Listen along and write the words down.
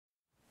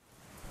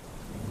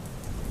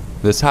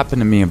This happened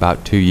to me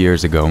about 2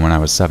 years ago when I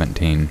was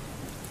 17.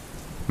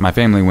 My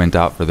family went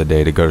out for the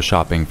day to go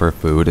shopping for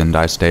food and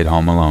I stayed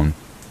home alone.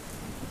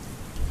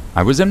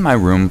 I was in my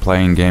room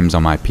playing games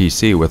on my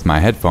PC with my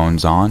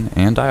headphones on,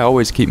 and I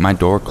always keep my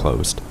door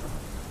closed.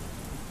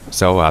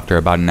 So after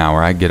about an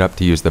hour I get up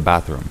to use the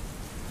bathroom.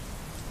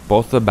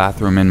 Both the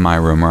bathroom and my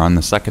room are on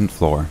the second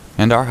floor,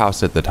 and our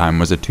house at the time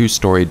was a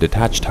 2-story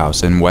detached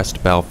house in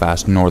West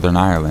Belfast, Northern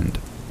Ireland.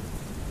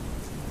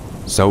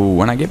 So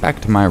when I get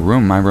back to my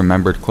room, I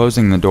remembered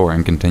closing the door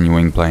and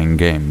continuing playing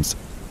games.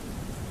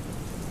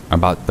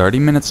 About 30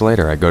 minutes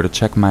later, I go to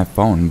check my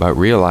phone, but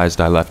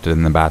realized I left it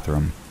in the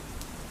bathroom.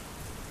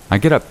 I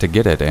get up to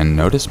get it and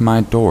notice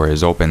my door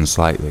is open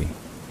slightly.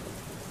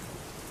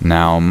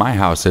 Now, my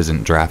house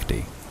isn't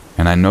drafty,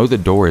 and I know the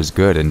door is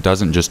good and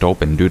doesn't just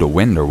open due to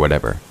wind or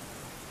whatever,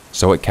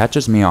 so it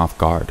catches me off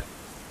guard.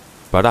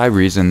 But I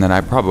reason that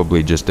I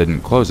probably just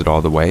didn't close it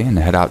all the way and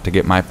head out to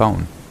get my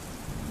phone.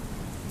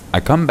 I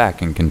come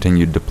back and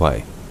continued to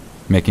play,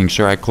 making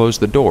sure I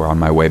closed the door on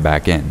my way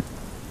back in.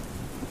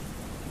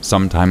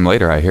 Sometime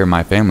later, I hear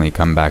my family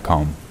come back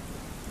home.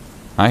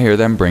 I hear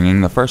them bringing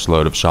the first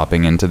load of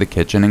shopping into the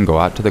kitchen and go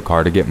out to the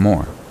car to get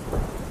more.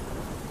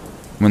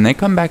 When they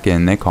come back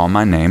in, they call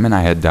my name and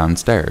I head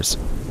downstairs.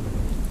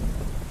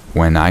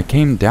 When I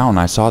came down,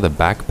 I saw the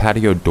back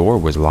patio door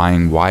was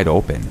lying wide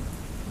open.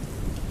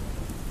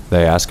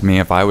 They asked me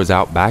if I was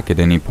out back at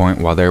any point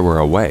while they were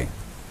away,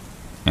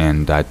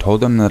 and I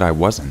told them that I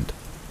wasn't.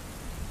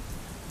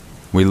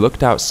 We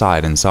looked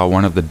outside and saw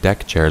one of the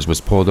deck chairs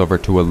was pulled over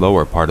to a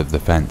lower part of the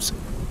fence,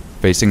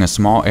 facing a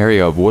small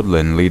area of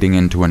woodland leading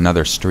into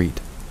another street.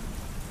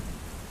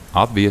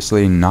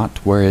 Obviously not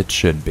where it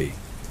should be.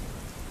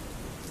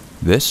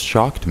 This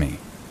shocked me.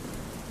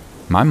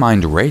 My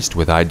mind raced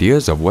with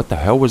ideas of what the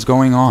hell was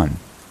going on.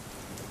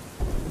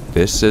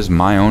 This is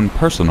my own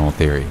personal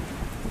theory.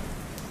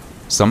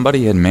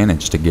 Somebody had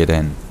managed to get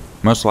in,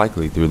 most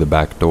likely through the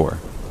back door.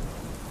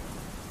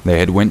 They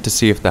had went to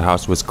see if the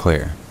house was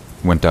clear,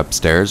 went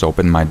upstairs,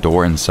 opened my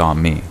door, and saw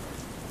me.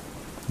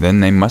 Then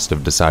they must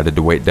have decided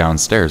to wait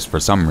downstairs for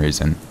some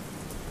reason.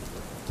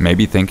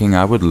 Maybe thinking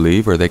I would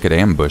leave or they could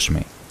ambush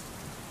me.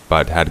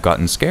 But had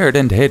gotten scared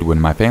and hid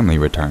when my family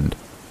returned,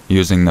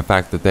 using the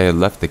fact that they had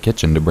left the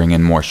kitchen to bring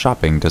in more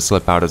shopping to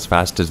slip out as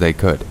fast as they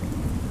could,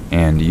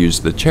 and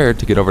used the chair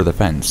to get over the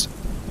fence.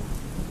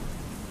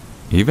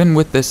 Even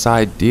with this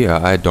idea,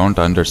 I don't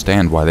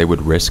understand why they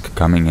would risk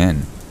coming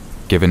in,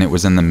 given it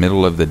was in the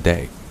middle of the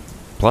day.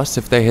 Plus,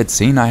 if they had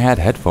seen I had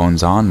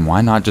headphones on,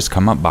 why not just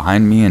come up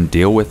behind me and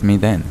deal with me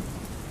then?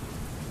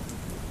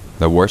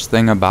 The worst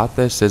thing about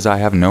this is I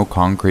have no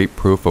concrete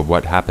proof of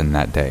what happened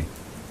that day.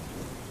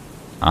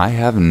 I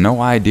have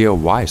no idea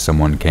why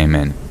someone came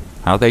in,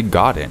 how they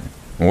got in,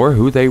 or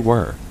who they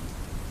were.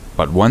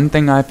 But one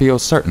thing I feel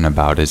certain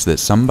about is that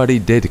somebody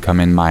did come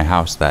in my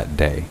house that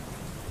day.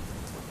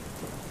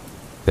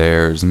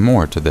 There's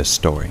more to this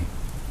story.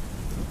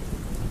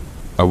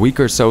 A week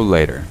or so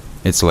later,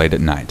 it's late at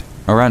night,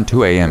 around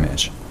 2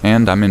 a.m.-ish,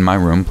 and I'm in my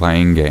room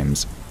playing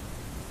games.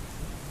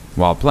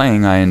 While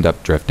playing, I end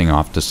up drifting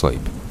off to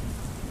sleep.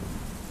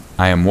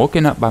 I am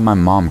woken up by my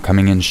mom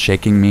coming in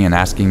shaking me and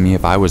asking me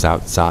if I was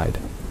outside.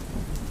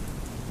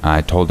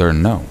 I told her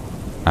no,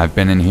 I've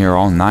been in here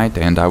all night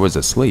and I was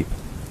asleep.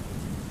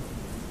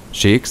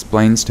 She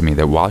explains to me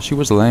that while she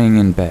was laying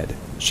in bed,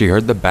 she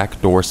heard the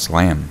back door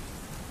slam.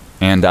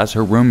 And as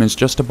her room is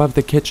just above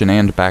the kitchen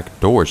and back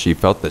door, she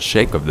felt the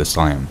shake of the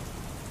slam.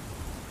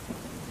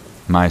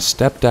 My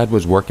stepdad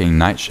was working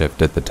night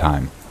shift at the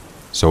time,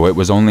 so it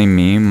was only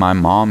me, my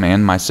mom,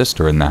 and my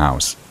sister in the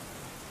house.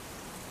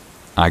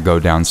 I go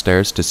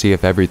downstairs to see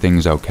if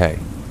everything's okay.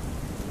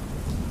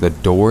 The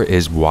door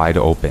is wide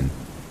open.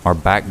 Our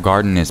back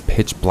garden is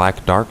pitch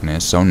black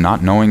darkness, so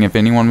not knowing if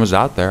anyone was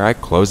out there, I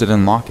close it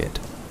and lock it,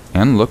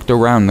 and looked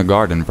around the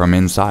garden from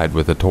inside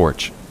with a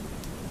torch.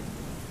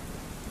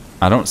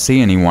 I don't see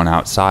anyone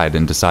outside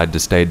and decide to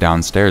stay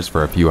downstairs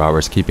for a few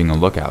hours keeping a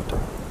lookout.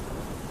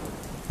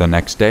 The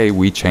next day,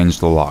 we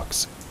changed the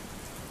locks.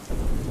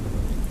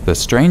 The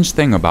strange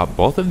thing about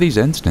both of these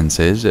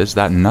instances is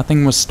that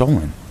nothing was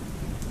stolen.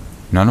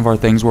 None of our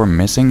things were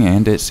missing,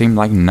 and it seemed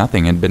like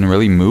nothing had been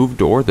really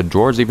moved or the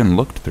drawers even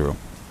looked through.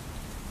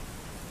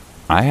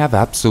 I have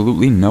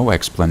absolutely no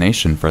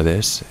explanation for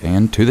this,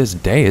 and to this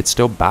day it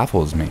still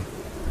baffles me.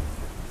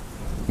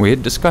 We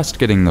had discussed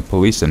getting the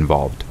police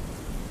involved,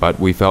 but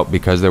we felt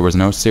because there was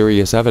no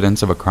serious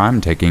evidence of a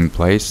crime taking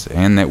place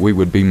and that we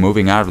would be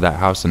moving out of that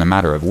house in a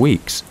matter of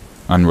weeks,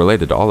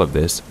 unrelated to all of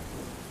this,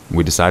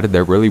 we decided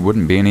there really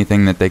wouldn't be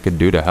anything that they could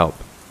do to help.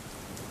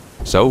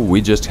 So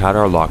we just had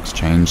our locks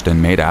changed and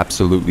made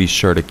absolutely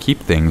sure to keep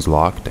things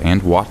locked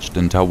and watched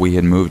until we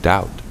had moved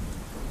out.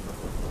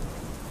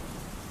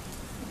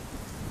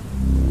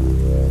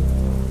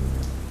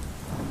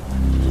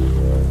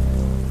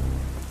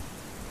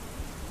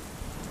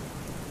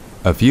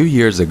 A few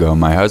years ago,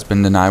 my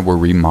husband and I were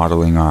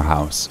remodeling our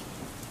house.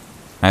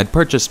 I had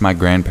purchased my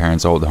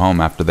grandparents' old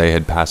home after they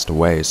had passed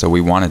away, so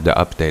we wanted to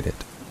update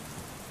it.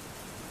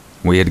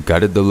 We had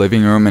gutted the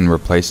living room and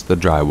replaced the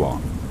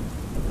drywall.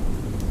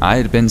 I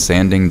had been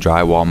sanding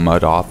drywall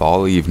mud off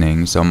all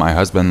evening, so my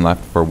husband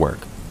left for work.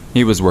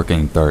 He was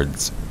working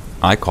thirds.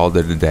 I called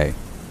it a day.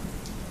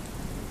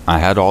 I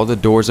had all the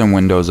doors and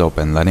windows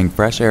open, letting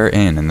fresh air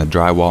in and the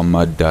drywall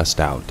mud dust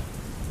out.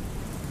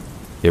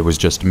 It was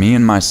just me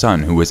and my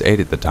son, who was 8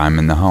 at the time,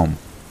 in the home.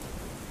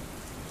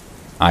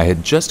 I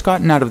had just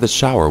gotten out of the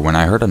shower when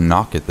I heard a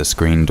knock at the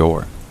screen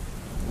door.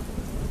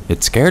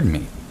 It scared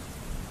me.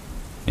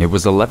 It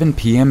was 11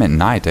 p.m. at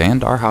night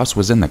and our house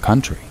was in the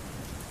country.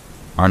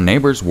 Our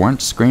neighbors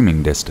weren't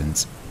screaming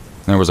distance.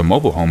 There was a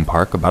mobile home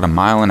park about 1.5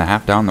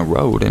 miles down the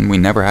road, and we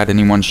never had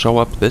anyone show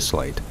up this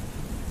late.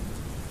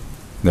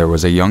 There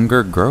was a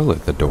younger girl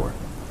at the door.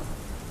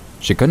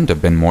 She couldn't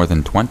have been more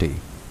than 20.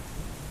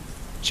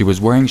 She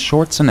was wearing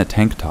shorts and a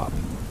tank top.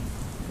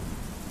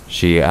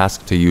 She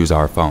asked to use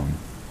our phone.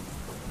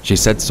 She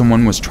said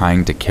someone was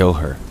trying to kill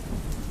her.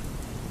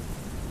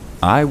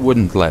 I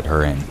wouldn't let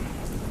her in.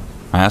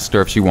 I asked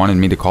her if she wanted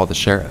me to call the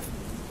sheriff.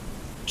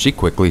 She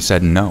quickly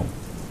said no.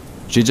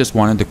 She just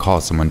wanted to call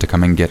someone to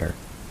come and get her.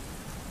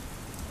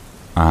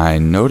 I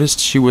noticed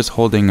she was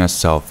holding a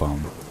cell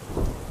phone.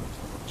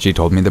 She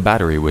told me the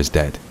battery was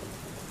dead.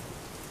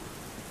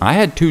 I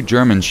had 2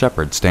 German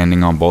shepherds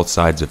standing on both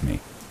sides of me.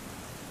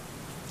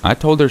 I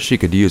told her she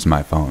could use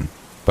my phone,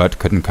 but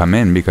couldn't come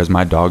in because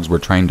my dogs were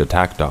trained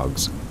attack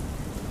dogs.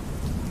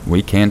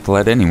 We can't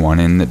let anyone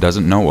in that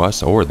doesn't know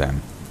us or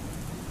them.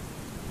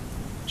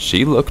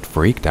 She looked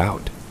freaked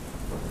out.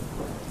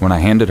 When I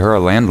handed her a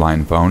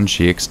landline phone,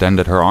 she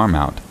extended her arm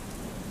out.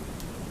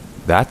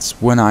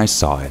 That's when I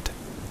saw it.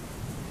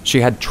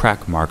 She had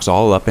track marks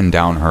all up and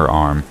down her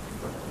arm.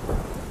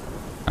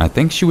 I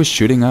think she was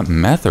shooting up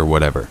meth or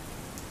whatever.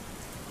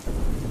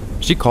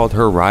 She called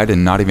her ride,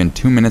 and not even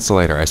 2 minutes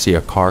later, I see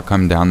a car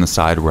come down the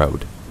side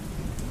road.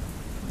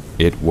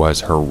 It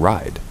was her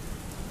ride.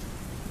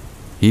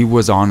 He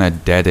was on a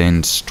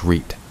dead-end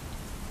street.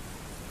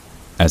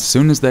 As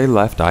soon as they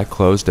left, I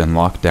closed and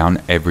locked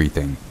down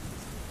everything.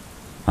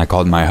 I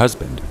called my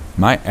husband,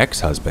 my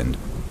ex-husband,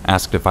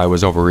 asked if I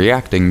was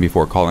overreacting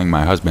before calling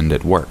my husband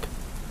at work,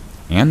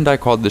 and I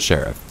called the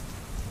sheriff.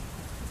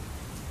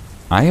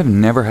 I have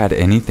never had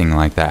anything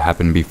like that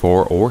happen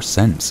before or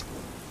since.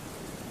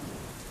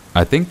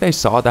 I think they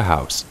saw the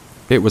house.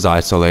 It was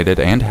isolated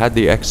and had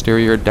the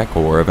exterior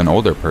decor of an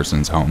older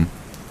person's home,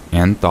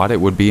 and thought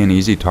it would be an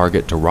easy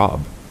target to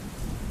rob.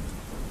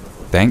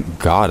 Thank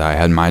God I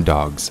had my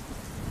dogs,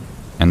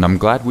 and I'm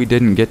glad we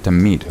didn't get to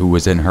meet who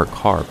was in her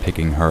car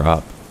picking her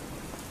up.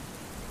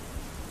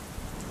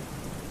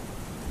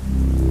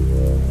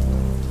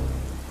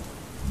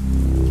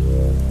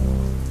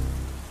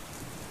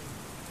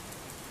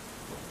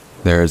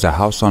 There is a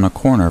house on a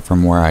corner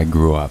from where I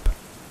grew up.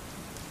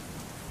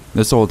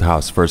 This old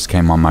house first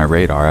came on my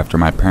radar after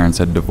my parents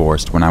had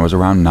divorced when I was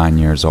around 9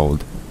 years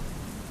old.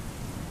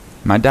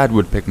 My dad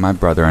would pick my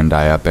brother and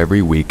I up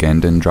every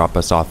weekend and drop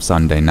us off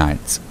Sunday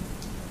nights.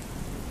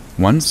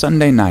 One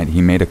Sunday night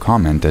he made a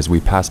comment as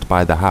we passed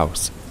by the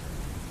house.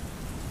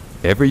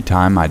 Every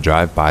time I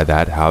drive by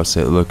that house,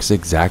 it looks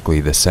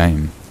exactly the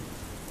same.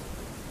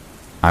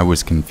 I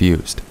was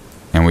confused,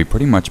 and we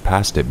pretty much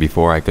passed it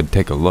before I could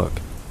take a look.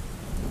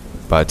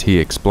 But he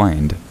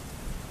explained,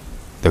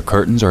 "The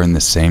curtains are in the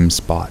same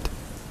spot.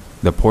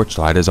 The porch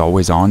light is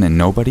always on and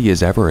nobody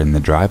is ever in the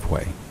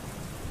driveway."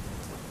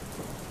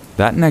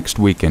 That next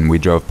weekend we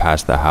drove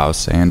past the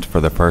house, and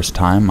for the first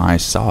time I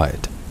saw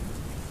it.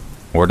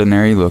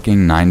 Ordinary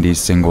looking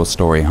 90s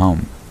single-story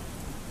home.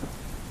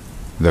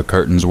 The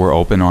curtains were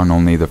open on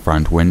only the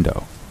front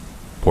window.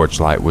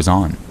 Porch light was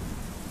on.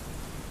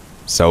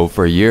 So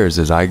for years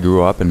as I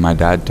grew up and my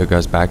dad took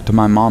us back to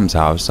my mom's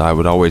house, I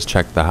would always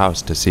check the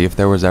house to see if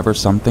there was ever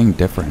something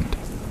different.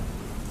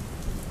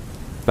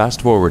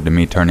 Fast forward to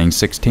me turning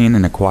 16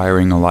 and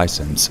acquiring a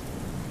license.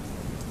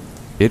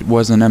 It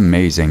was an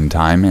amazing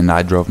time, and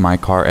I drove my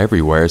car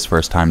everywhere as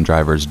first-time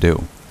drivers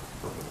do.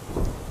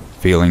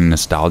 Feeling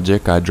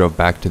nostalgic, I drove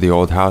back to the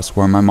old house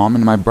where my mom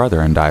and my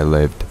brother and I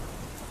lived.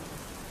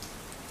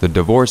 The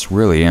divorce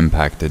really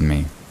impacted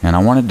me, and I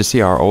wanted to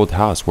see our old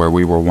house where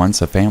we were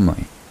once a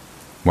family,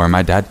 where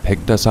my dad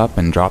picked us up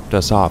and dropped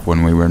us off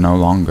when we were no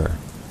longer.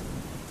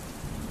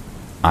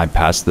 I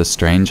passed the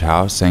strange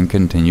house and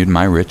continued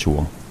my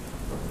ritual.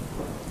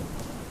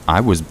 I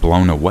was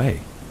blown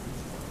away.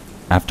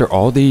 After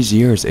all these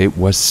years, it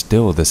was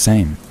still the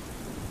same.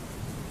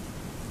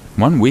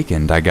 One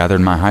weekend, I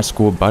gathered my high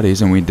school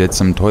buddies and we did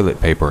some toilet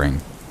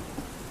papering.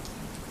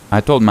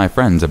 I told my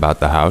friends about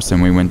the house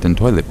and we went and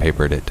toilet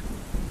papered it.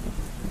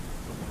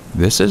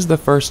 This is the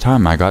first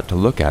time I got to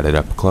look at it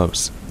up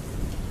close.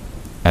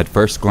 At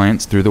first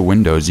glance through the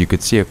windows, you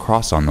could see a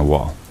cross on the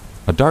wall,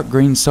 a dark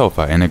green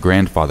sofa, and a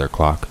grandfather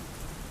clock.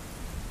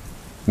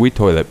 We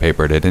toilet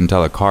papered it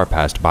until a car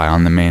passed by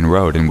on the main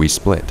road and we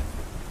split.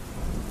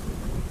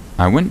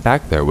 I went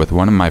back there with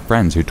one of my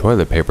friends who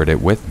toilet papered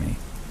it with me,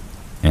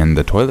 and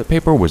the toilet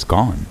paper was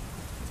gone.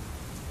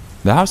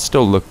 The house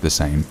still looked the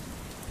same.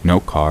 No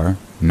car,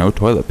 no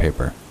toilet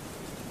paper.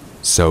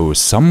 So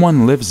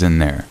someone lives in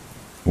there,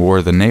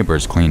 or the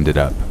neighbors cleaned it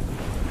up.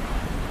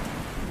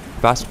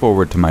 Fast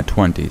forward to my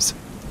 20s.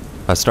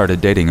 I started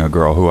dating a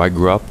girl who I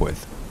grew up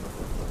with.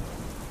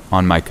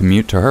 On my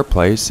commute to her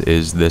place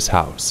is this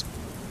house.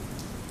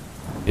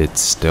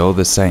 It's still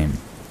the same.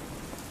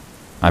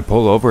 I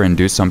pull over and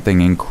do something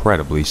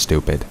incredibly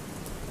stupid.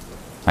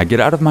 I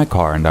get out of my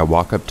car and I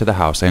walk up to the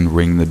house and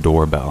ring the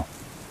doorbell.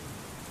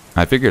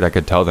 I figured I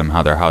could tell them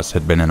how their house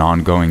had been an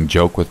ongoing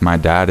joke with my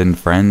dad and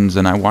friends,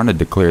 and I wanted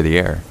to clear the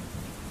air.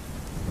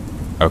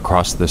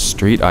 Across the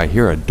street, I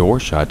hear a door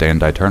shut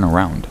and I turn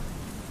around.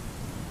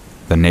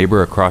 The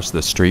neighbor across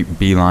the street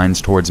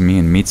beelines towards me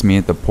and meets me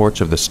at the porch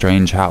of the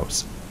strange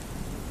house.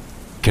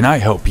 "Can I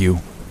help you?"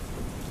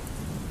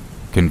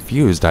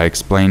 Confused, I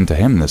explained to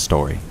him the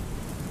story.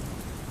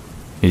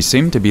 He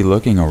seemed to be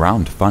looking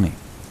around funny,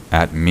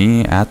 at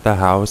me, at the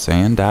house,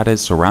 and at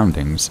his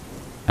surroundings,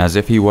 as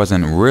if he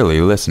wasn't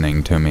really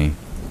listening to me.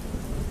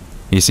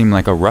 He seemed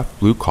like a rough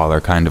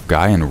blue-collar kind of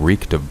guy and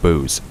reeked of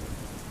booze.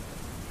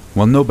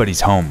 "Well,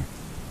 nobody's home,"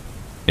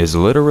 is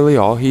literally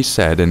all he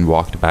said, and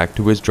walked back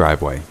to his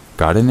driveway,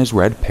 got in his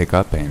red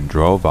pickup, and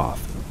drove off.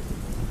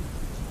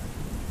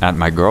 At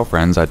my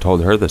girlfriend's, I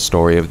told her the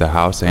story of the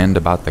house and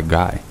about the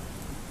guy,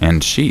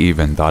 and she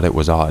even thought it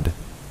was odd.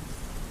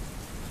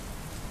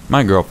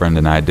 My girlfriend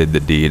and I did the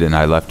deed, and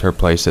I left her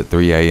place at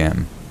 3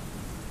 a.m.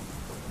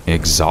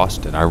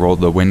 Exhausted, I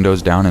rolled the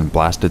windows down and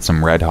blasted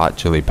some red-hot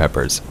chili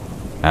peppers,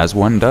 as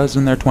one does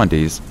in their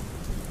 20s.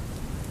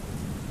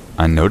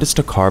 I noticed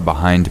a car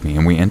behind me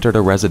and we entered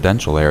a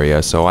residential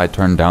area, so I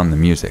turned down the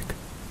music.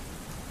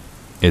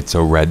 It's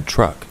a red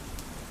truck.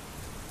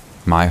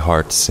 My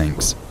heart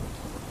sinks.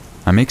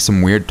 I make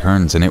some weird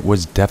turns and it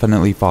was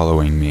definitely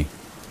following me.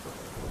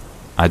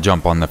 I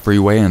jump on the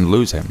freeway and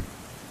lose him.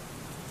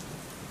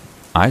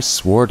 I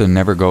swore to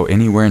never go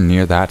anywhere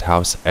near that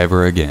house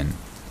ever again,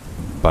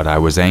 but I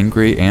was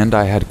angry and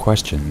I had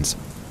questions.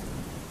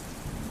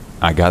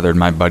 I gathered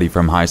my buddy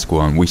from high school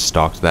and we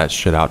stalked that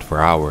shit out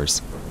for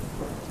hours.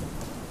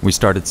 We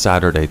started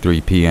Saturday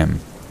 3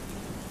 p.m.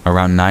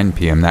 Around 9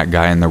 p.m. that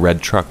guy in the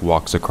red truck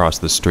walks across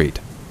the street,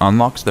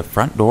 unlocks the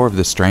front door of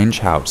the strange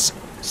house,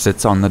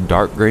 sits on the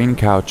dark green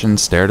couch and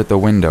stared at the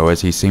window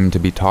as he seemed to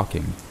be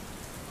talking.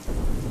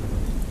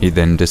 He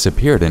then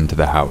disappeared into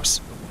the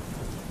house.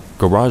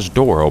 Garage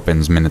door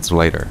opens minutes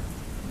later.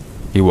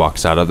 He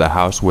walks out of the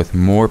house with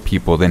more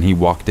people than he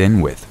walked in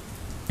with,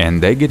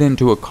 and they get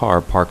into a car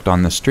parked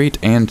on the street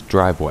and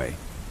driveway.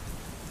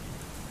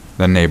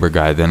 The neighbor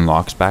guy then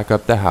locks back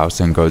up the house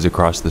and goes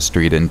across the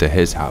street into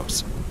his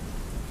house.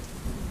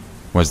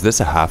 Was this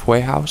a halfway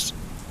house?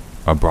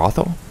 A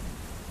brothel?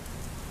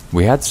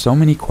 We had so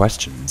many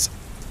questions.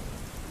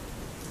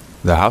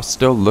 The house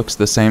still looks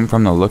the same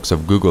from the looks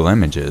of Google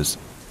Images.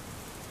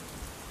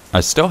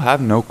 I still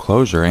have no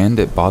closure and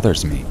it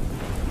bothers me.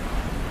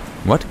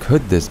 What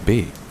could this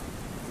be?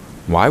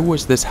 Why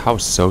was this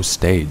house so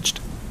staged?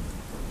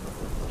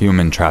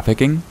 Human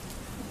trafficking?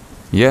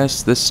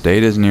 Yes, this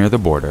state is near the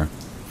border,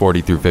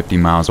 40 through 50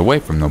 miles away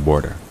from the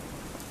border.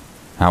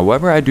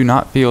 However, I do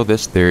not feel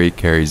this theory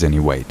carries any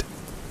weight.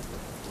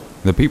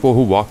 The people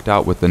who walked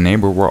out with the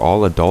neighbor were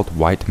all adult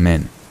white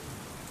men.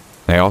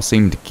 They all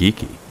seemed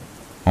geeky,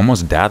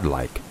 almost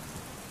dad-like.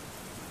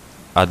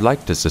 I'd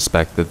like to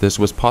suspect that this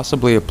was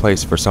possibly a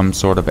place for some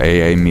sort of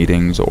AA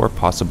meetings or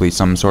possibly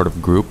some sort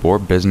of group or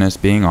business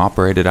being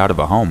operated out of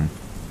a home.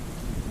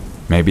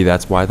 Maybe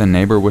that's why the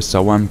neighbor was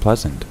so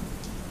unpleasant,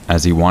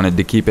 as he wanted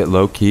to keep it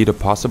low-key to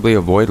possibly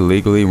avoid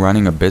legally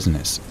running a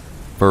business,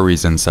 for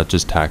reasons such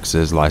as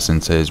taxes,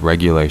 licenses,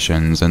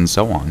 regulations, and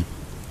so on.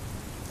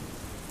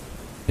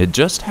 It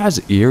just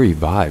has eerie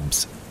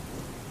vibes.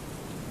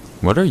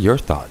 What are your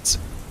thoughts?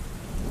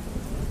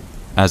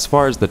 As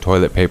far as the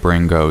toilet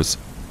papering goes,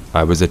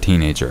 I was a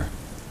teenager.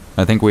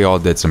 I think we all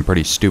did some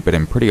pretty stupid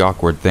and pretty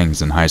awkward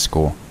things in high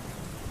school.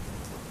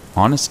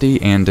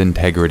 Honesty and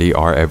integrity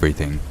are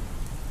everything.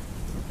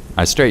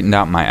 I straightened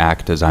out my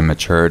act as I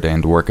matured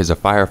and work as a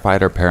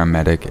firefighter,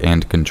 paramedic,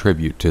 and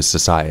contribute to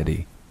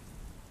society.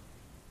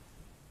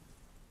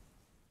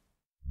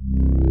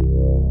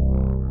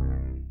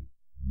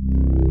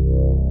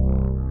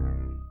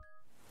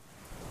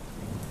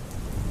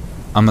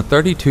 I'm a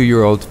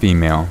 32-year-old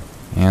female,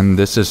 and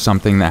this is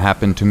something that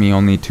happened to me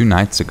only 2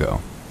 nights ago.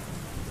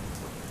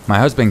 My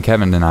husband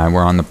Kevin and I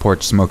were on the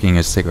porch smoking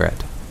a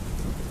cigarette.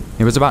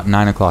 It was about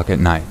 9 o'clock at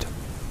night.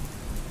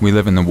 We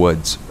live in the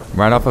woods,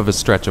 right off of a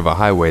stretch of a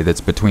highway that's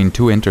between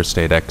 2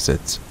 interstate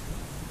exits.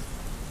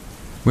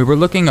 We were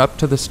looking up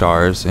to the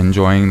stars,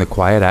 enjoying the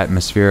quiet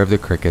atmosphere of the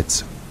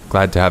crickets,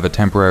 glad to have a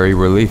temporary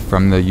relief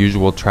from the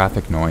usual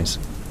traffic noise.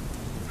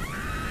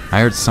 I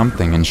heard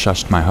something and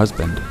shushed my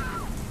husband,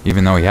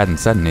 even though he hadn't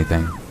said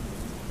anything.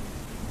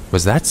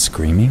 Was that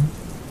screaming?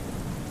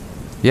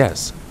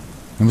 Yes,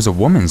 it was a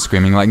woman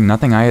screaming like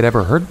nothing I had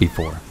ever heard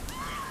before.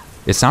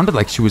 It sounded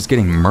like she was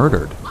getting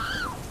murdered.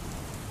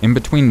 In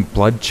between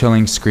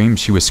blood-chilling screams,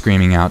 she was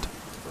screaming out,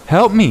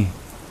 "Help me!"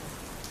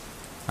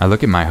 I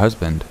look at my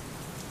husband.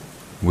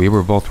 We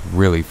were both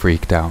really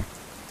freaked out.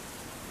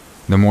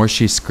 The more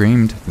she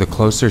screamed, the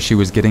closer she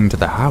was getting to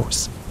the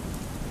house.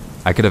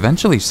 I could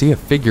eventually see a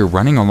figure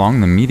running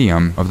along the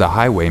medium of the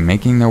highway,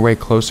 making their way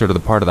closer to the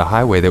part of the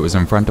highway that was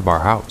in front of our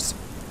house.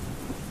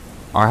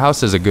 Our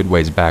house is a good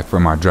ways back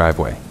from our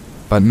driveway,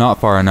 but not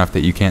far enough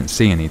that you can't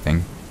see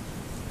anything.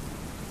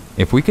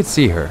 If we could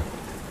see her,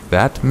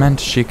 that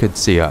meant she could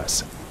see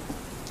us.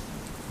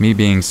 Me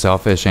being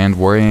selfish and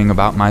worrying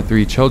about my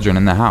 3 children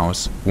in the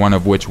house, one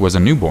of which was a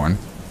newborn,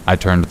 I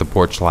turned the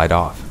porch light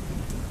off.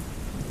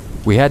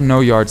 We had no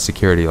yard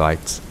security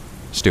lights.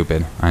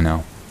 Stupid, I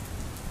know.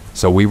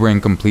 So we were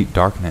in complete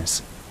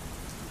darkness.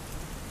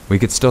 We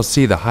could still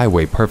see the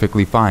highway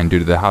perfectly fine due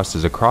to the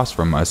houses across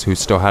from us who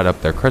still had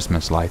up their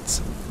Christmas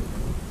lights.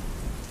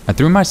 I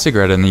threw my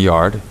cigarette in the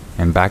yard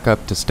and back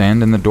up to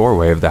stand in the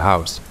doorway of the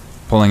house,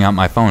 pulling out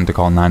my phone to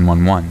call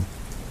 911.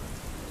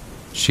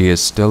 She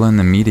is still in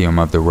the medium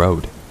of the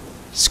road,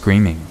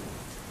 screaming.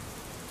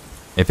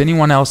 If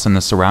anyone else in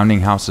the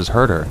surrounding houses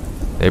heard her,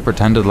 they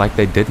pretended like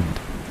they didn't.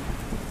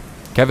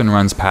 Kevin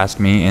runs past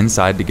me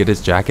inside to get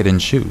his jacket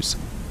and shoes.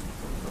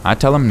 I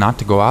tell him not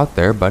to go out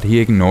there, but he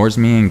ignores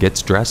me and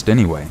gets dressed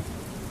anyway.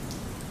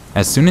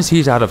 As soon as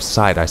he's out of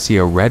sight, I see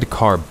a red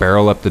car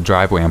barrel up the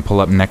driveway and pull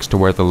up next to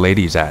where the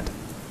lady's at.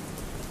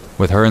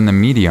 With her in the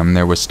medium,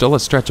 there was still a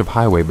stretch of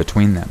highway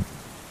between them.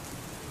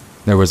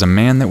 There was a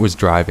man that was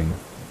driving.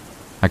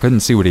 I couldn't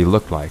see what he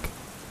looked like.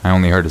 I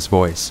only heard his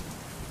voice.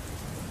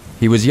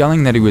 He was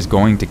yelling that he was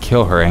going to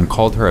kill her and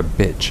called her a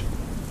bitch.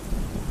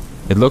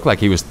 It looked like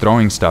he was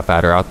throwing stuff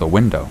at her out the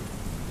window.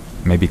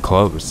 Maybe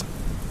clothes.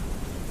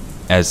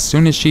 As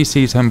soon as she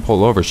sees him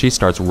pull over, she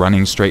starts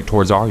running straight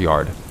towards our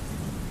yard.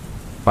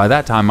 By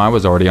that time, I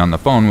was already on the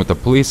phone with the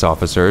police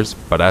officers,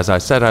 but as I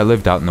said, I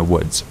lived out in the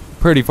woods.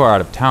 Pretty far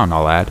out of town,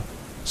 I'll add,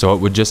 so it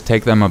would just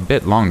take them a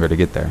bit longer to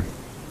get there.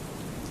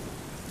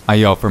 I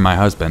yell for my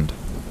husband.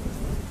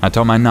 I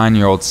tell my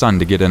 9-year-old son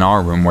to get in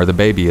our room where the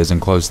baby is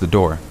and close the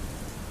door.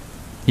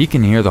 He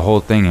can hear the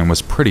whole thing and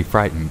was pretty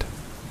frightened.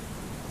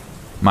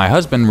 My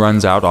husband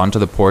runs out onto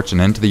the porch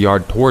and into the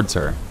yard towards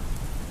her.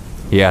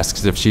 He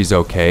asks if she's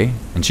okay,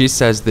 and she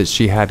says that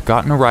she had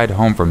gotten a ride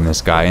home from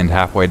this guy, and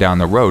halfway down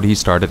the road he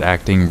started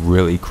acting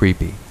really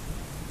creepy.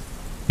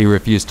 He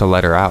refused to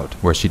let her out,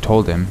 where she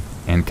told him,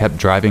 and kept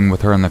driving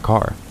with her in the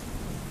car.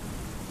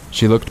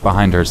 She looked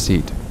behind her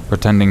seat,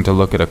 pretending to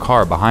look at a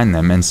car behind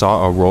them, and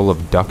saw a roll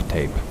of duct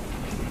tape.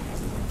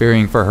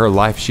 Fearing for her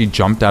life, she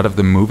jumped out of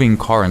the moving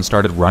car and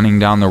started running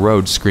down the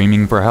road,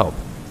 screaming for help.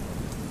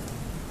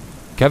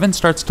 Kevin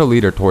starts to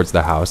lead her towards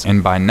the house,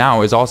 and by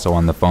now is also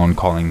on the phone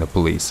calling the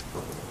police,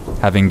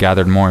 having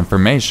gathered more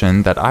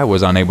information that I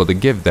was unable to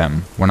give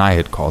them when I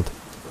had called.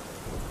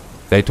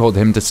 They told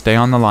him to stay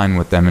on the line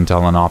with them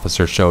until an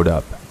officer showed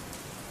up.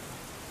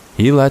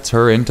 He lets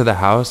her into the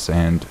house,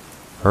 and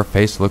her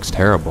face looks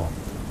terrible.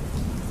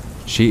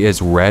 She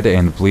is red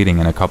and bleeding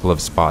in a couple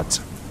of spots,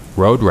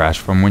 road rash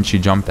from when she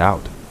jumped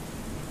out.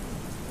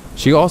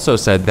 She also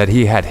said that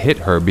he had hit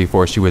her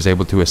before she was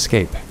able to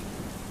escape.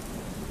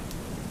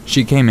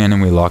 She came in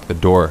and we locked the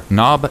door,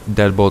 knob,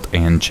 deadbolt,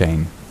 and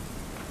chain.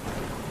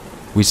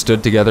 We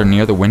stood together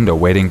near the window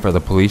waiting for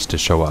the police to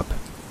show up.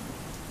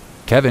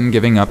 Kevin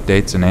giving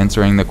updates and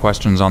answering the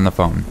questions on the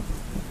phone.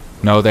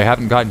 No, they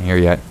haven't gotten here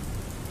yet.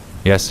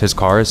 Yes, his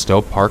car is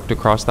still parked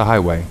across the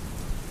highway.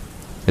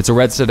 It's a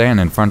red sedan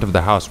in front of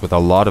the house with a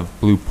lot of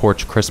blue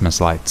porch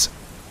Christmas lights,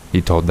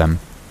 he told them.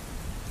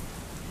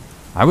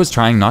 I was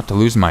trying not to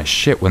lose my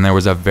shit when there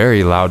was a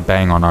very loud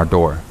bang on our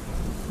door.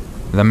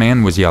 The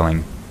man was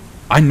yelling,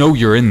 "I know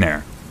you're in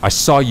there. I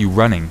saw you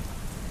running.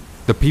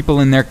 The people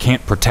in there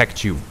can't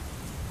protect you."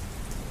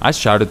 I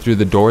shouted through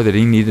the door that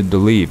he needed to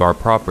leave our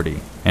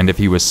property, and if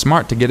he was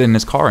smart to get in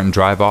his car and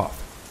drive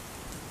off.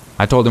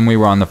 I told him we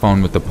were on the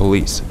phone with the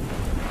police.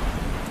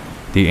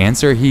 The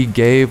answer he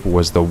gave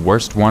was the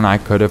worst one I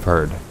could have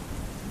heard.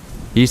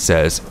 He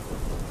says,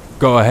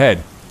 "Go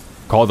ahead.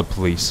 Call the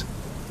police.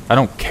 I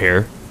don't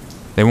care.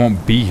 They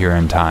won't be here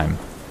in time."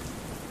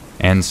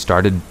 And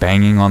started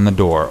banging on the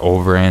door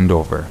over and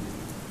over.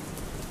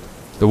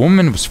 The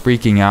woman was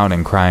freaking out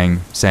and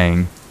crying,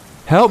 saying,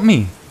 "Help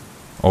me,"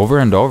 over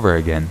and over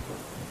again.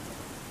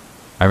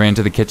 I ran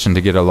to the kitchen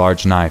to get a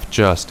large knife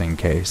just in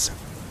case.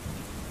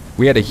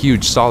 We had a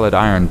huge solid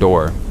iron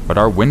door, but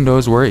our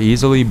windows were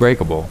easily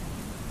breakable.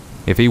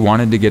 If he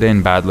wanted to get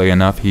in badly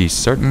enough, he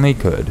certainly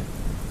could.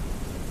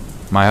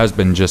 My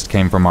husband just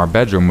came from our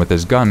bedroom with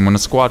his gun when a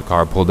squad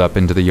car pulled up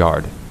into the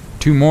yard,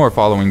 2 more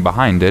following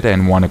behind it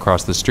and 1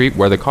 across the street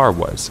where the car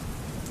was.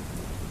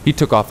 He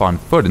took off on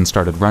foot and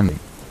started running.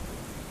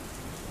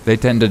 They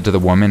tended to the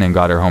woman and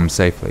got her home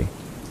safely.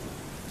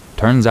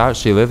 Turns out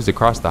she lives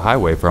across the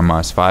highway from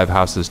us, 5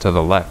 houses to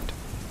the left.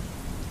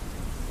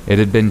 It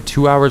had been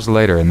 2 hours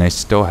later and they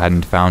still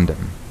hadn't found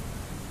him.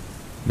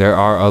 There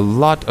are a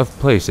lot of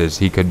places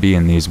he could be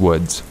in these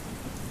woods.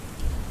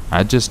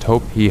 I just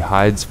hope he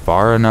hides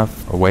far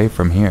enough away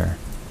from here.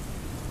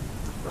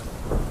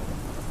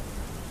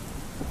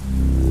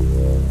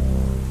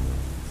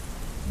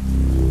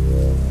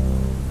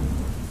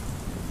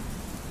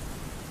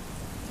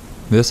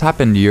 This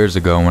happened years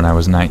ago when I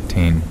was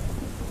 19.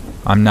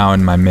 I'm now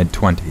in my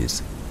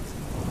mid-20s.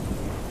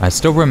 I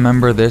still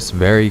remember this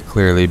very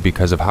clearly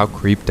because of how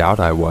creeped out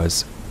I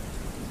was.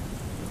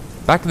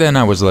 Back then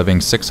I was living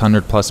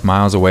 600 plus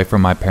miles away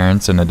from my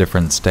parents in a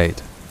different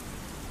state.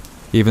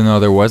 Even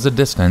though there was a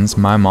distance,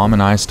 my mom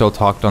and I still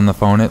talked on the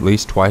phone at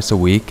least twice a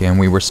week, and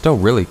we were still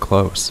really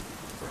close.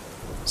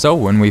 So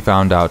when we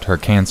found out her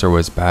cancer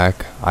was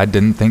back, I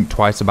didn't think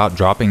twice about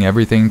dropping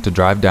everything to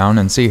drive down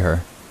and see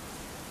her.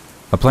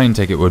 A plane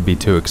ticket would be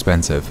too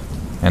expensive,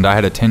 and I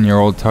had a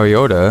 10-year-old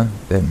Toyota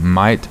that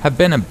might have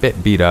been a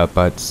bit beat up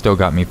but still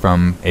got me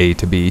from A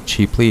to B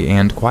cheaply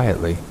and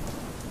quietly.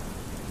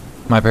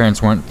 My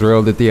parents weren't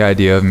thrilled at the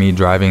idea of me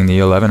driving the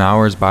 11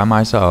 hours by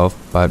myself,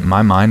 but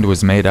my mind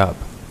was made up.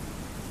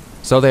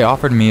 So they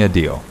offered me a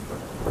deal.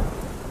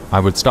 I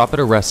would stop at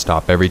a rest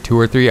stop every 2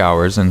 or 3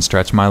 hours and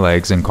stretch my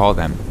legs and call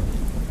them,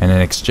 and in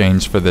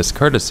exchange for this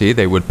courtesy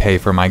they would pay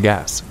for my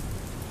gas.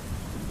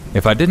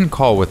 If I didn't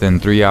call within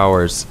 3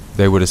 hours,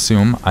 they would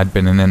assume I'd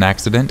been in an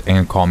accident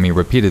and call me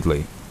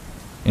repeatedly,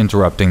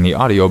 interrupting the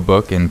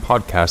audiobook and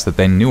podcast that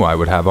they knew I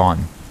would have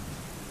on.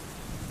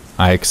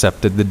 I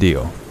accepted the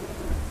deal.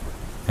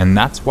 And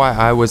that's why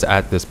I was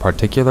at this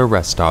particular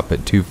rest stop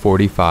at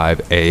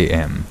 2:45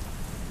 a.m.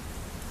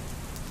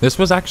 This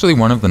was actually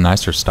one of the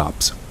nicer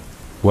stops.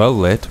 Well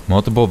lit,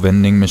 multiple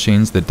vending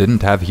machines that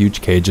didn't have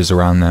huge cages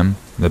around them,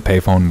 the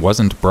payphone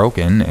wasn't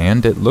broken,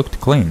 and it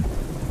looked clean.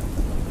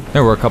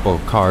 There were a couple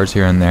of cars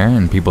here and there,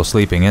 and people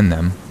sleeping in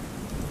them.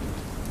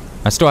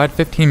 I still had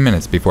 15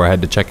 minutes before I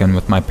had to check in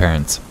with my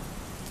parents.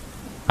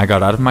 I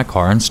got out of my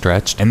car and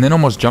stretched, and then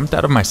almost jumped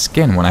out of my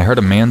skin when I heard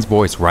a man's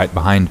voice right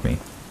behind me.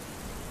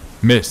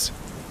 "Miss,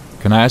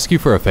 can I ask you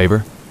for a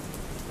favor?"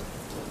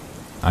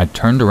 I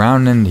turned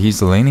around and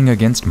he's leaning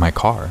against my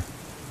car.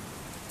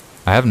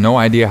 I have no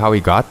idea how he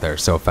got there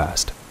so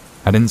fast.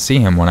 I didn't see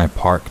him when I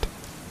parked.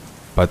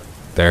 But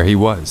there he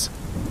was,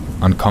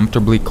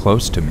 uncomfortably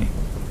close to me.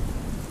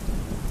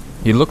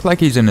 He looked like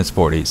he's in his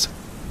 40s.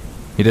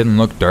 He didn't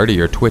look dirty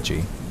or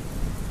twitchy.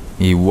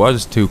 He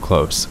was too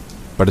close,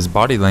 but his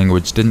body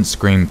language didn't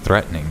scream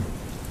threatening.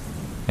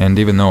 And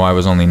even though I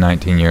was only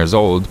 19 years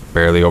old,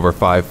 barely over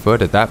 5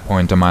 foot at that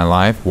point in my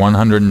life,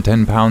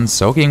 110 pounds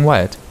soaking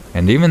wet,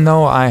 and even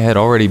though I had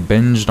already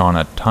binged on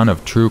a ton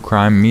of true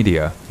crime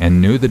media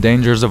and knew the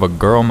dangers of a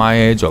girl my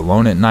age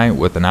alone at night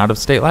with an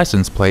out-of-state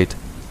license plate,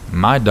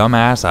 my dumb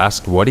ass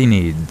asked what he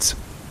needs.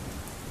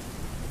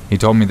 He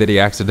told me that he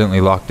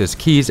accidentally locked his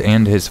keys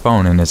and his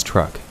phone in his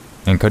truck,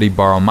 and could he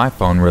borrow my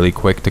phone really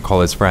quick to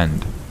call his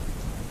friend.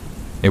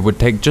 It would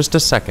take just a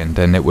second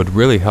and it would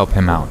really help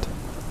him out.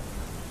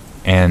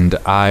 And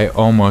I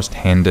almost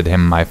handed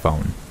him my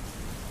phone.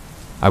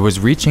 I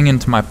was reaching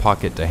into my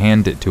pocket to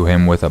hand it to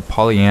him with a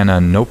Pollyanna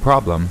no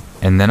problem,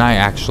 and then I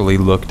actually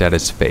looked at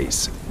his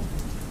face.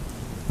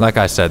 Like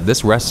I said,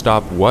 this rest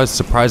stop was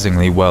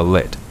surprisingly well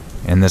lit,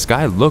 and this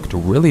guy looked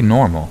really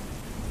normal.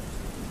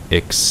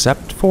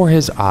 Except for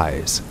his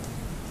eyes.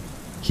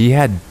 He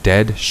had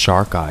dead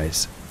shark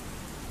eyes.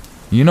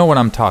 You know what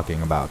I'm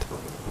talking about.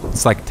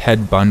 It's like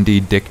Ted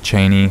Bundy, Dick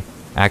Cheney,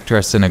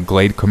 actress in a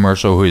Glade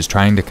commercial who is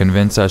trying to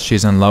convince us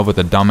she's in love with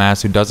a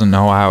dumbass who doesn't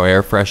know how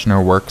air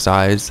freshener works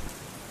eyes.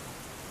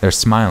 They're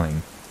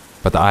smiling,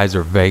 but the eyes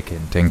are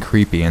vacant and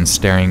creepy and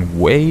staring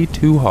way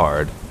too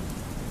hard.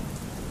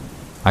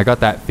 I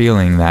got that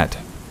feeling, that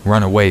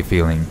runaway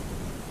feeling.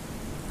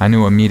 I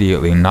knew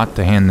immediately not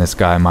to hand this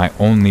guy my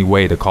only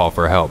way to call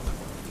for help.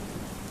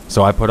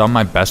 So I put on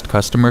my best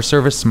customer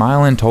service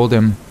smile and told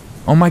him,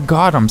 "Oh my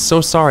god, I'm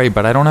so sorry,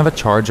 but I don't have a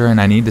charger and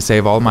I need to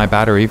save all my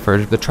battery for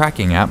the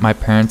tracking app my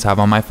parents have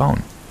on my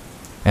phone.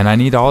 And I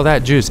need all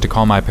that juice to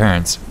call my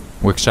parents,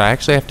 which I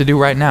actually have to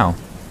do right now.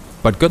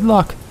 But good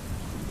luck."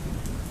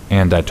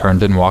 And I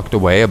turned and walked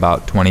away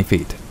about 20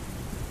 feet.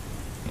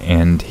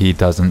 And he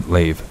doesn't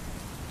leave.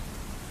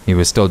 He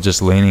was still just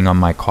leaning on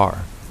my car,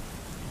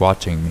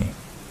 watching me.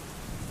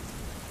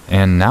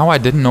 And now I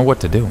didn't know what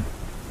to do.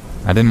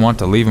 I didn't want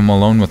to leave him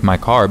alone with my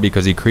car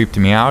because he creeped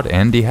me out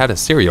and he had a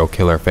serial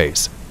killer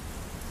face.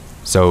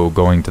 So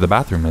going to the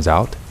bathroom is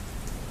out.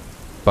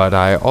 But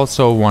I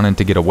also wanted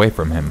to get away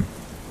from him.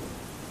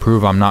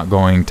 Prove I'm not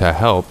going to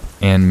help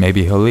and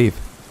maybe he'll leave.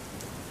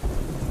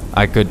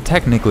 I could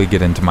technically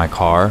get into my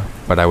car,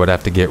 but I would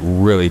have to get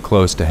really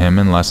close to him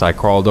unless I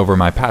crawled over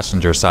my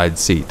passenger side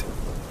seat.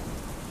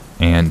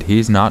 And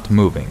he's not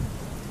moving.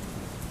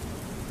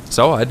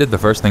 So I did the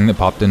first thing that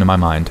popped into my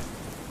mind.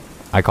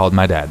 I called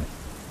my dad.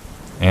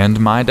 And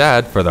my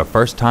dad, for the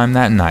first time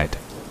that night,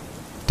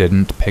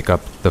 didn't pick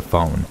up the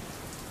phone.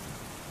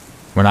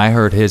 When I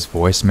heard his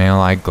voicemail,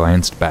 I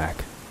glanced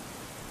back.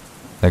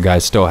 The guy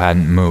still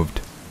hadn't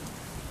moved.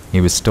 He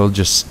was still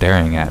just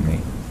staring at me.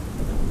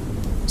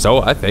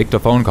 So I faked a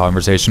phone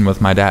conversation with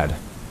my dad.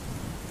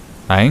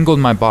 I angled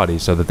my body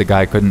so that the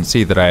guy couldn't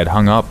see that I had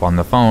hung up on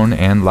the phone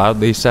and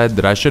loudly said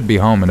that I should be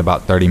home in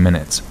about 30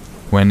 minutes,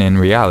 when in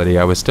reality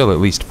I was still at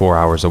least 4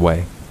 hours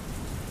away.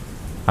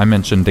 I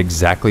mentioned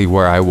exactly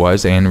where I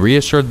was and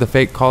reassured the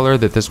fake caller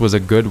that this was a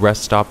good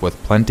rest stop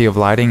with plenty of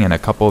lighting and a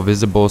couple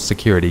visible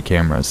security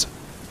cameras.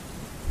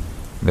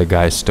 The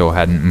guy still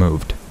hadn't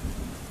moved,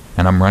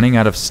 and I'm running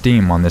out of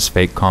steam on this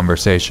fake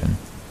conversation.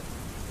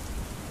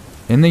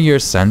 In the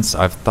years since,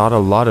 I've thought a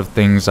lot of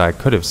things I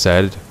could have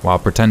said while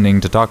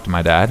pretending to talk to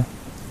my dad,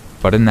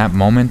 but in that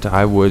moment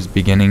I was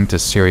beginning to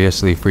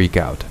seriously freak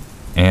out,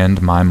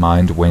 and my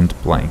mind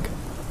went blank.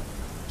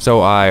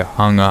 So I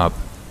hung up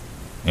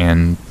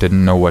and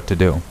didn't know what to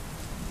do.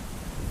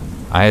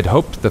 I had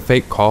hoped the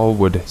fake call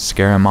would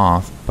scare him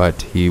off,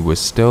 but he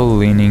was still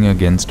leaning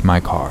against my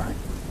car.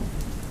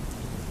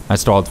 I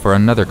stalled for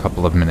another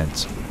couple of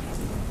minutes.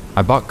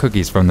 I bought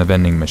cookies from the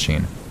vending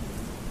machine.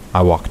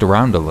 I walked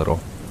around a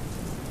little.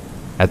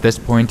 At this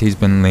point, he's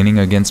been leaning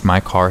against my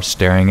car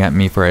staring at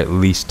me for at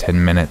least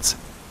 10 minutes.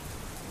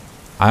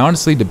 I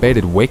honestly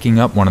debated waking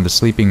up one of the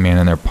sleeping men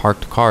in their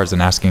parked cars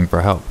and asking for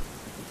help.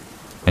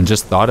 And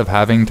just thought of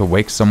having to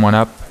wake someone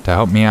up to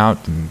help me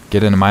out and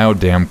get into my own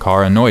damn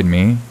car annoyed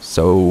me,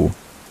 so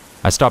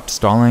I stopped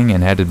stalling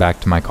and headed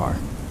back to my car.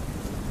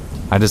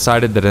 I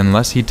decided that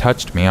unless he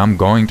touched me, I'm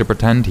going to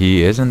pretend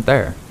he isn't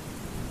there.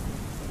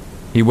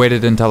 He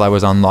waited until I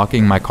was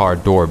unlocking my car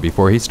door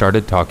before he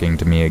started talking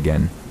to me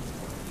again.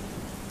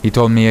 He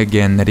told me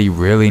again that he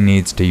really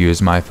needs to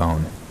use my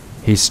phone.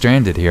 He's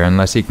stranded here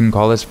unless he can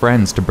call his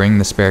friends to bring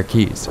the spare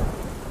keys.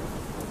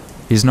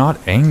 He's not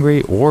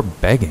angry or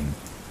begging.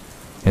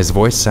 His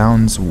voice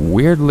sounds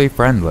weirdly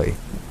friendly,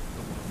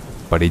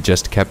 but he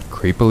just kept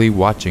creepily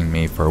watching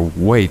me for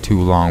way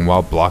too long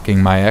while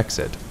blocking my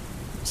exit,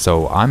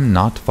 so I'm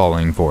not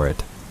falling for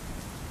it.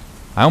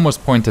 I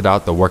almost pointed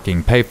out the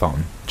working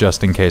payphone,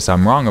 just in case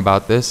I'm wrong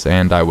about this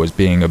and I was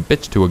being a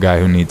bitch to a guy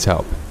who needs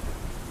help.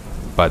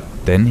 But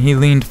then he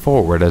leaned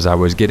forward as I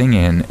was getting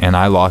in, and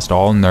I lost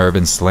all nerve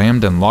and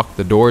slammed and locked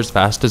the door as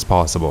fast as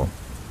possible.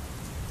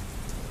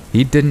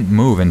 He didn't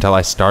move until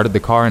I started the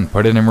car and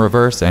put it in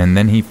reverse, and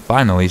then he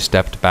finally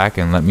stepped back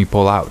and let me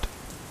pull out.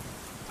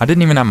 I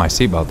didn't even have my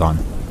seatbelt on.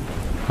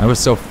 I was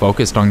so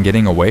focused on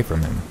getting away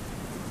from him.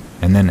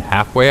 And then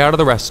halfway out of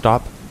the rest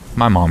stop,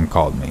 my mom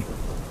called me.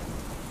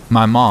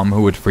 My mom,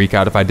 who would freak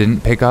out if I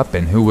didn't pick up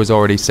and who was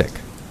already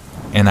sick.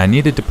 And I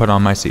needed to put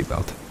on my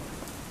seatbelt.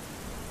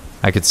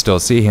 I could still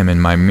see him in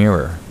my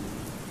mirror.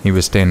 He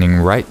was standing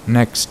right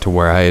next to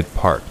where I had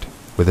parked,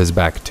 with his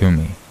back to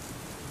me.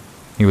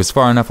 He was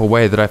far enough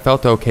away that I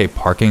felt okay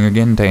parking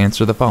again to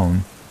answer the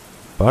phone,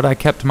 but I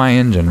kept my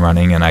engine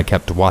running and I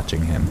kept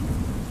watching him.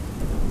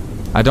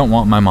 I don't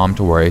want my mom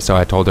to worry, so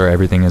I told her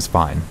everything is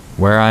fine,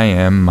 where I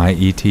am, my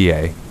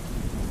ETA.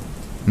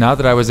 Now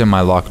that I was in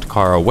my locked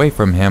car away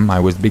from him, I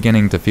was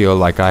beginning to feel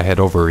like I had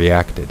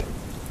overreacted.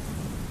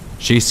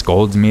 She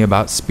scolds me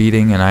about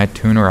speeding and I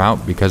tune her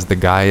out because the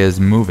guy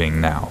is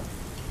moving now.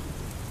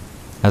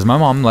 As my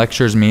mom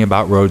lectures me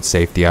about road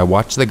safety, I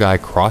watch the guy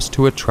cross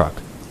to a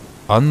truck,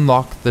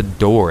 unlock the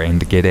door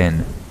and get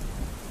in.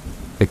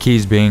 The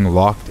keys being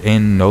locked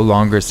in no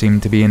longer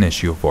seemed to be an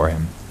issue for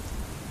him.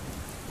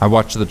 I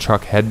watched the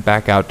truck head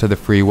back out to the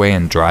freeway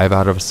and drive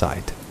out of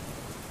sight.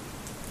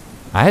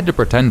 I had to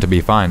pretend to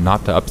be fine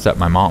not to upset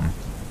my mom.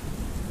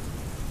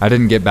 I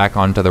didn't get back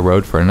onto the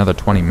road for another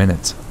 20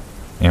 minutes.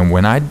 And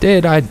when I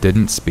did, I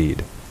didn't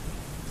speed.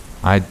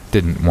 I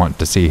didn't want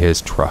to see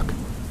his truck.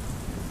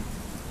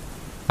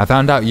 I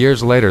found out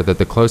years later that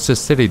the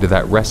closest city to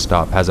that rest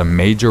stop has a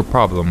major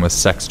problem with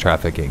sex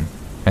trafficking,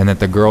 and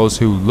that the girls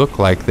who look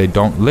like they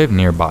don't live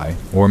nearby,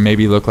 or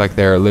maybe look like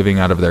they are living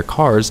out of their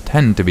cars,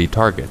 tend to be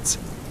targets.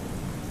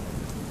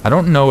 I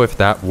don't know if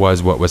that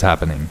was what was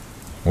happening,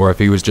 or if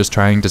he was just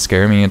trying to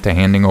scare me into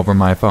handing over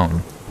my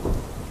phone.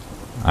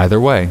 Either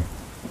way,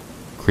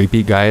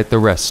 creepy guy at the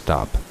rest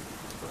stop.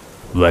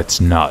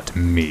 Let's not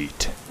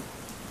meet.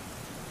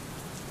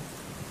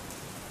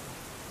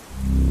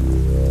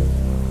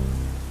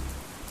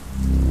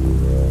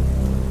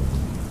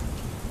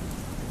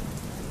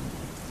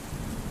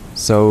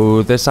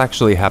 So this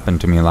actually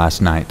happened to me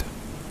last night.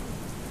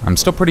 I'm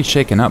still pretty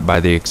shaken up by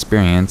the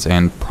experience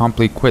and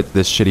promptly quit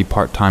this shitty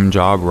part-time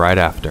job right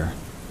after.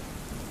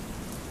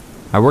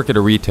 I work at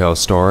a retail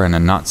store in a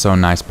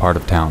not-so-nice part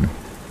of town.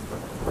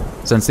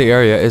 Since the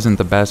area isn't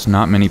the best,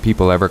 not many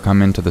people ever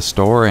come into the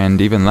store,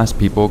 and even less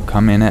people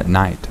come in at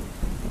night.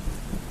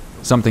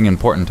 Something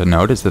important to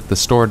note is that the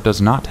store does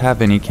not have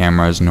any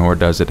cameras, nor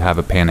does it have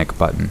a panic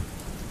button.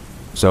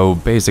 So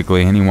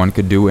basically anyone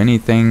could do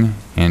anything,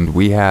 and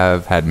we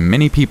have had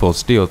many people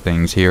steal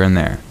things here and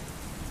there.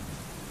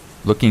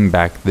 Looking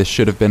back, this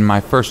should have been my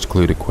first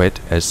clue to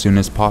quit as soon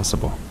as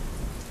possible.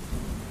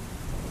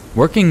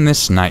 Working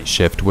this night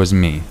shift was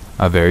me,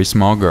 a very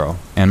small girl,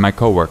 and my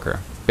coworker,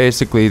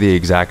 basically the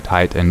exact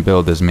height and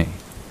build as me.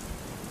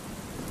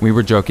 We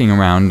were joking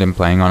around and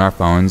playing on our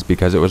phones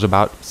because it was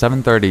about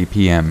 7:30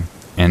 p.m.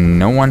 and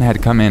no one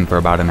had come in for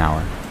about an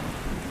hour.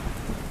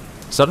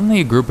 Suddenly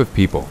a group of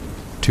people,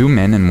 2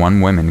 men and 1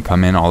 woman,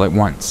 come in all at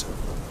once.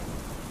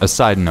 A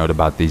side note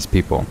about these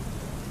people.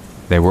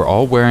 They were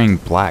all wearing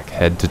black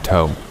head to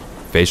toe,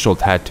 facial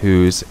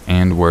tattoos,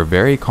 and were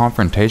very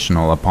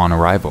confrontational upon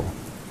arrival.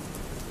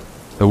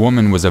 The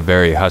woman was a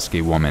very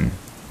husky woman,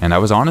 and I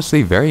was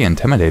honestly very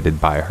intimidated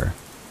by her.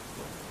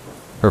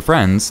 Her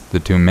friends, the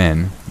 2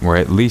 men, were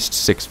at least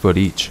 6 foot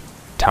each,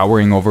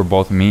 towering over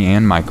both me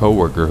and my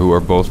coworker, who are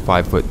both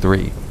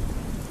 5'3".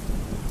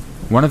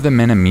 One of the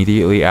men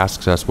immediately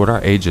asks us what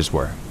our ages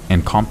were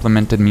and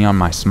complimented me on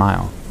my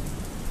smile.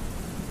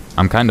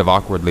 I'm kind of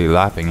awkwardly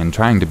laughing and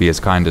trying to be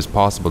as kind as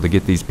possible to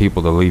get these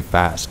people to leave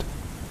fast.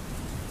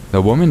 The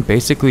woman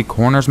basically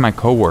corners my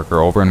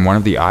coworker over in one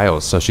of the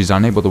aisles so she's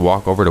unable to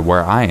walk over to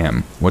where I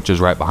am, which is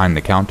right behind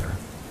the counter.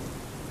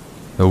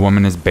 The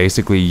woman is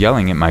basically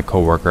yelling at my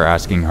coworker,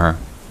 asking her,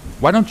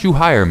 "Why don't you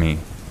hire me?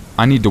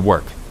 I need to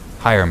work.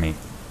 Hire me."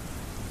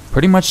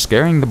 Pretty much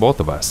scaring the both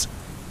of us.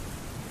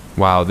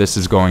 While this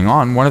is going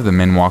on, one of the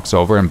men walks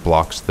over and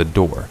blocks the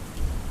door.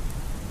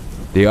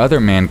 The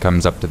other man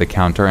comes up to the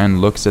counter and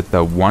looks at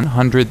the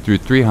 $100 through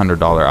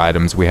 $300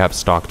 items we have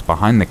stocked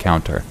behind the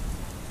counter,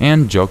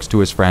 and jokes to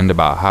his friend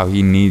about how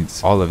he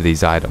needs all of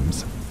these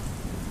items.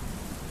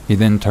 He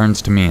then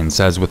turns to me and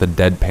says with a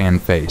deadpan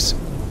face,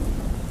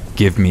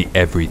 "Give me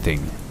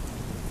everything."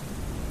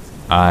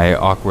 I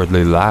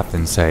awkwardly laugh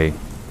and say,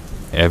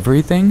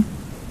 "Everything?"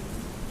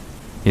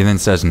 He then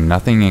says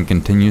nothing and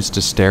continues to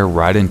stare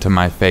right into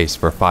my face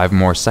for 5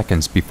 more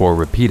seconds before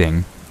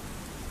repeating,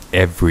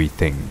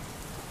 "Everything."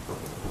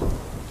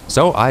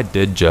 So I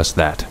did just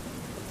that.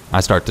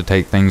 I start to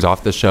take things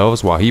off the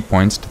shelves while he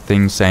points to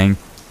things saying,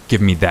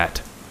 "Give me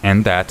that,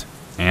 and that,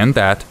 and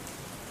that."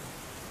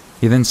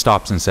 He then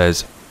stops and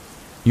says,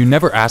 "You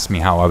never asked me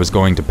how I was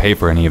going to pay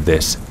for any of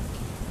this."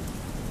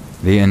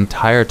 The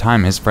entire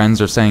time his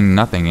friends are saying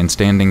nothing and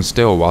standing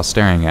still while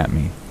staring at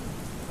me.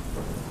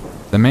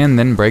 The man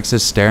then breaks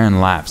his stare and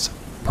laughs,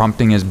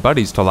 prompting his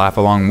buddies to laugh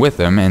along with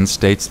him, and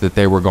states that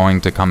they were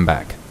going to come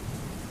back.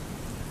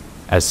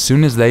 As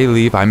soon as they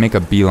leave, I make a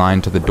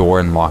beeline to the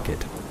door and lock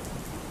it.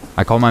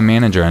 I call my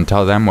manager and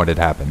tell them what had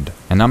happened,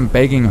 and I'm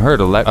begging her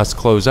to let us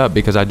close up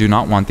because I do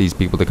not want these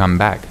people to come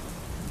back.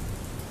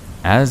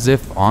 As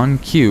if on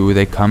cue,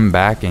 they come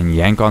back and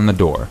yank on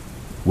the door,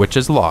 which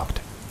is locked,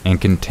 and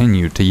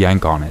continue to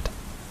yank on it.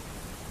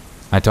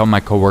 I tell my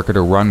coworker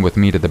to run with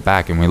me to the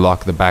back, and we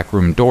lock the back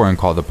room door and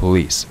call the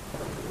police.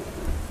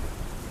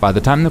 By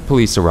the time the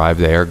police arrive,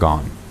 they are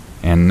gone,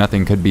 and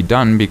nothing could be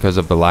done because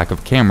of the lack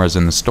of cameras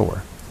in the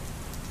store.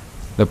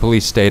 The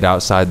police stayed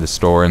outside the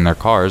store in their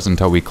cars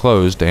until we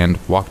closed and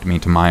walked me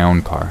to my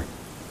own car.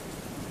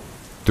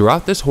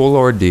 Throughout this whole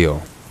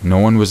ordeal, no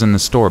one was in the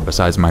store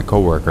besides my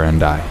coworker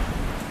and I.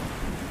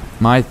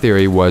 My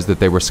theory was that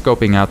they were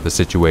scoping out the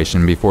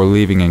situation before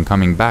leaving and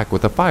coming back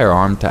with a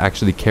firearm to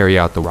actually carry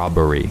out the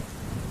robbery.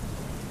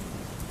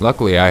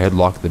 Luckily, I had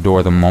locked the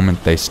door the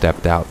moment they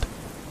stepped out.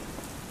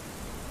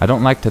 I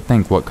don't like to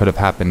think what could have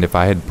happened if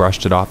I had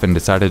brushed it off and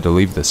decided to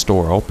leave the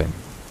store open.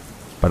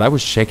 But I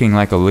was shaking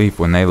like a leaf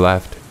when they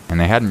left, and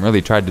they hadn't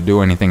really tried to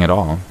do anything at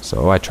all,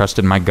 so I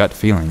trusted my gut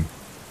feeling.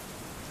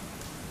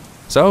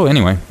 So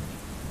anyway,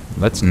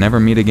 let's never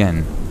meet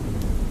again.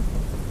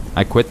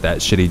 I quit that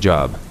shitty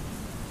job.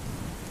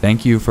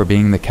 Thank you for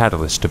being the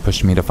catalyst to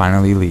push me to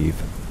finally leave.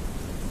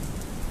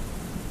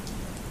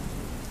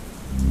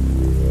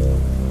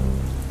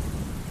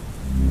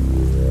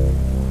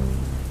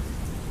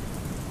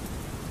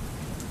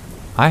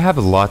 I have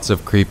lots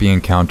of creepy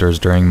encounters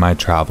during my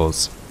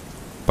travels,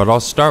 but I'll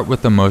start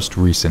with the most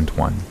recent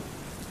one.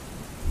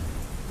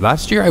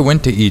 Last year I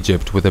went to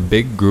Egypt with a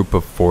big group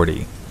of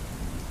 40.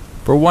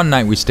 For one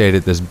night we stayed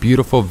at this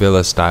beautiful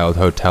villa-styled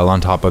hotel on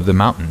top of the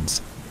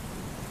mountains.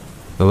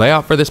 The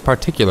layout for this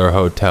particular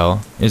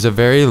hotel is a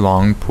very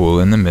long pool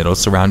in the middle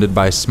surrounded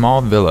by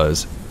small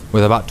villas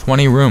with about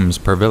 20 rooms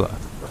per villa.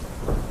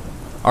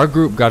 Our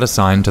group got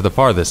assigned to the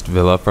farthest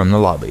villa from the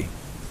lobby.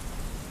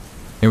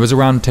 It was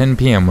around 10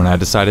 p.m. when I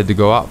decided to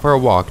go out for a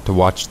walk to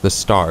watch the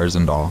stars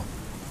and all.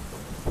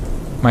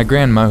 My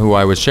grandma, who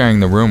I was sharing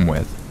the room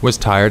with, was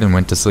tired and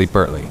went to sleep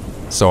early,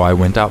 so I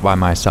went out by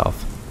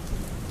myself.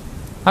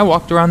 I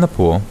walked around the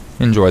pool,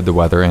 enjoyed the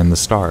weather and the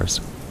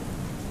stars.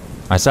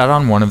 I sat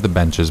on one of the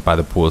benches by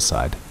the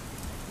poolside.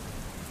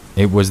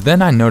 It was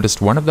then I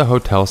noticed one of the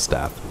hotel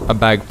staff, a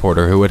bag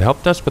porter who had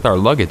helped us with our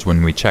luggage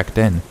when we checked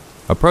in,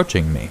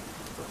 approaching me.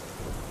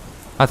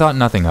 I thought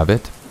nothing of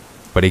it,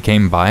 but he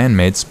came by and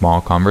made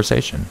small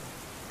conversation.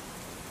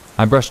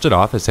 I brushed it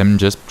off as him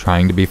just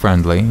trying to be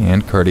friendly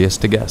and courteous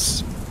to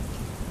guests.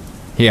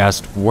 He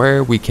asked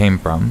where we came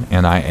from,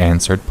 and I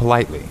answered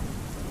politely.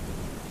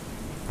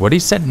 What he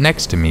said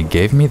next to me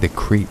gave me the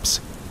creeps.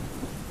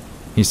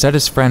 He said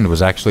his friend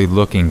was actually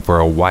looking for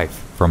a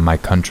wife from my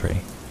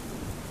country.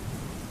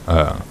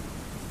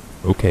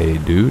 Okay,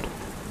 dude.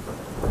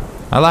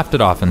 I laughed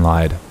it off and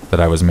lied that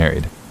I was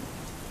married.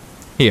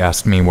 He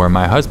asked me where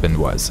my husband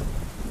was.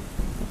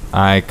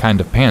 I kind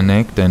of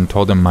panicked and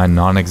told him my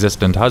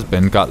non-existent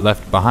husband got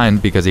left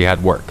behind because he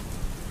had work.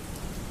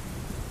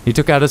 He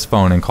took out his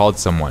phone and called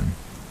someone,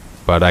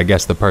 but I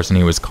guess the person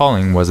he was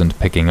calling wasn't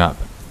picking up.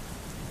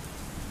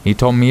 He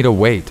told me to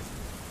wait,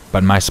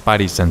 but my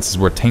spidey senses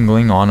were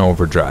tingling on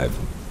overdrive.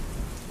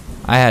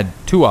 I had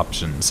 2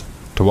 options: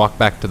 to walk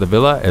back to the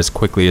villa as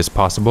quickly as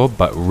possible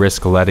but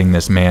risk letting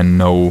this man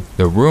know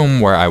the room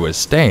where I was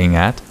staying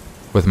at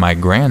with my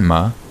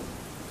grandma,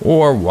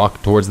 or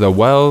walk towards the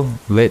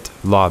well-lit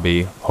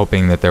lobby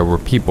hoping that there were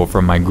people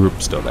from my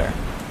group still there.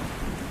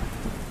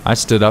 I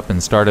stood up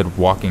and started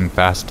walking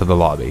fast to the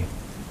lobby,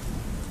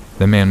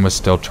 The man was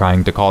still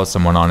trying to call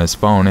someone on his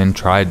phone and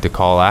tried to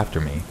call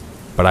after me,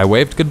 but I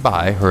waved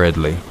goodbye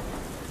hurriedly.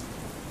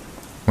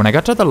 When I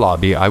got to the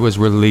lobby, I was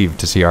relieved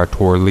to see our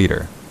tour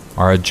leader,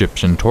 our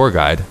Egyptian tour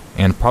guide,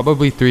 and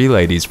probably 3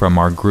 ladies from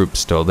our group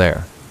still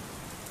there.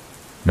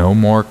 No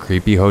more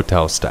creepy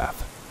hotel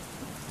staff.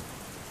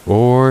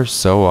 Or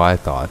so I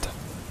thought.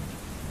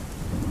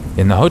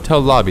 In the hotel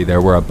lobby,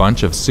 there were a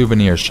bunch of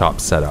souvenir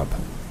shops set up.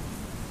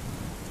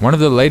 One of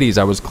the ladies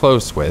I was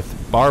close with,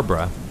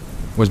 Barbara,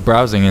 was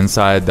browsing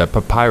inside the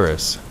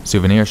Papyrus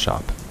souvenir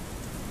shop.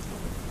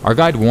 Our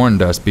guide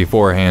warned us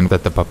beforehand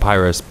that the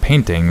papyrus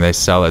painting they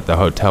sell at the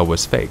hotel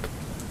was fake,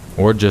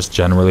 or just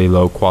generally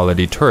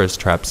low-quality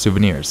tourist-trap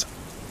souvenirs.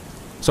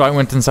 So I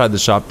went inside the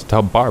shop to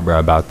tell Barbara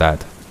about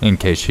that, in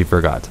case she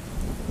forgot.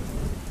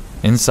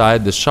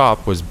 Inside the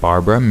shop was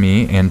Barbara,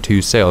 me, and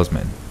 2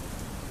 salesmen.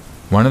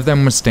 One of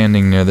them was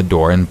standing near the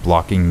door and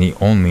blocking the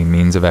only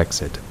means of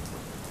exit.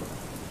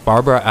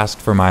 Barbara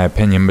asked for my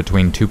opinion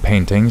between 2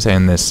 paintings,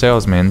 and this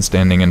salesman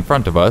standing in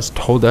front of us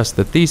told us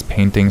that these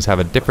paintings have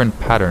a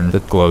different pattern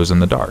that glows in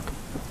the dark.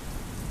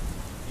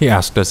 He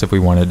asked us if we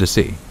wanted to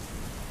see.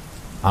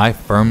 I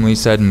firmly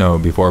said no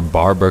before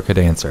Barbara could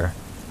answer.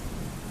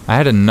 I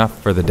had enough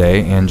for the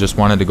day and just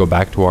wanted to go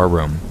back to our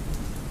room.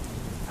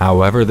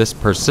 However, this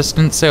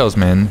persistent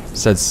salesman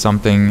said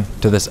something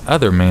to this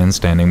other man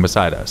standing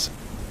beside us,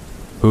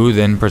 who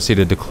then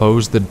proceeded to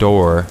close the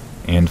door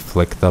and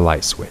flick the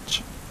light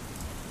switch.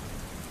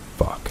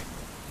 Fuck.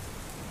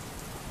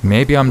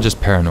 Maybe I'm just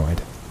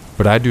paranoid,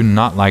 but I do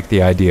not like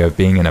the idea of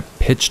being in a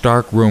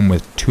pitch-dark room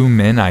with 2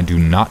 men I do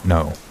not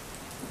know.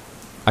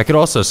 I could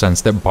also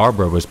sense that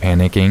Barbara was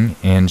panicking,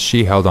 and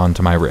she held on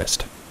to my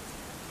wrist.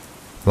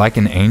 Like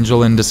an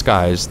angel in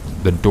disguise,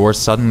 the door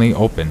suddenly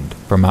opened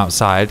from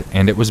outside,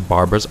 and it was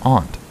Barbara's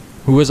aunt,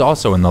 who was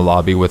also in the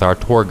lobby with our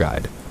tour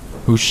guide,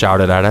 who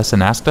shouted at us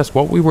and asked us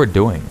what we were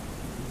doing.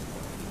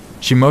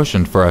 She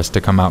motioned for us to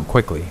come out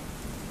quickly.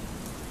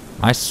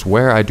 I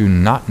swear I do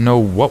not know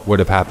what would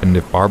have happened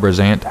if Barbara's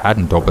aunt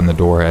hadn't opened the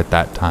door at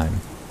that time.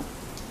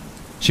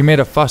 She made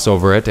a fuss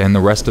over it, and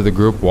the rest of the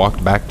group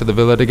walked back to the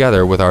villa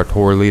together with our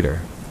tour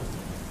leader.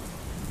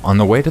 On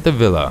the way to the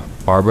villa,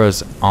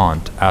 Barbara's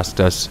aunt asked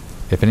us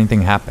if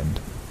anything happened,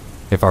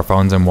 if our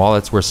phones and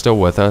wallets were still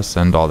with us,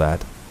 and all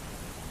that.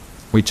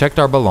 We checked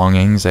our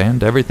belongings,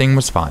 and everything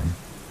was fine.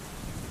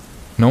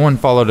 No one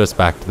followed us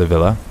back to the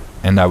villa,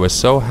 and I was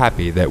so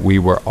happy that we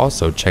were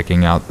also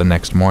checking out the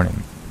next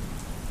morning.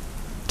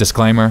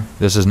 Disclaimer,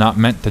 this is not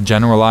meant to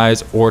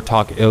generalize or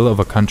talk ill of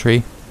a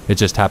country. It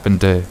just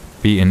happened to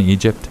be in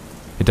Egypt.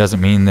 It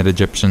doesn't mean that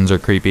Egyptians are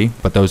creepy,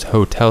 but those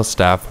hotel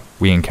staff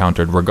we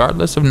encountered,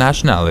 regardless of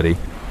nationality,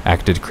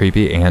 acted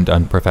creepy and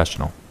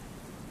unprofessional.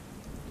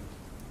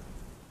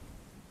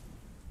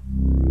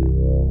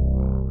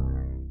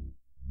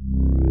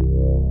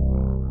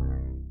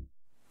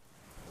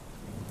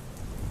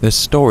 This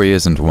story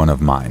isn't one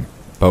of mine,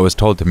 but was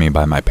told to me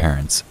by my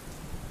parents.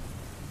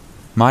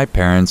 My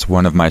parents,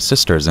 one of my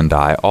sisters, and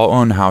I all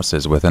own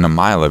houses within a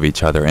mile of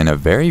each other in a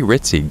very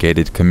ritzy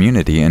gated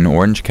community in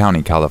Orange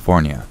County,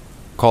 California,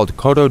 called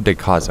Coto de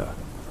Casa.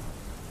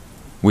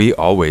 We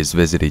always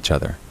visit each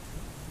other,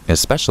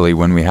 especially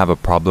when we have a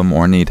problem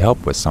or need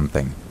help with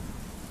something.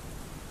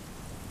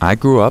 I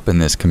grew up in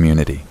this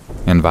community,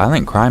 and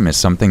violent crime is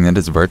something that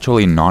is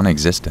virtually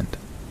non-existent.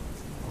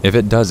 If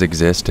it does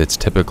exist, it's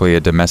typically a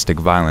domestic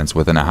violence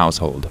within a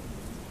household.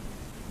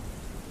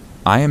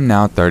 I am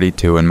now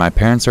 32 and my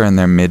parents are in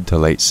their mid to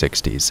late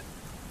 60s.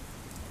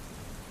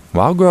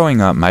 While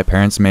growing up, my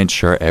parents made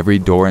sure every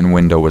door and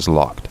window was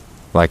locked,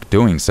 like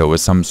doing so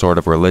was some sort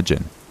of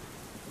religion.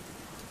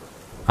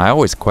 I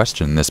always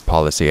question this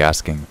policy,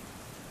 asking,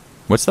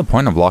 what's the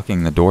point of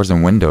locking the doors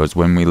and windows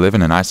when we live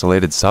in an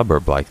isolated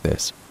suburb like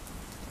this?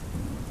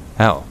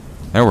 Hell,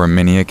 there were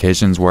many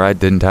occasions where I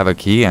didn't have a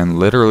key and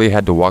literally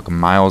had to walk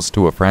miles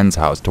to a friend's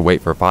house to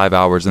wait for 5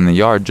 hours in the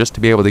yard just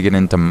to be able to get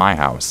into my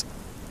house.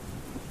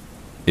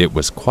 It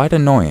was quite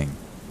annoying.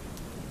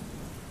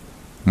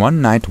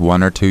 One night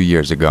 1 or 2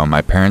 years ago,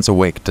 my parents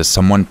awake to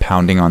someone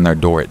pounding on their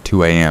door at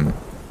 2 a.m.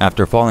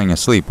 after falling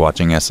asleep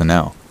watching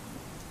SNL.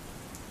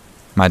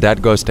 My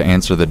dad goes to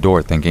answer the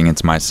door thinking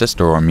it's my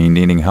sister or me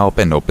needing help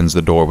and opens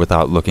the door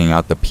without looking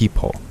out the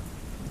peephole.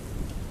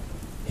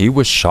 He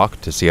was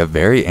shocked to see a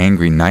very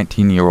angry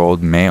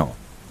 19-year-old male.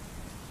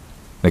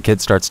 The kid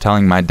starts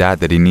telling my dad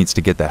that he needs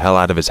to get the hell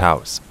out of his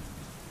house.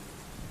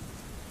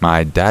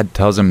 My dad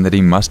tells him that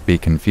he must be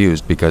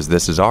confused because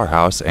this is our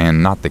house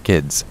and not the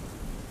kid's.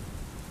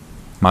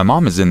 My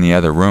mom is in the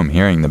other room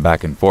hearing the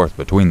back and forth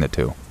between the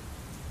two.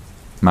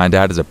 My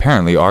dad is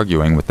apparently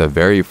arguing with a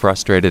very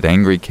frustrated,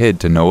 angry kid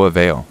to no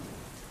avail,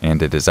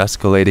 and it is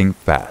escalating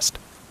fast.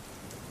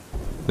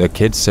 The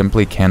kid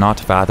simply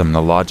cannot fathom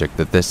the logic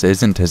that this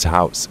isn't his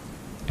house,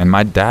 and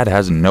my dad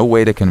has no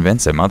way to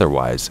convince him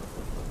otherwise.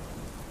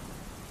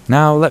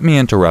 Now, let me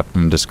interrupt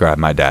and describe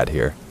my dad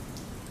here.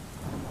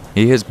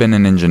 He has been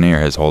an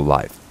engineer his whole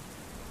life.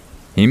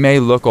 He may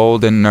look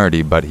old and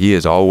nerdy, but he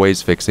is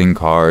always fixing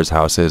cars,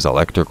 houses,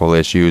 electrical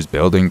issues,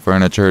 building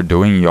furniture,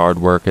 doing yard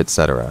work,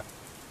 etc.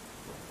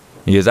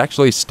 He is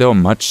actually still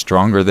much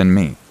stronger than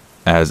me,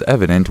 as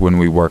evident when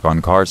we work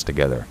on cars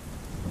together.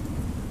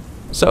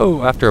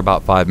 So, after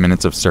about 5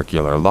 minutes of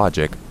circular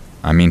logic,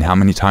 I mean, how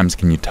many times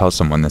can you tell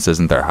someone this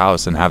isn't their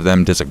house and have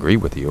them disagree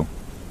with you?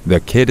 The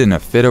kid in a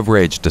fit of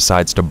rage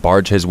decides to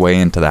barge his way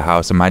into the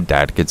house and my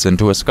dad gets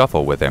into a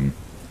scuffle with him.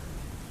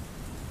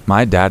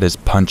 My dad is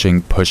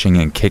punching, pushing,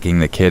 and kicking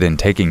the kid and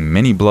taking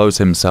many blows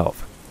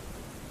himself.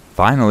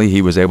 Finally,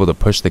 he was able to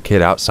push the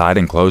kid outside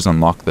and close and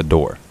lock the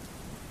door.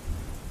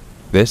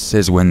 This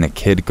is when the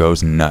kid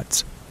goes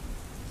nuts.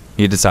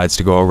 He decides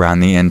to go around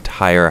the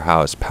entire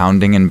house,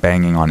 pounding and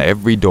banging on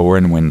every door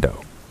and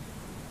window.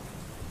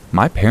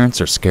 My parents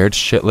are scared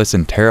shitless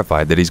and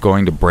terrified that he's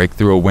going to break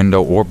through a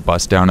window or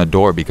bust down a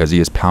door because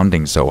he is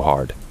pounding so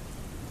hard.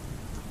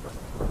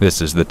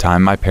 This is the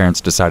time my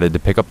parents decided to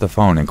pick up the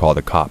phone and call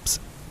the cops.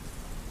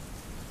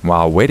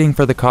 While waiting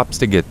for the cops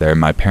to get there,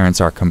 my parents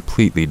are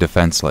completely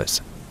defenseless,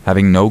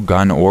 having no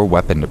gun or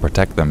weapon to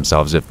protect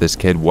themselves if this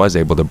kid was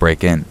able to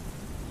break in.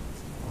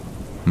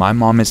 My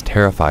mom is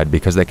terrified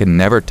because they could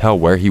never tell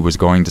where he was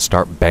going to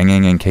start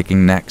banging and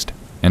kicking next,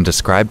 and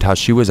described how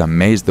she was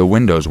amazed the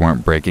windows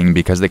weren't breaking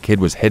because the kid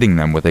was hitting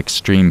them with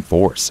extreme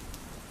force.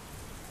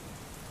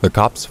 The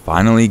cops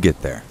finally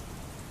get there.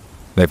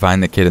 They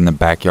find the kid in the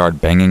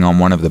backyard banging on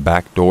one of the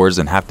back doors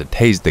and have to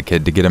tase the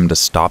kid to get him to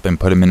stop and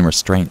put him in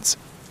restraints.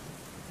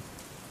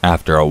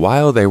 After a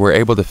while, they were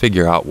able to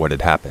figure out what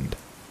had happened.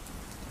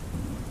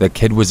 The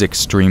kid was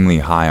extremely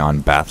high on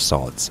bath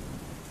salts.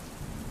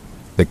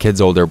 The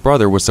kid's older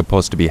brother was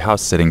supposed to be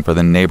house sitting for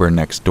the neighbor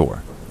next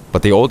door,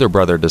 but the older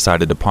brother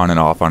decided to pawn it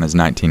off on his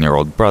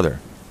 19-year-old brother,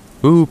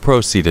 who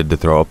proceeded to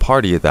throw a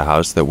party at the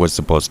house that was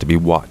supposed to be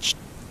watched.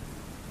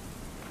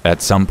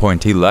 At some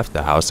point he left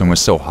the house and was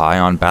so high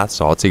on bath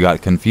salts he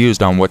got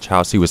confused on which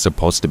house he was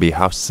supposed to be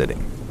house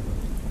sitting.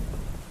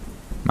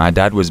 My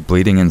dad was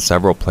bleeding in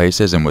several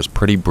places and was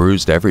pretty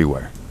bruised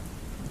everywhere.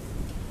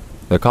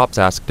 The cops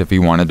asked if he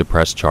wanted to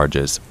press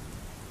charges,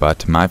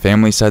 but my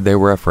family said they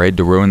were afraid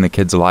to ruin the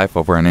kid's life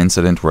over an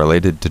incident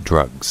related to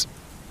drugs.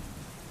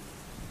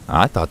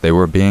 I thought they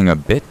were being a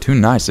bit too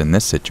nice in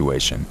this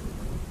situation,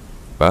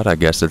 but I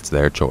guess it's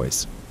their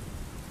choice.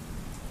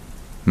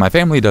 My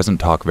family doesn't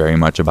talk very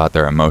much about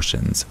their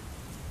emotions.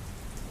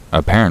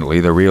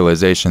 Apparently, the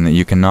realization that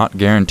you cannot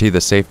guarantee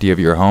the safety of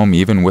your home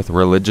even with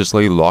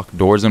religiously locked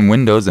doors and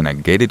windows in a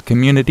gated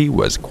community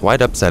was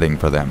quite upsetting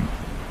for them.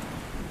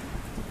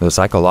 The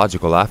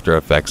psychological after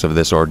effects of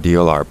this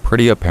ordeal are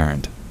pretty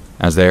apparent,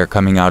 as they are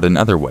coming out in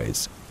other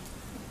ways.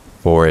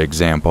 For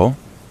example,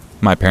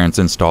 my parents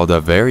installed a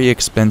very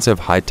expensive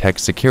high-tech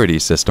security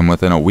system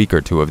within a week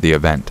or two of the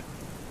event,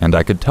 and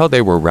I could tell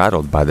they were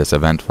rattled by this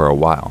event for a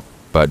while,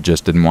 but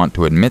just didn't want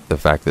to admit the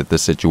fact that the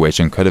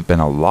situation could have been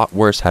a lot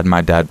worse had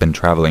my dad been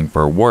traveling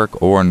for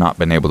work or not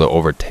been able to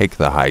overtake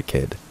the high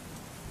kid.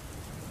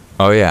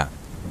 Oh yeah,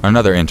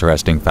 another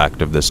interesting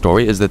fact of this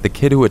story is that the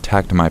kid who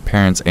attacked my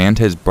parents and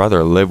his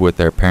brother live with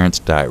their parents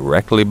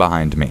directly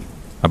behind me,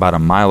 about a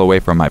mile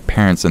away from my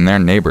parents in their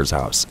neighbor's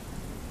house.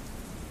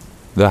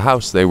 The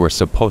house they were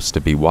supposed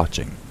to be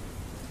watching.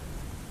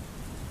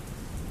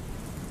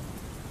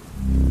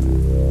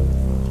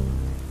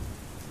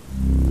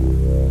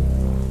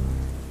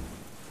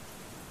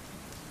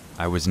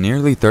 I was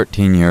nearly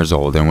 13 years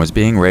old and was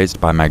being raised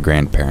by my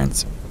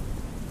grandparents.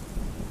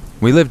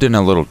 We lived in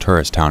a little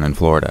tourist town in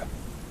Florida.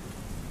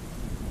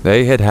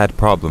 They had had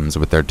problems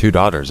with their 2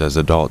 daughters as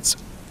adults,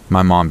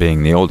 my mom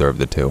being the older of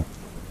the 2,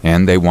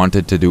 and they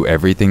wanted to do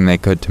everything they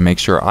could to make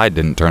sure I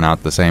didn't turn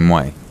out the same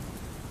way.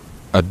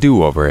 A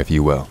do-over, if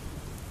you will.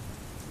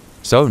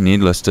 So,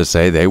 needless to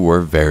say, they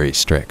were very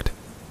strict.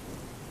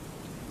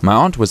 My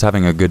aunt was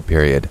having a good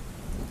period.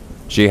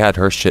 She had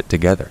her shit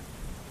together.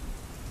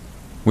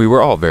 We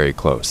were all very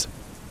close.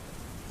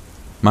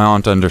 My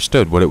aunt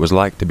understood what it was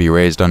like to be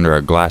raised under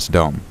a glass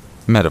dome,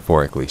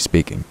 metaphorically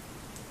speaking.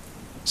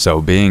 So,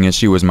 being as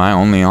she was my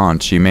only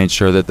aunt, she made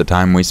sure that the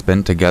time we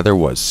spent together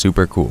was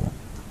super cool.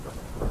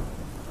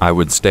 I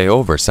would stay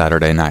over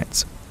Saturday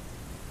nights.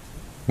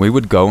 We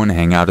would go and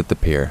hang out at the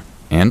pier,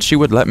 and she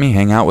would let me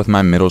hang out with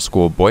my middle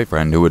school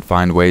boyfriend who would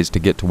find ways to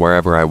get to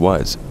wherever I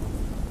was.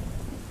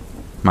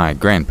 My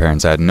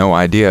grandparents had no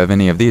idea of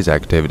any of these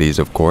activities,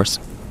 of course.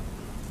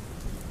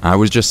 I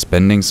was just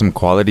spending some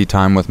quality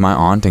time with my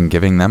aunt and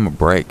giving them a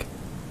break.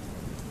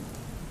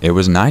 It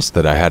was nice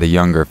that I had a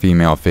younger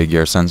female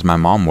figure since my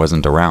mom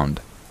wasn't around.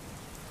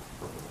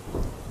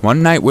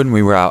 One night when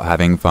we were out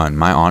having fun,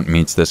 my aunt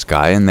meets this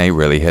guy and they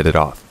really hit it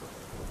off.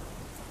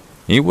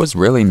 He was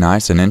really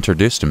nice and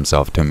introduced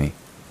himself to me.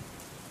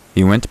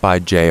 He went by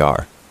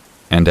JR,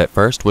 and at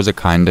first was a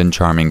kind and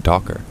charming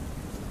talker.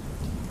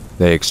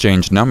 They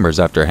exchanged numbers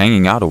after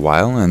hanging out a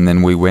while, and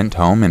then we went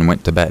home and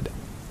went to bed.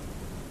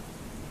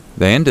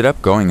 They ended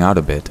up going out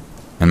a bit,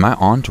 and my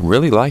aunt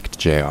really liked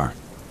JR.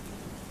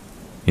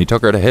 He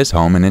took her to his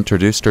home and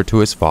introduced her to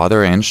his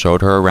father and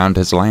showed her around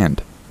his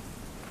land.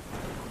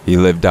 He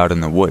lived out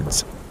in the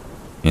woods,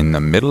 in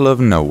the middle of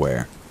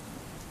nowhere.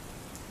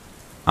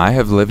 I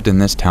have lived in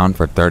this town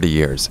for 30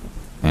 years,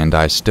 and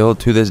I still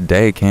to this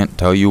day can't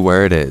tell you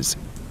where it is.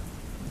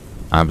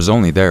 I was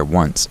only there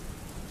once.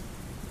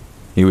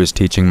 He was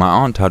teaching my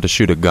aunt how to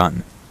shoot a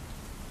gun.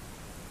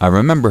 I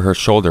remember her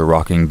shoulder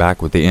rocking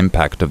back with the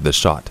impact of the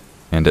shot,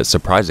 and it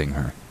surprising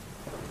her.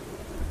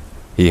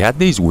 He had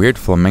these weird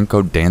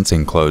flamenco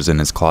dancing clothes in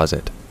his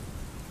closet.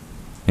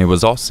 It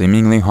was all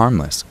seemingly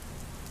harmless.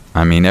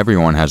 I mean,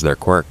 everyone has their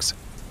quirks.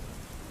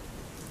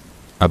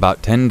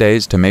 About 10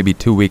 days to maybe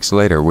 2 weeks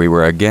later, we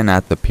were again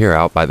at the pier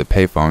out by the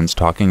payphones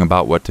talking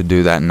about what to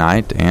do that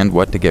night and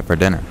what to get for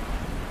dinner.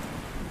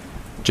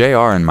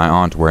 JR and my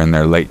aunt were in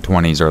their late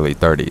 20s, early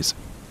 30s,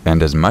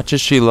 and as much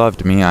as she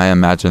loved me, I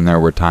imagine there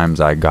were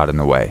times I got in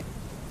the way.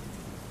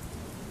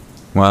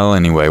 Well,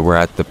 anyway, we're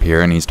at the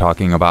pier and he's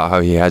talking about how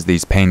he has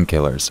these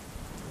painkillers.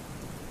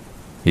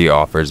 He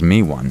offers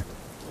me one.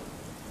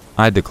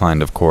 I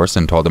declined, of course,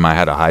 and told him I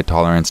had a high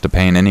tolerance to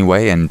pain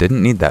anyway and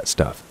didn't need that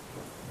stuff.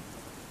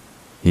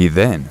 He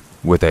then,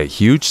 with a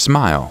huge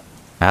smile,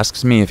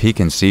 asks me if he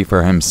can see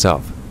for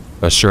himself,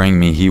 assuring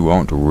me he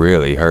won't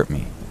really hurt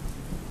me.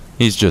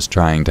 He's just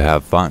trying to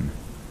have fun.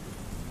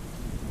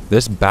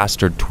 This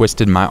bastard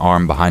twisted my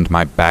arm behind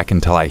my back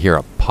until I hear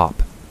a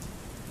pop.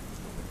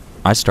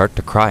 I start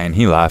to cry and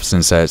he laughs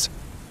and says,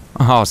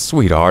 "Oh,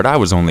 sweetheart, I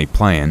was only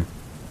playing.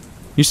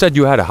 You said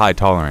you had a high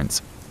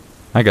tolerance.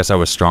 I guess I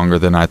was stronger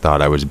than I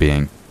thought I was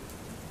being.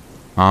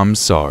 I'm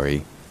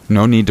sorry.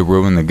 No need to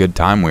ruin the good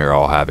time we were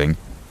all having."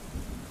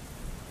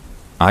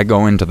 I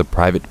go into the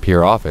private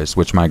pier office,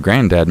 which my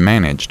granddad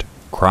managed,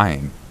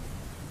 crying.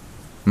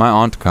 My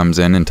aunt comes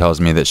in and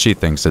tells me that she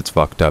thinks it's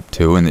fucked up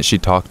too and that she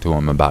talked to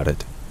him about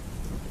it.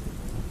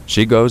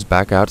 She goes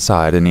back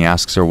outside and he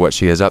asks her what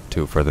she is up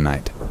to for the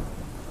night.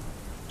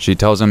 She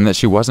tells him that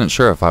she wasn't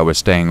sure if I was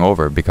staying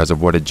over because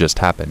of what had just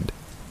happened.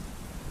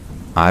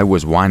 I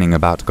was whining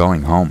about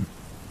going home.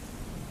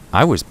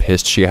 I was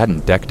pissed she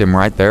hadn't decked him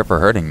right there for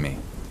hurting me.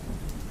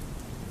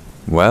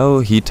 Well,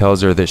 he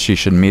tells her that she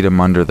should meet him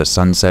under the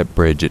Sunset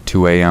Bridge at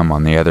 2 a.m.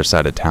 on the other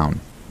side of town.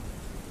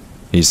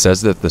 He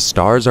says that the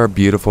stars are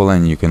beautiful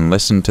and you can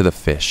listen to the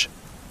fish.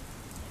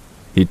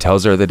 He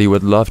tells her that he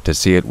would love to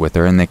see it with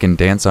her and they can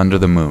dance under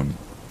the moon.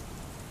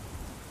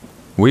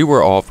 We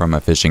were all from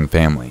a fishing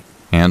family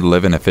and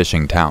live in a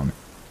fishing town,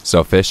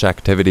 so fish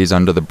activities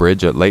under the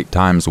bridge at late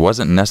times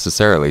wasn't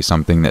necessarily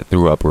something that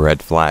threw up a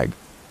red flag.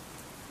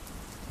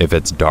 If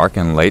it's dark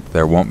and late,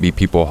 there won't be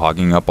people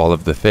hogging up all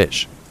of the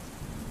fish.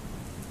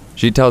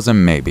 She tells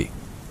him maybe,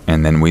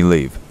 and then we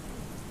leave.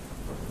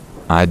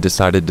 I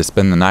decided to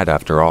spend the night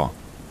after all,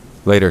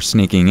 later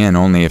sneaking in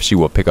only if she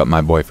will pick up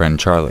my boyfriend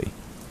Charlie,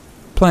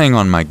 playing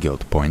on my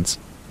guilt points.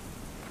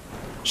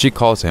 She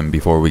calls him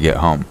before we get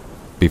home,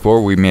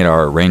 before we made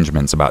our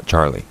arrangements about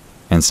Charlie,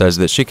 and says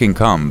that she can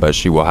come but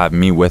she will have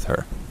me with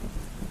her.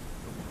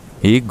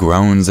 He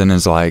groans and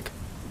is like,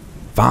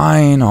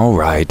 "Fine, all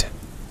right.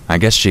 I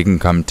guess she can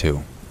come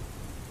too.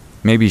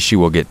 Maybe she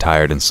will get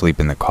tired and sleep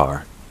in the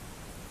car."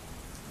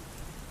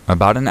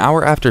 About an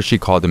hour after she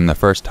called him the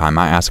first time,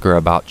 I ask her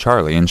about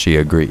Charlie and she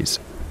agrees.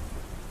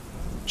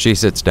 She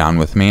sits down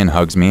with me and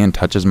hugs me and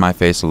touches my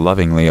face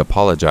lovingly,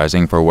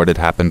 apologizing for what had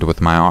happened with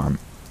my arm.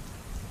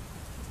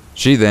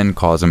 She then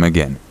calls him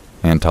again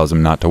and tells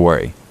him not to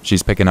worry.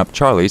 She's picking up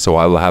Charlie, so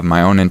I will have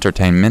my own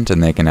entertainment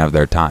and they can have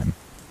their time.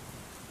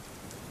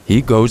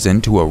 He goes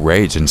into a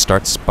rage and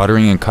starts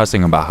sputtering and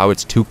cussing about how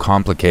it's too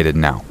complicated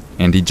now,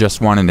 and he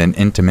just wanted an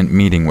intimate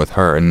meeting with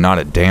her and not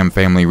a damn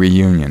family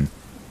reunion.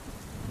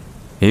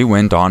 He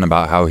went on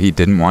about how he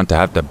didn't want to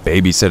have to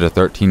babysit a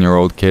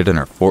 13-year-old kid and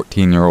her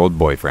 14-year-old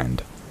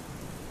boyfriend.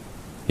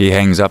 He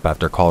hangs up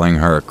after calling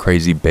her a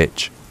crazy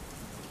bitch.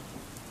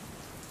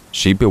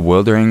 She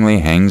bewilderingly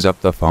hangs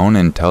up the phone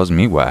and tells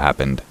me what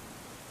happened.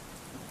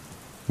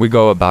 We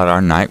go about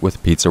our night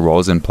with pizza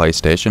rolls and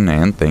PlayStation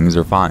and things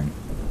are fine.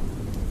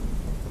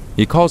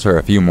 He calls her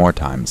a few more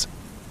times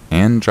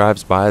and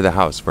drives by the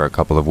house for a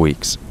couple of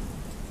weeks.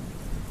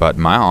 But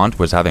my aunt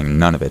was having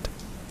none of it.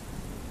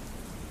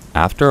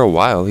 After a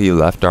while, he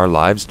left our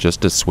lives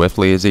just as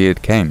swiftly as he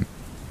had came.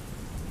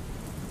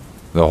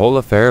 The whole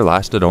affair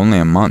lasted only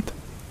a month,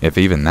 if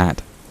even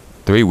that.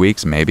 3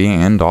 weeks maybe,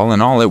 and all in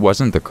all, it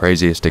wasn't the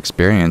craziest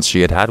experience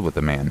she had had with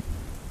the man.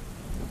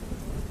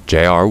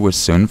 JR was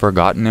soon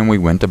forgotten and we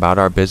went about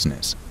our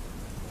business.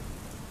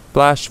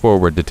 Flash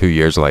forward to 2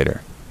 years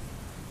later.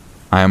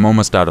 I am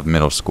almost out of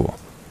middle school.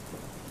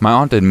 My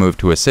aunt had moved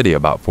to a city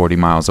about 40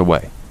 miles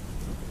away.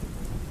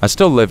 I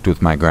still lived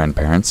with my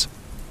grandparents.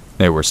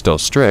 They were still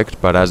strict,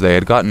 but as they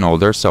had gotten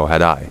older, so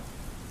had I.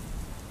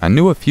 I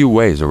knew a few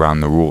ways around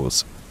the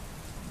rules.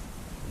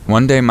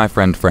 One day my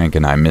friend Frank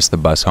and I missed the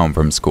bus home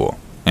from school,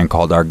 and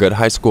called our good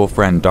high school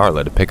friend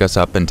Darla to pick us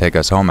up and take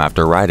us home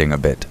after riding a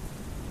bit.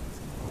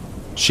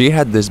 She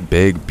had this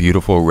big,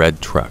 beautiful red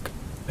truck,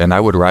 and I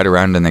would ride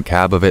around in the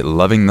cab of it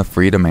loving the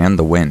freedom and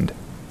the wind.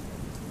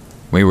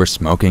 We were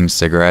smoking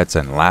cigarettes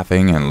and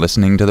laughing and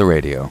listening to the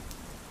radio.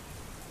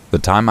 The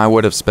time I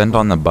would have spent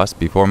on the bus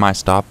before my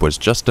stop was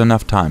just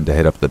enough time to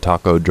hit up the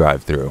taco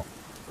drive-thru.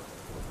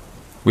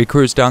 We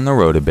cruised down the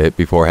road a bit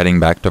before heading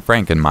back to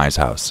Frank and Mai's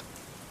house.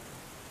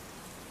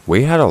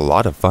 We had a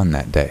lot of fun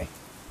that day.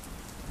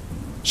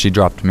 She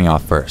dropped me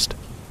off first.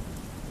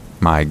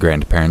 my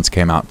grandparents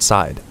came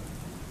outside.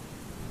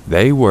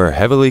 They were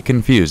heavily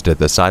confused at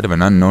the sight of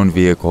an unknown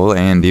vehicle,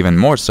 and even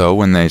more so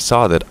when they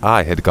saw that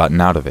I had gotten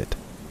out of it.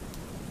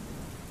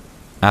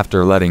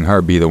 After letting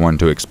her be the one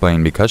to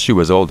explain because she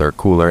was older,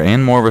 cooler,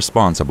 and more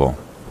responsible,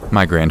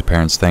 my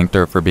grandparents thanked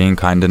her for being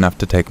kind enough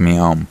to take me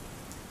home.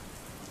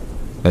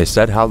 They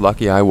said how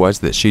lucky I was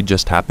that she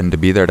just happened to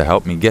be there to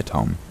help me get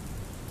home.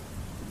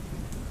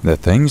 The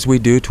things we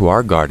do to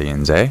our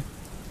guardians, eh?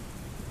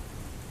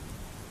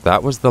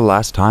 That was the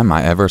last time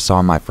I ever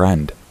saw my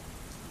friend.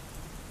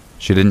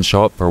 She didn't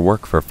show up for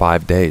work for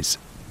 5 days.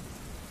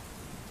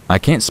 I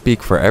can't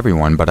speak for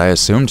everyone, but I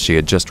assumed she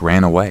had just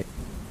ran away.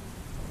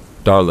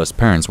 Darla's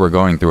parents were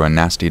going through a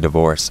nasty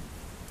divorce.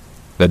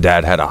 The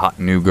dad had a hot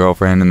new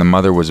girlfriend and the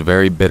mother was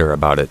very bitter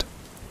about it.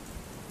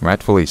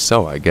 Rightfully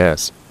so, I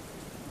guess.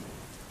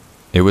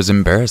 It was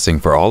embarrassing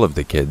for all of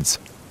the kids.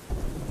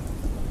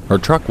 Her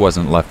truck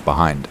wasn't left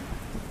behind.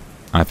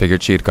 I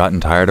figured she had gotten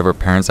tired of her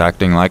parents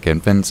acting like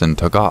infants and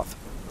took off.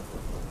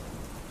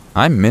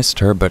 I missed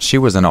her, but she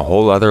was in a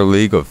whole other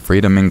league of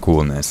freedom and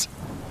coolness.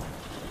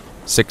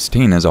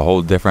 16 is a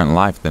whole different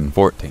life than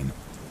 14,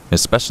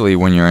 especially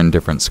when you're in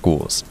different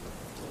schools.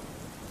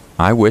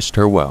 I wished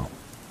her well,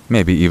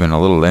 maybe even a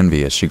little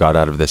envious she got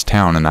out of this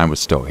town and I was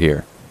still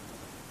here.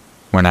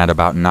 When at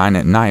about 9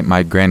 at night,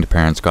 my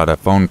grandparents got a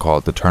phone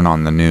call to turn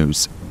on the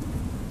news.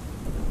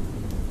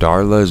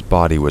 Darla's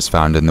body was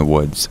found in the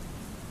woods.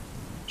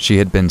 She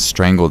had been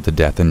strangled to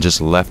death and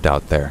just left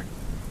out there.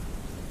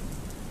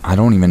 I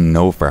don't even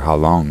know for how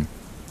long.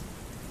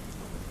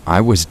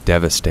 I was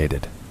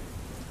devastated.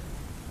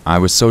 I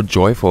was so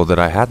joyful that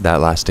I had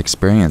that last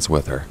experience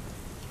with her,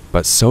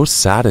 but so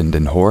saddened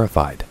and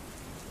horrified.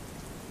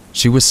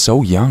 She was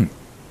so young,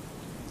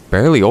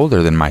 barely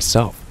older than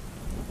myself.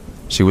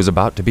 She was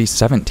about to be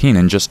 17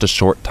 in just a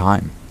short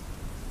time.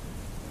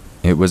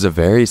 It was a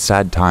very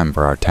sad time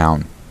for our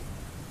town.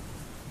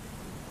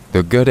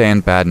 The good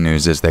and bad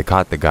news is they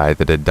caught the guy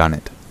that had done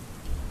it.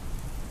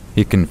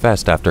 He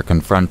confessed after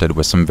confronted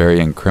with some very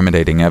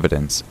incriminating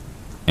evidence,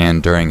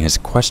 and during his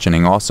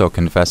questioning also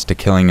confessed to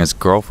killing his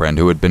girlfriend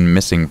who had been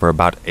missing for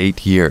about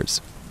 8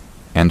 years,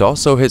 and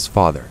also his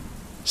father,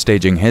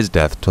 staging his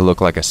death to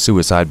look like a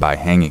suicide by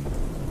hanging.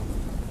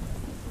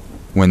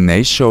 When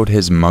they showed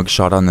his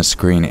mugshot on the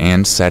screen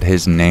and said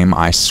his name,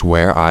 I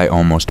swear I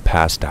almost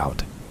passed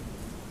out.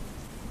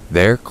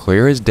 There,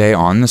 clear as day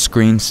on the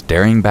screen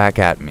staring back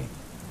at me,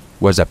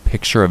 was a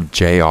picture of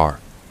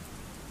JR.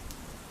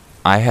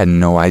 I had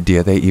no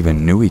idea they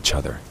even knew each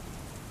other.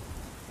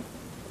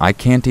 I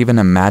can't even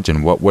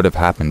imagine what would have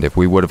happened if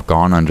we would have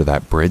gone under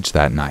that bridge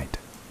that night.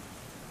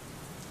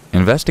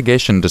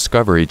 Investigation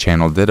Discovery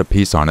Channel did a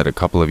piece on it a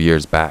couple of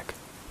years back.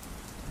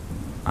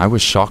 I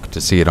was shocked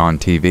to see it on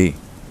TV.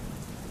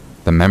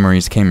 The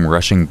memories came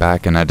rushing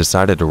back and I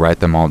decided to write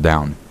them all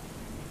down.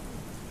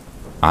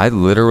 I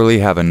literally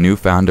have a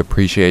newfound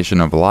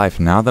appreciation of life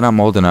now that I'm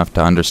old enough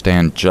to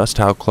understand just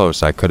how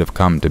close I could have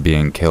come to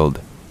being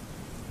killed.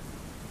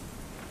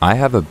 I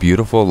have a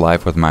beautiful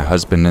life with my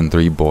husband and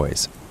 3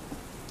 boys.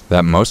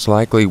 That most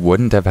likely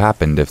wouldn't have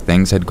happened if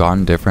things had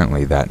gone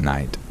differently that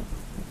night.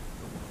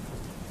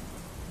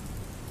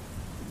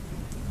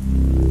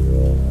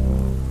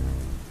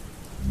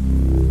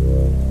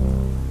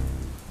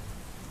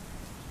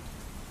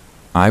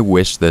 I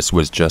wish this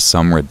was just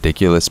some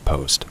ridiculous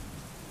post,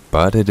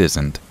 but it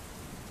isn't.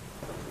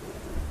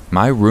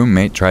 My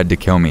roommate tried to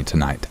kill me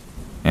tonight,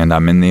 and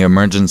I'm in the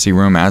emergency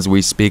room as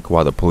we speak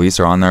while the police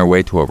are on their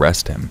way to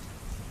arrest him.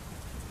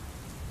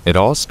 It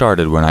all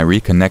started when I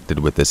reconnected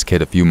with this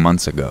kid a few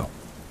months ago.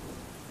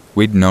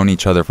 We'd known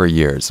each other for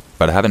years,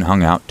 but haven't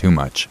hung out too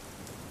much.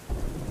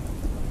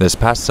 This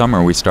past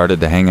summer we started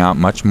to hang out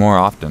much more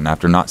often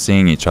after not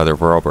seeing each other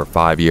for over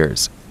 5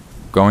 years,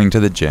 going to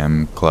the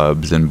gym,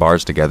 clubs, and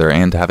bars together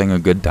and having a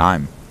good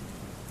time.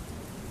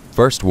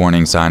 First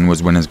warning sign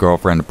was when his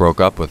girlfriend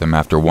broke up with him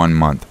after 1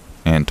 month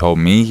and told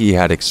me he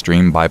had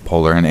extreme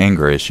bipolar and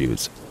anger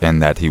issues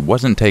and that he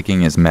wasn't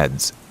taking his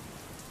meds.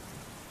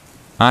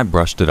 I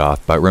brushed it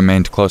off but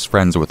remained close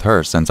friends with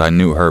her since I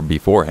knew her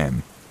before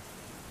him.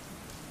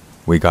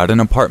 We got an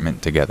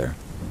apartment together.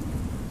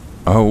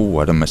 Oh,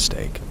 what a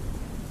mistake.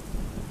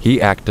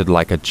 He acted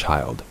like a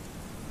child.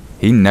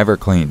 He never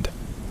cleaned.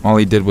 All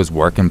he did was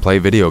work and play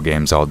video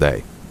games all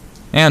day,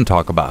 and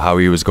talk about how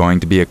he was going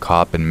to be a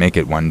cop and make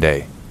it one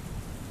day,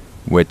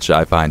 which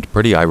I find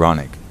pretty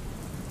ironic.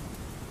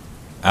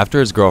 After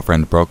his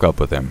girlfriend broke up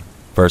with him,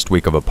 first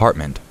week of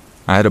apartment,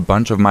 I had a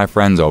bunch of my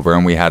friends over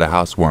and we had a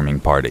housewarming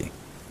party.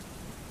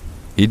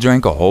 He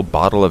drank a whole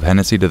bottle of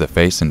Hennessy to the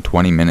face in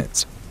 20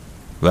 minutes,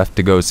 left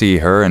to go see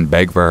her and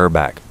beg for her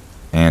back,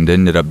 and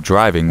ended up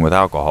driving with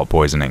alcohol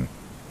poisoning.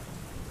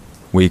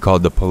 We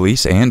called the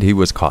police and he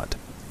was caught,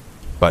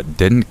 but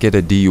didn't get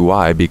a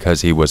DUI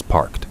because he was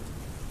parked.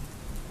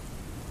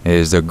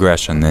 His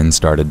aggression then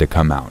started to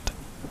come out.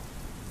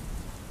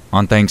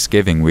 On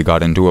Thanksgiving, we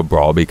got into a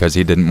brawl because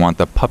he didn't want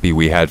the puppy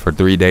we had for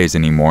 3 days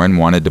anymore and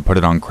wanted to put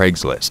it on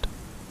Craigslist.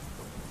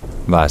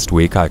 Last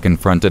week, I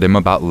confronted him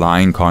about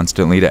lying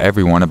constantly to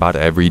everyone about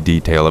every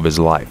detail of his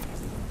life.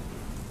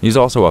 He's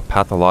also a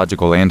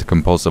pathological and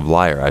compulsive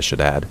liar, I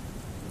should add.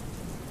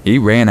 He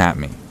ran at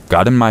me,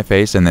 got in my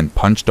face, and then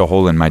punched a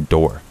hole in my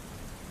door.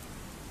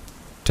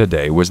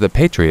 Today was the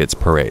Patriots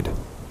parade.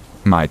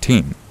 My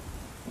team.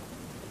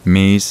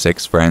 Me,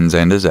 6 friends,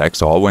 and his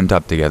ex all went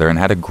up together and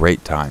had a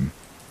great time.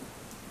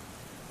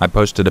 I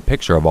posted a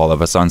picture of all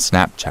of us on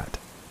Snapchat.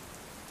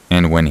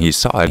 And when he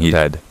saw it, he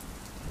said,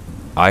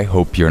 "I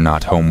hope you're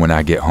not home when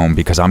I get home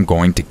because I'm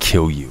going to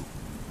kill you."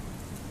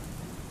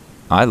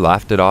 I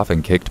laughed it off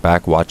and kicked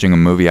back watching a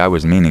movie I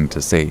was meaning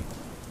to see.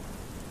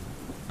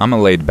 I'm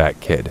a laid-back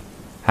kid,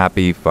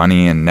 happy,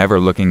 funny, and never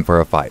looking for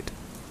a fight,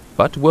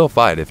 but will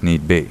fight if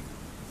need be.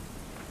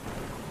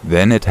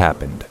 Then it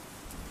happened.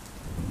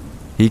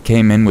 He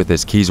came in with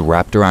his keys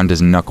wrapped around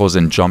his knuckles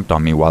and jumped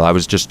on me while I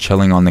was just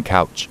chilling on the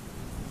couch.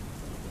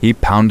 He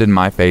pounded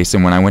my face,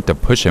 and when I went to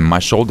push him, my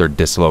shoulder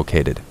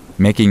dislocated,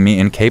 making me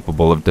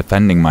incapable of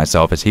defending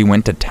myself as he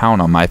went to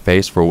town on my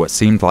face for what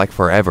seemed like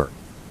forever.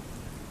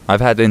 I've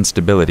had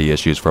instability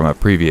issues from a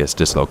previous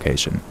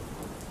dislocation.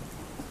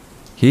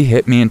 He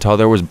hit me until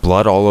there was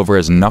blood all over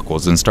his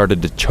knuckles and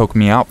started to choke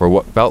me out for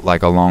what felt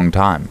like a long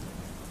time.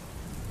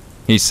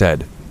 He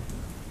said,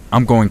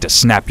 "I'm going to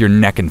snap your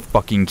neck and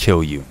fucking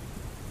kill you."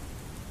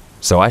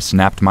 So I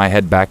snapped my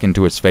head back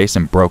into his face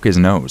and broke his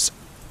nose.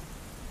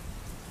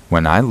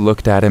 When I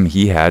looked at him,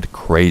 he had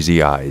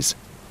crazy eyes.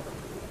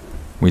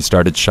 We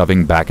started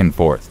shoving back and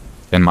forth,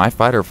 and my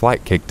fight or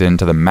flight kicked in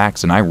to the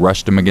max, and I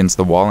rushed him against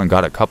the wall and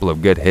got a couple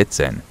of good hits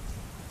in.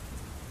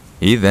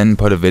 He then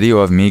put a video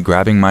of me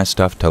grabbing my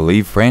stuff to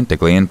leave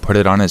frantically and put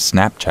it on his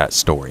Snapchat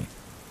story,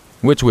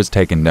 which was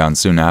taken down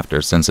soon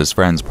after since his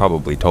friends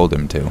probably told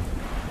him to.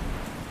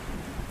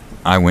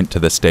 I went to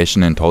the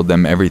station and told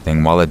them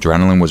everything while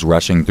adrenaline was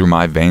rushing through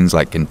my veins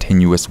like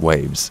continuous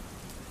waves.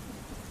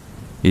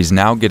 He's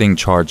now getting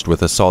charged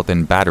with assault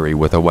and battery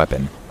with a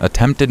weapon,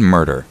 attempted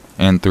murder,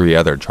 and 3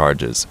 other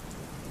charges.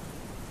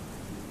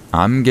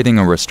 I'm getting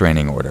a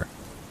restraining order,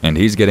 and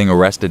he's getting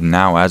arrested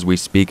now as we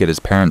speak at his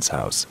parents'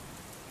 house.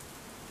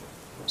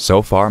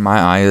 So far, my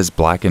eye is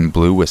black and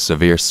blue with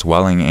severe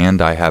swelling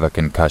and I have a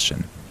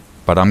concussion,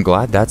 but I'm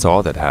glad that's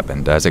all that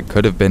happened, as it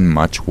could have been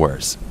much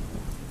worse.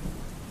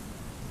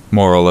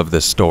 Moral of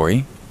this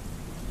story: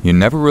 you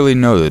never really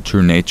know the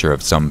true nature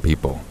of some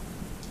people.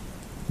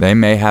 They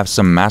may have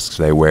some masks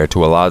they wear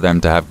to allow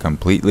them to have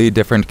completely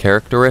different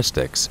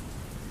characteristics,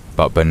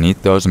 but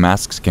beneath those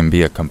masks can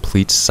be a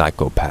complete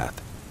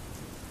psychopath.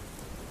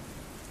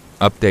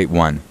 Update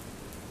 1.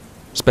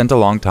 Spent a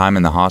long time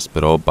in the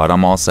hospital, but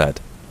I'm all set.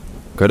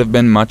 Could have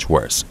been much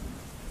worse.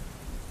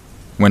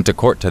 Went to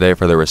court today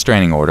for the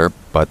restraining order,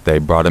 but they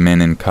brought him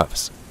in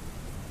cuffs.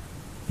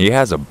 He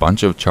has a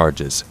bunch of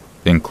charges,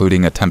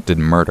 including attempted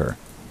murder.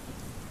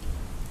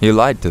 He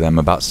lied to them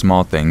about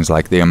small things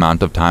like the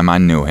amount of time I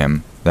knew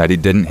him, that he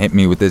didn't hit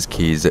me with his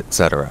keys,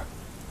 etc.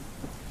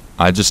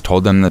 I just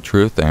told them the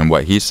truth, and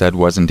what he said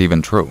wasn't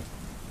even true.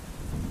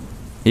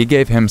 He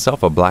gave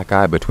himself a black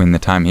eye between the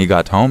time he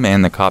got home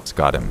and the cops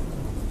got him,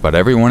 but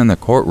everyone in the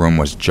courtroom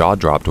was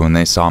jaw-dropped when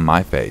they saw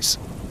my face.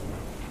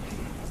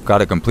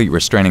 Got a complete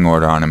restraining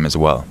order on him as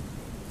well.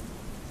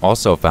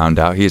 Also found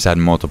out he's had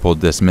multiple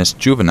dismissed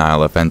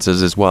juvenile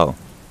offenses as well.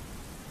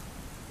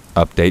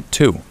 Update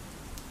 2.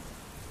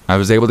 I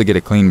was able to get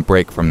a clean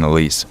break from the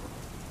lease.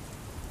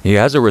 He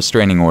has a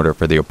restraining order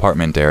for the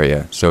apartment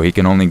area, so he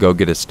can only go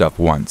get his stuff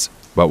once,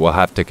 but will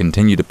have to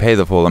continue to pay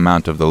the full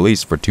amount of the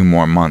lease for 2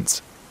 more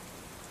months.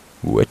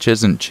 Which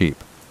isn't cheap.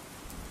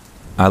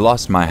 I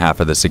lost my half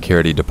of the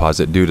security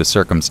deposit due to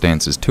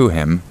circumstances to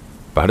him,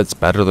 but it's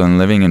better than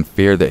living in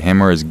fear that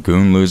him or his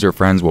goon loser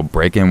friends will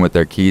break in with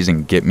their keys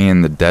and get me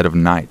in the dead of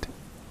night.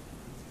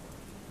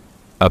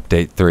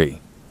 Update 3.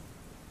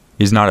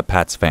 He's not a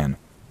Pats fan.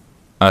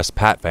 Us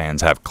Pat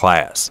fans have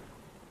class.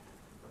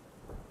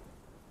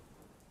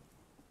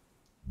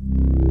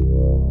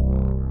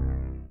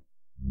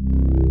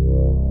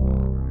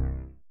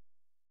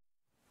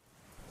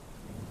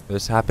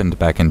 This happened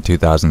back in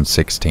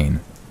 2016,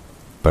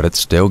 but it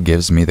still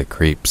gives me the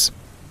creeps.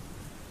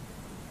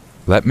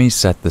 Let me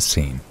set the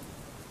scene.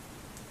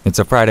 It's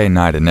a Friday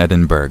night in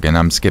Edinburgh, and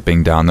I'm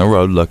skipping down the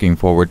road looking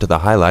forward to the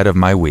highlight of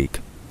my week,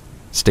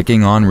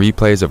 sticking on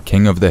replays of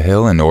King of the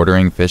Hill and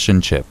ordering fish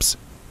and chips.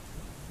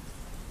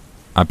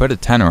 I put a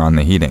tenner on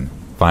the heating,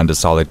 find a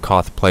solid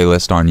Koth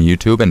playlist on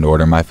YouTube, and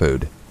order my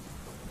food.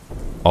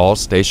 All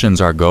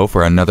stations are go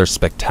for another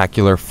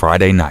spectacular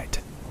Friday night.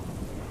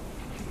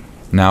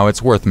 Now,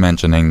 it's worth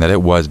mentioning that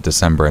it was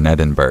December in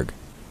Edinburgh,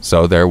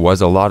 so there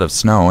was a lot of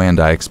snow and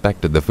I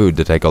expected the food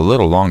to take a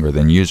little longer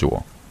than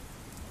usual.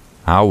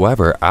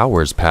 However,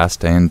 hours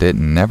passed and it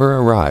never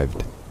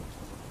arrived.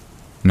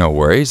 No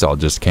worries, I'll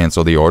just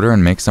cancel the order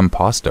and make some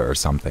pasta or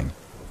something.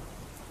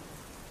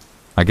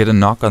 I get a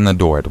knock on the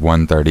door at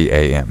 1:30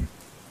 a.m.,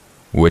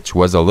 which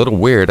was a little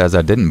weird as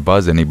I didn't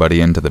buzz anybody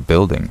into the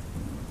building.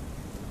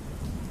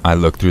 I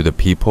look through the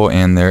peephole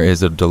and there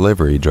is a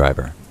delivery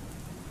driver.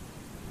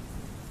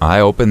 I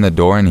opened the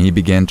door and he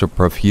began to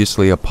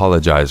profusely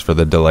apologize for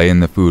the delay in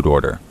the food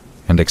order,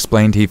 and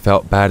explained he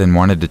felt bad and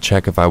wanted to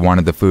check if I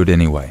wanted the food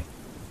anyway.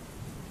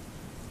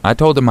 I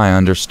told him I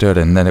understood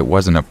and that it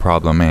wasn't a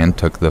problem and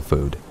took the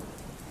food.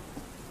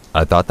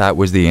 I thought that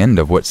was the end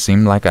of what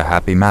seemed like a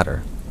happy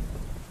matter.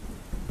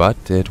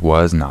 But it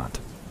was not.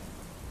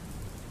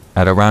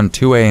 At around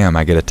 2 a.m.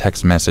 I get a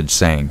text message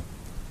saying,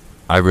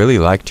 "I really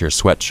liked your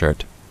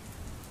sweatshirt."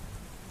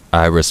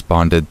 I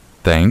responded,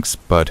 "Thanks,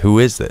 but who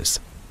is this?"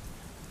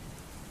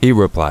 He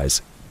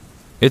replies,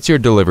 "It's your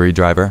delivery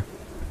driver."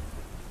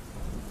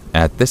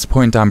 At this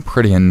point I'm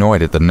pretty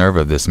annoyed at the nerve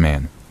of this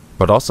man,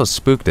 but also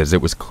spooked as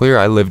it was clear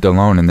I lived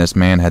alone and this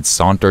man had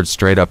sauntered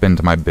straight up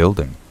into my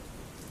building.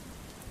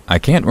 I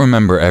can't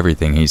remember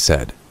everything he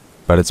said,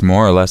 but it's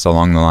more or less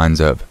along the lines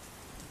of,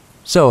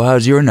 "So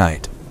how's your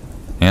night?"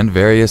 and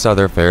various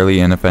other fairly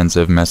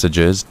inoffensive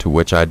messages to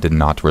which I did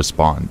not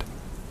respond.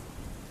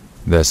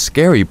 The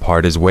scary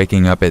part is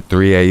waking up at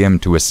 3 a.m.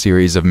 to a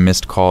series of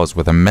missed calls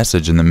with a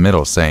message in the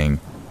middle saying,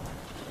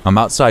 "I'm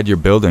outside your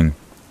building.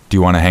 Do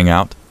you want to hang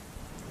out?"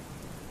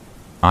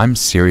 I'm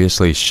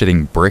seriously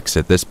shitting bricks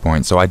at this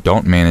point, so I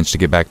don't manage to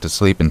get back to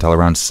sleep until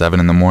around 7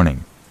 in the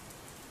morning.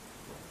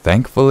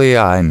 Thankfully,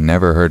 I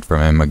never heard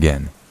from him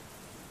again.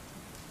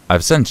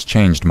 I've since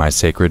changed my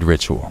sacred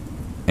ritual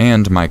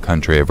and my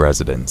country of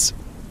residence.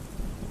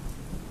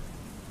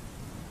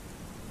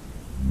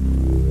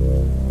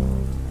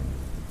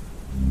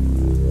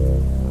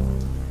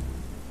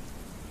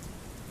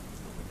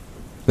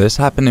 This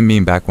happened to me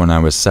back when I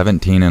was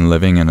 17 and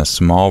living in a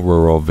small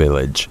rural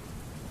village.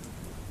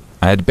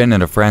 I had been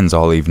at a friend's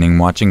all evening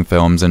watching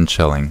films and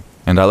chilling,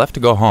 and I left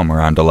to go home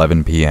around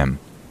 11 p.m.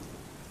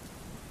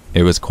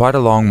 It was quite a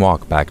long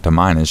walk back to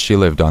mine as she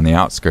lived on the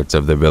outskirts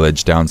of the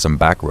village down some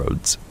back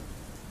roads.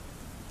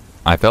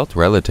 I felt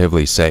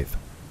relatively safe,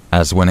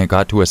 as when it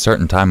got to a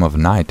certain time of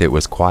night it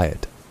was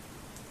quiet.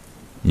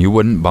 You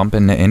wouldn't bump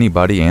into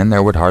anybody and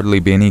there would hardly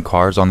be any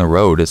cars on the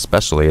road,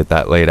 especially at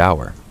that late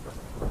hour.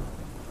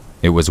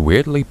 It was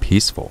weirdly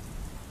peaceful.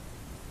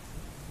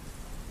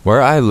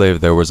 Where I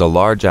lived there was a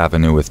large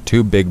avenue with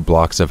 2 big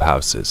blocks of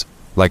houses,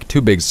 like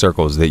 2 big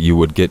circles that you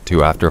would get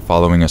to after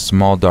following a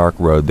small dark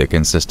road that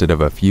consisted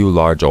of a few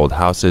large old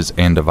houses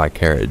and a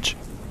vicarage.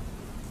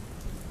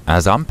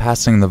 As I'm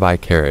passing the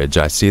vicarage,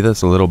 I see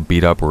this little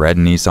beat-up red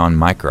Nissan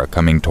Micra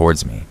coming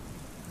towards me.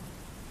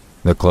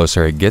 The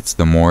closer it gets,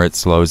 the more it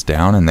slows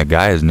down, and the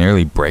guy is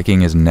nearly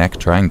breaking his neck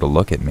trying to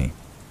look at me.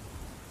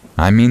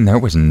 I mean, there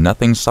was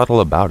nothing subtle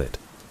about it.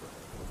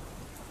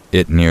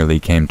 It nearly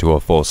came to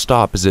a full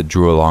stop as it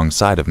drew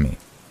alongside of me,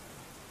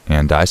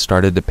 and I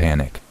started to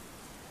panic.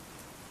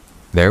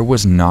 There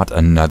was not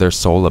another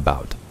soul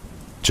about,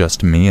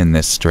 just me and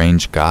this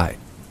strange guy.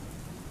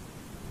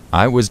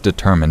 I was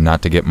determined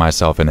not to get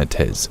myself in a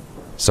tiz,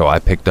 so I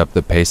picked up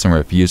the pace and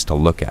refused to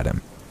look at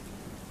him.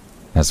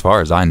 As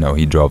far as I know,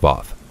 he drove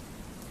off.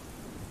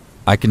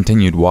 I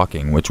continued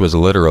walking, which was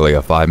literally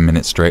a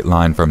 5-minute straight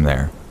line from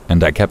there,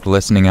 and I kept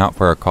listening out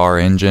for a car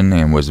engine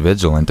and was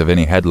vigilant of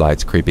any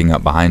headlights creeping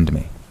up behind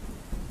me.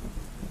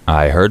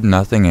 I heard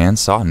nothing and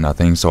saw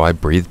nothing, so I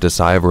breathed a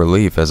sigh of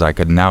relief as I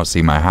could now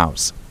see my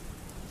house.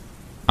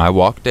 I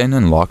walked in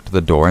and locked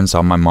the door and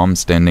saw my mom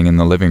standing in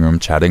the living room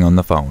chatting on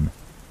the phone.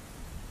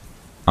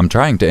 I'm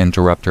trying to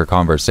interrupt her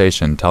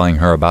conversation, telling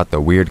her about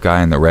the weird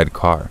guy in the red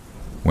car,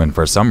 when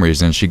for some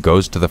reason she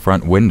goes to the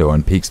front window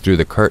and peeks through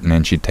the curtain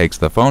and she takes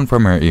the phone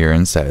from her ear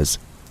and says,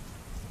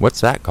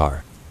 "What's that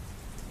car?"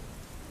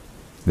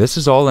 This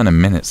is all in a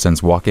minute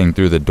since walking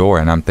through the door,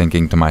 and I'm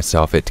thinking to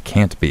myself it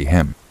can't be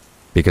him,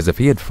 because if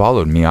he had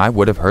followed me I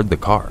would have heard the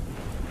car.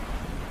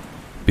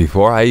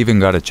 Before I even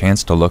got a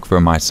chance to look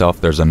for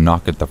myself, there's a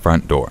knock at the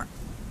front door.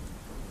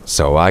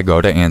 So I go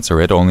to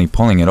answer it, only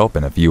pulling it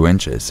open a few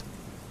inches.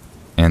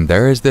 And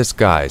there is this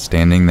guy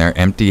standing there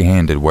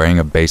empty-handed wearing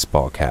a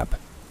baseball cap.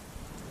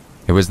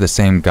 It was the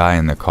same guy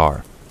in the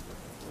car.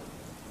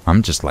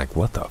 I'm just like,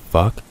 what the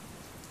fuck?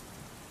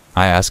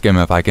 I ask him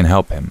if I can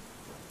help him.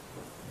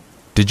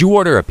 "Did you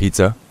order a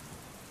pizza?"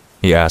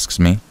 he asks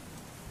me.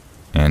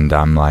 And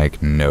I'm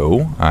like,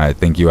 "No, I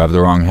think you have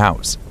the wrong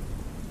house."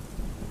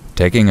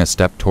 Taking a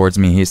step towards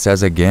me, he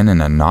says again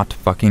in a not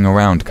fucking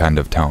around kind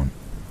of tone,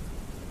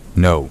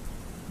 "No,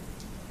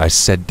 I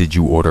said, did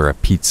you order a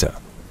pizza?"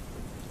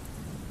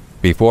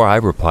 Before I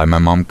reply, my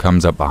mom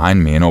comes up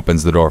behind me and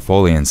opens the door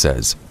fully and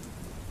says,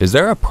 "Is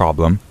there a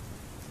problem?"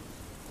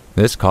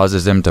 This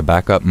causes him to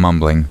back up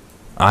mumbling,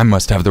 "I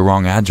must have the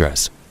wrong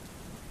address,"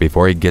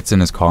 before he gets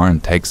in his car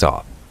and takes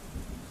off.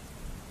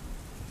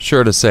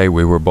 Sure to say,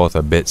 we were both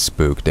a bit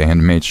spooked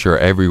and made sure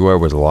everywhere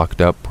was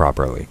locked up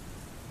properly.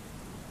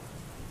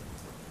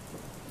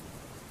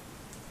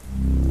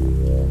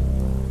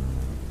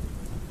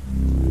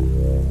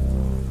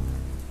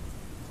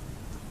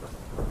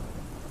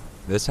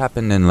 This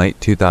happened in late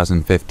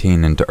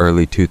 2015 into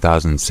early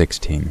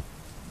 2016.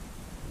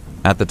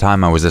 At the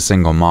time, I was a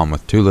single mom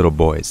with 2 little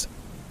boys.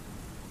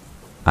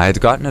 I had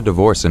gotten a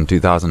divorce in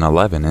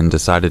 2011 and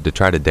decided to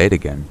try to date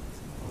again.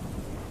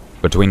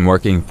 Between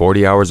working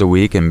 40 hours a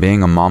week and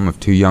being a mom of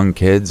 2 young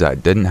kids, I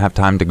didn't have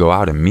time to go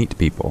out and meet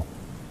people.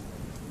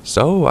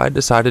 So I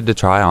decided to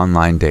try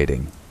online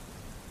dating.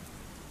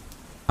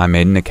 I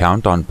made an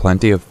account on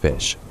Plenty of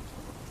Fish.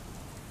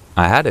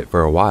 I had it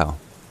for a while.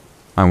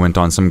 I went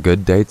on some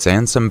good dates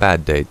and some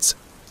bad dates.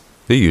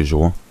 The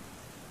usual.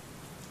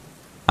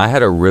 I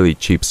had a really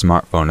cheap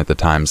smartphone at the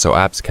time, so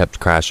apps kept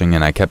crashing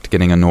and I kept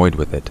getting annoyed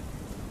with it.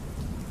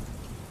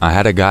 I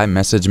had a guy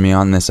message me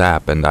on this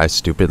app and I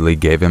stupidly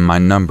gave him my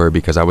number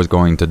because I was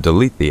going to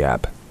delete the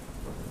app.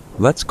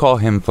 Let's call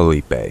him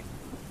Felipe.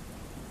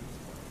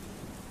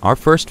 Our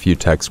first few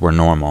texts were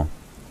normal.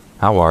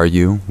 How are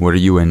you? What are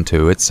you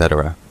into?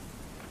 Etc.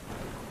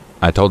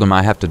 I told him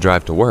I have to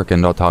drive to work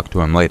and I'll talk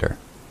to him later.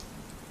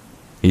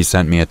 He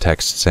sent me a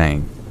text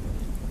saying,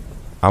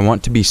 "I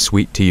want to be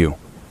sweet to you."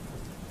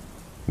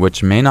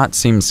 Which may not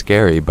seem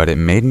scary, but it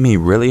made me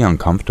really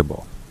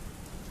uncomfortable.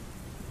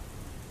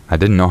 I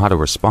didn't know how to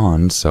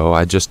respond, so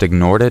I just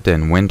ignored it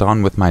and went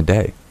on with my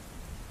day.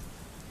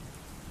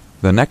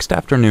 The next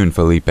afternoon,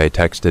 Felipe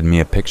texted me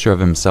a picture of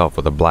himself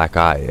with a black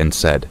eye and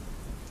said,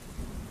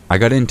 "I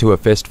got into a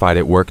fist fight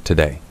at work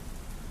today.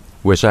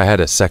 Wish I had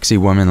a sexy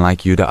woman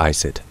like you to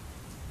ice it.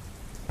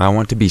 I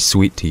want to be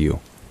sweet to you."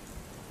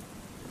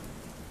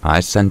 I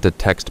sent a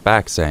text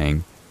back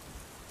saying,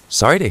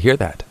 "Sorry to hear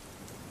that.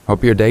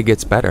 Hope your day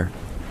gets better."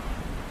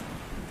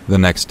 The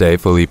next day,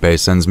 Felipe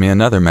sends me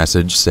another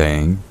message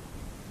saying,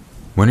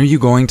 "When are you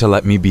going to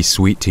let me be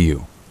sweet to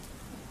you?"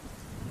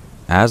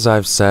 As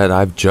I've said,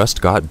 I've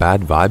just got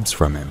bad vibes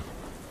from him.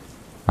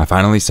 I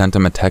finally sent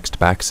him a text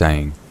back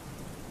saying,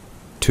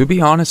 "To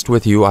be honest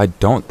with you, I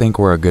don't think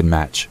we're a good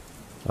match.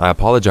 I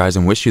apologize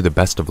and wish you the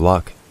best of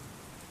luck."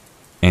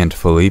 And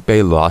Felipe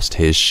lost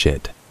his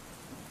shit.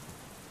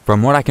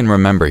 From what I can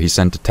remember, he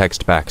sent a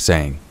text back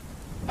saying,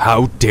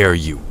 "How dare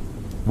you?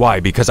 Why,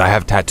 because I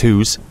have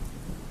tattoos?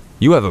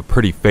 You have a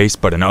pretty face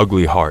but an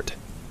ugly heart.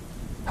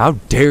 How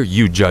dare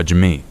you judge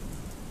me?"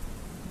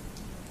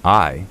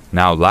 I,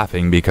 now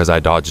laughing because I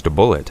dodged a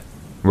bullet,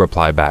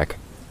 reply back,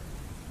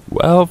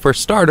 "Well, for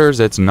starters,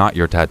 it's not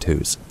your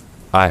tattoos.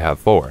 I have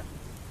 4.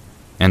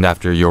 And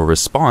after your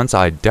response,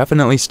 I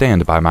definitely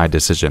stand by my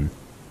decision."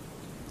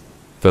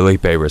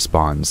 Felipe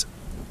responds,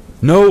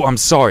 "No, I'm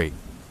sorry.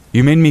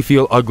 You made me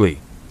feel ugly.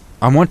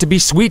 I want to be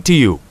sweet to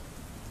you."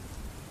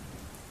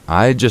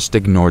 I just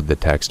ignored the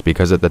text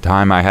because at the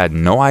time I had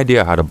no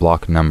idea how to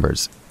block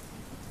numbers.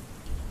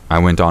 I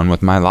went on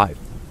with my life.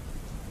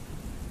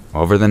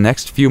 Over the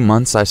next few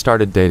months, I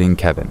started dating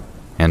Kevin,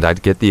 and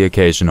I'd get the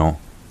occasional,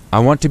 "I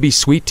want to be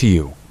sweet to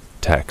you"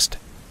 text.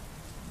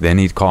 Then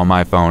he'd call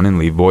my phone and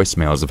leave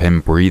voicemails of him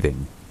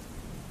breathing.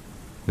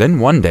 Then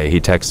one day he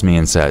texts me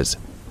and says,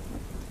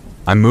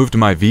 "I moved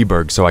my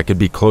VBerg so I could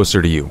be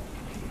closer to you.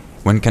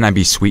 When can I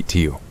be sweet to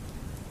you?"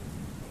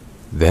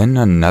 Then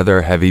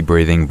another heavy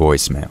breathing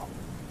voicemail.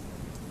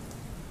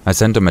 I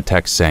sent him a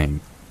text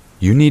saying,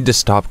 "You need to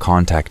stop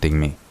contacting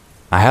me.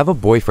 I have a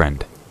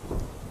boyfriend."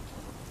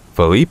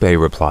 Felipe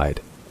replied,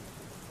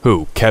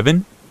 "Who,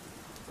 Kevin?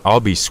 I'll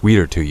be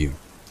sweeter to you."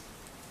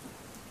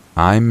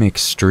 I'm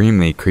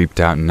extremely creeped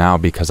out now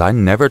because I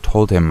never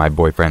told him my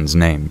boyfriend's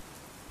name.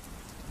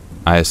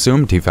 I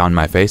assumed he found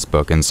my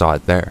Facebook and saw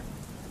it there.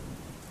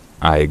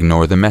 I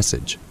ignore the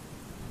message.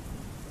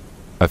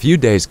 A few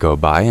days go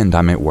by and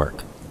I'm at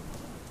work.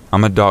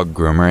 I'm a dog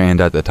groomer,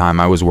 and at the time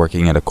I was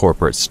working at a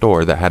corporate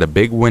store that had a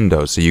big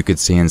window so you could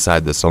see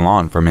inside the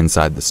salon from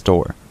inside the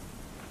store.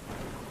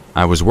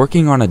 I was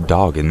working on a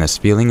dog and this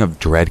feeling of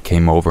dread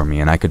came over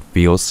me and I could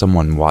feel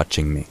someone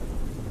watching me.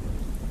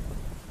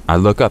 I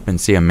look up and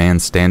see a man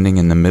standing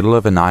in the middle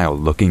of an aisle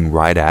looking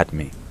right at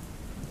me.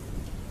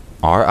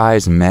 Our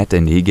eyes met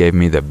and he gave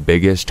me the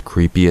biggest,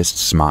 creepiest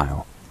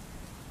smile.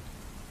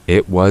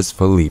 It was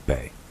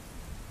Felipe.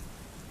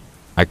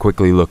 I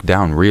quickly look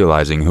down,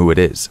 realizing who it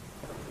is.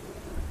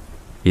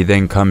 He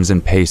then comes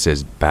and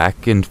paces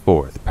back and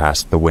forth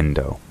past the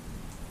window.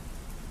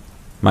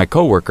 My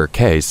coworker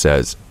Kay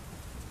says,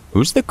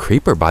 "Who's the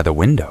creeper by the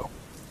window?"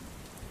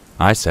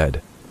 I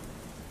said,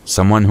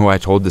 "Someone who I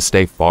told to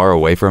stay far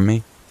away from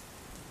me."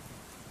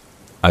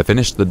 I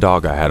finished the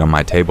dog I had on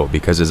my table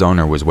because his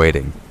owner was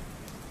waiting.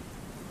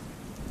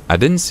 I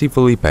didn't see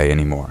Felipe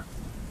anymore,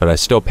 but I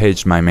still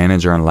paged my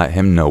manager and let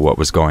him know what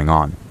was going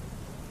on.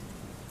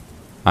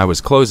 I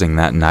was closing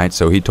that night,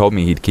 so he told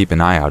me he'd keep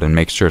an eye out and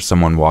make sure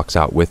someone walks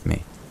out with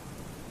me.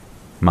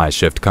 My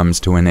shift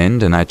comes to an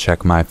end and I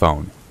check my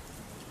phone.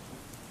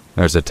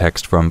 There's a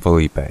text from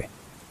Felipe.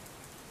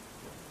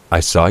 "I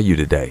saw you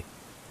today.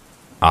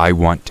 I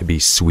want to be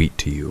sweet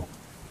to you."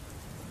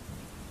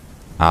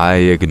 I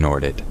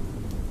ignored it.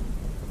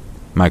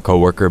 My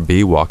coworker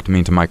B walked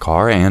me to my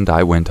car and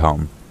I went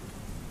home.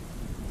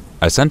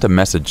 I sent a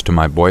message to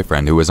my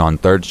boyfriend who was on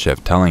third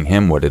shift telling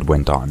him what had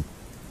went on.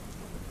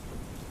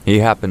 He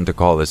happened to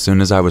call as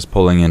soon as I was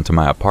pulling into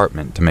my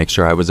apartment to make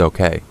sure I was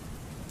okay.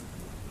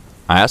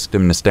 I asked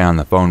him to stay on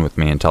the phone with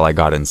me until I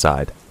got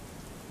inside.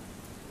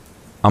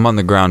 I'm on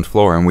the ground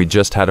floor and we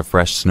just had a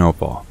fresh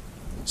snowfall,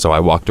 so I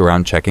walked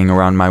around checking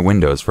around my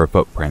windows for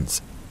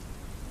footprints,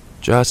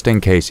 just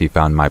in case he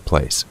found my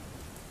place.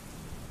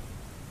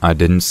 I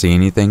didn't see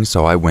anything,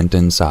 so I went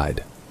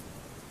inside.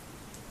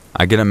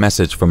 I get a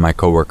message from my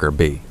coworker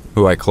B,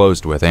 who I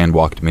closed with and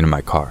walked me to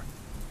my car.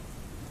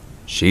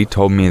 She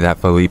told me that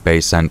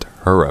Felipe sent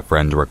her a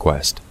friend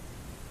request.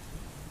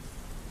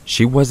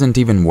 She wasn't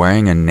even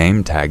wearing a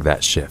name tag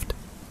that shift.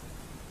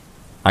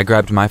 I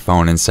grabbed my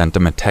phone and sent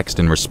him a text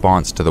in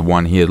response to the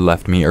one he had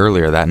left me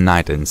earlier that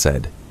night and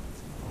said,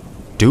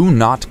 "Do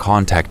not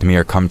contact me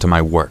or come to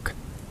my work.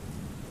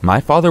 My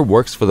father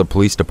works for the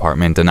police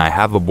department and I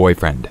have a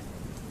boyfriend.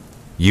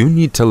 You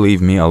need to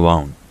leave me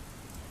alone."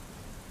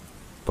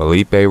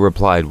 Felipe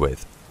replied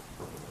with,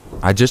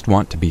 "I just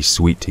want to be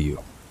sweet to you.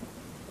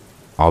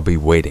 I'll be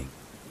waiting."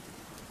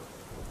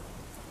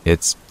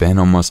 It's been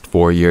almost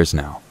 4 years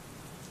now.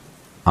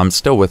 I'm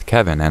still with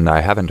Kevin and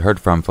I haven't heard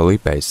from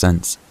Felipe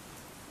since.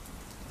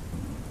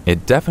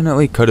 It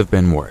definitely could have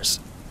been worse,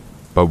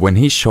 but when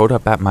he showed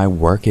up at my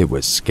work it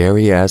was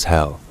scary as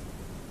hell.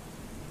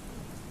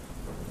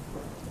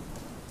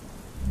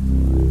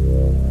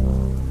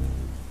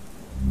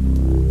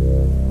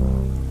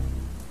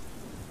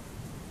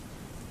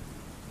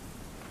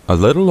 A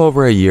little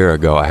over a year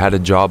ago, I had a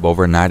job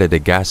overnight at a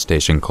gas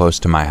station close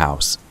to my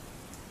house.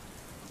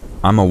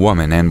 I'm a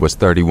woman and was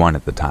 31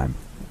 at the time.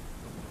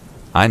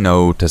 I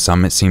know to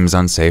some it seems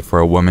unsafe for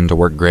a woman to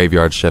work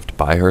graveyard shift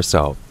by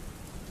herself.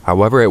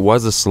 However, it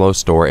was a slow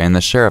store and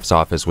the sheriff's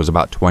office was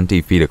about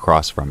 20 feet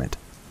across from it.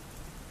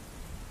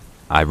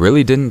 I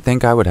really didn't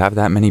think I would have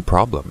that many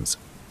problems.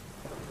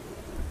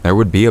 There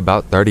would be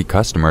about 30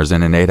 customers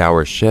in an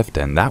 8-hour shift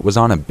and that was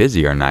on a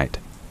busier night.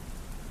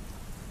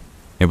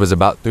 It was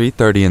about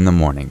 3:30 in the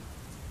morning.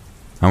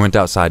 I went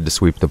outside to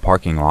sweep the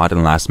parking lot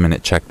and last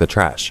minute check the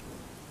trash.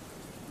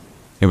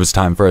 It was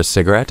time for a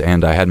cigarette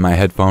and I had my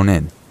headphone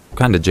in,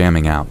 kinda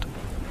jamming out.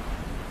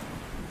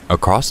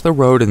 Across the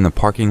road in the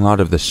parking lot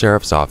of the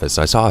sheriff's office,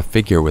 I saw a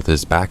figure with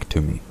his back to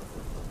me.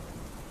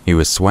 He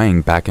was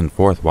swaying back and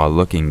forth while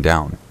looking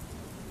down.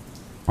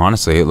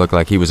 Honestly, it looked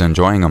like he was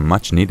enjoying a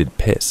much-needed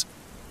piss.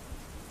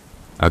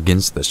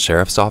 Against the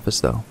sheriff's office,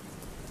 though?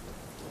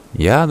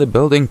 Yeah, the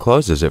building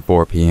closes at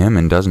 4 p.m.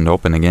 and doesn't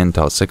open again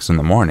till 6 in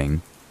the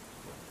morning.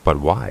 But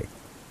why?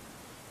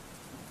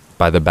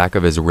 By the back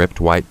of his ripped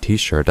white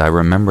t-shirt, I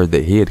remembered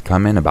that he had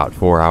come in about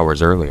 4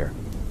 hours earlier.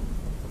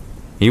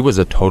 He was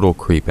a total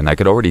creep and I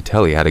could already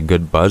tell he had a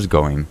good buzz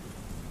going.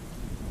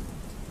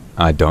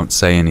 I don't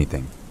say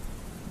anything.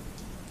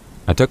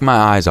 I took my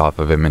eyes off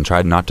of him and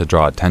tried not to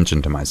draw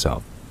attention to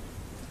myself.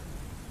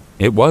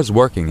 It was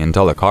working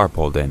until the car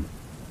pulled in.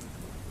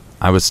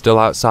 I was still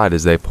outside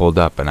as they pulled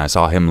up and I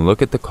saw him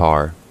look at the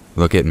car,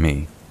 look at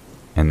me,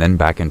 and then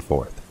back and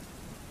forth.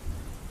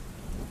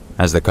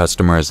 As the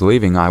customer is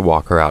leaving, I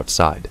walk her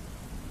outside.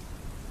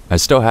 I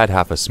still had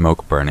half a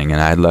smoke burning and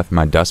I had left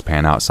my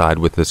dustpan outside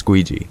with the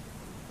squeegee.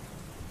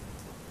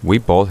 We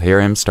both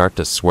hear him start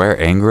to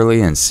swear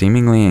angrily and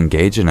seemingly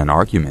engage in an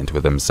argument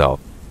with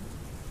himself.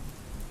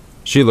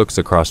 She looks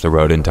across the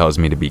road and tells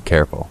me to be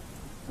careful.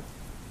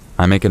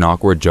 I make an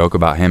awkward joke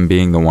about him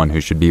being the one who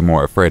should be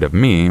more afraid of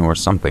me or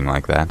something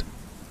like that.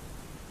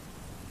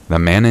 The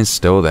man is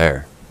still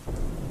there,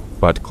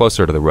 but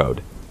closer to the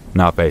road,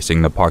 not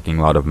facing the parking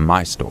lot of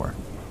my store.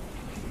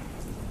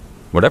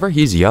 Whatever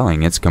he's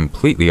yelling, it's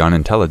completely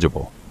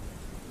unintelligible.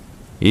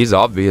 He's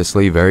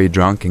obviously very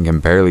drunk and can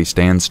barely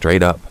stand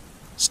straight up,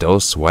 still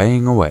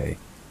swaying away.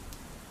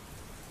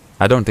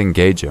 I don't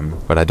engage him,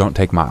 but I don't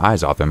take my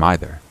eyes off him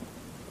either.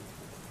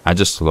 I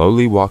just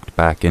slowly walked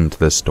back into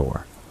the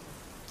store.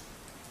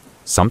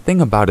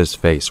 Something about his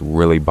face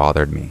really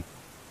bothered me.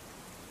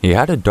 He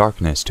had a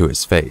darkness to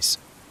his face,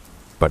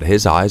 but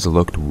his eyes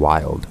looked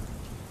wild.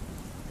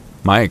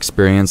 My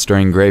experience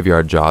during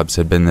graveyard jobs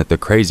had been that the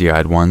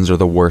crazy-eyed ones are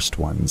the worst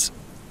ones.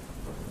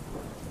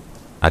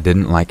 I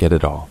didn't like it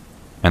at all,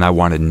 and I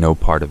wanted no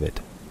part of it.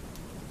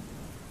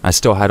 I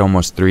still had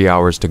almost 3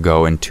 hours to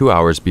go and 2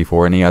 hours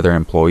before any other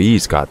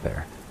employees got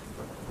there.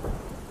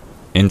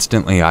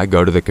 Instantly, I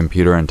go to the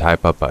computer and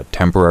type up a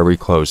temporary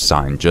close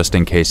sign just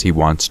in case he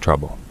wants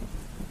trouble.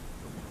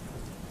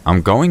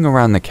 I'm going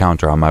around the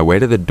counter on my way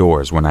to the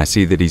doors when I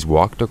see that he's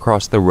walked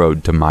across the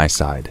road to my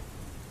side.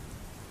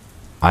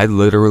 I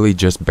literally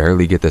just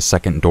barely get the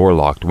second door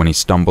locked when he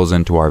stumbles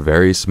into our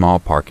very small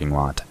parking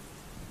lot.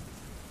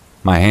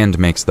 My hand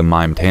makes the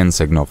mimed hand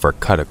signal for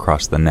cut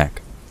across the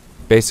neck,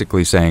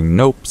 basically saying,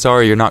 "Nope,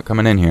 sorry, you're not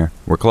coming in here.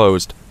 We're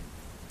closed."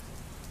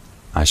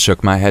 I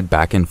shook my head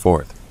back and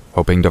forth,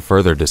 hoping to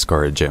further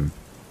discourage him.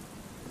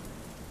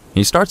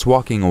 He starts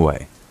walking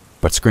away,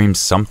 but screams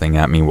something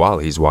at me while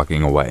he's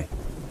walking away.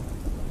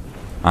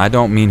 I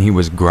don't mean he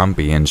was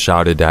grumpy and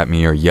shouted at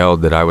me or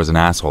yelled that I was an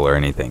asshole or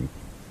anything.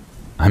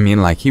 I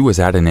mean like he was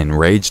at an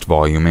enraged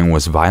volume and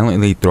was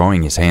violently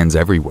throwing his hands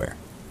everywhere.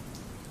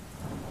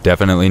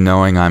 Definitely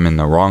knowing I'm in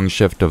the wrong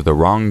shift of the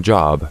wrong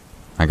job,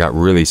 I got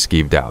really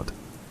skeeved out.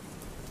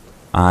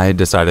 I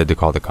decided to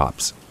call the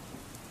cops.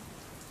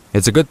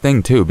 It's a good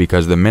thing too,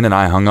 because the minute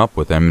I hung up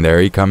with him, there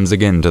he comes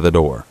again to the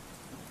door.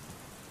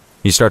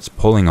 He starts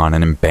pulling on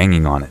it and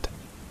banging on it.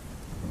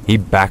 He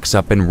backs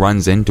up and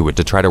runs into it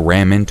to try to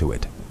ram into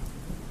it.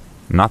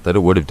 Not that it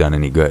would have done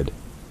any good.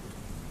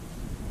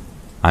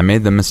 I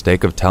made the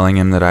mistake of telling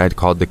him that I had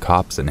called the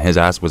cops and his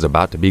ass was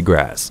about to be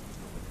grass.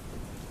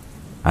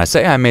 I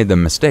say I made the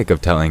mistake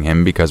of telling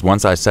him because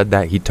once I said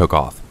that, he took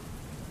off,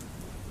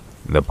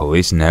 The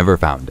police never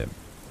found him.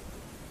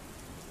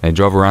 They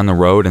drove around the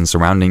road and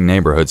surrounding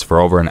neighborhoods for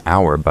over an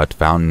hour but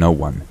found no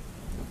one.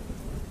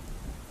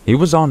 He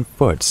was on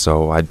foot,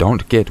 so I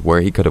don't get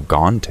where he could have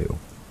gone to.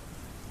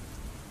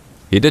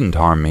 He didn't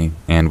harm me,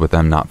 and with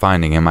them not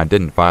finding him, I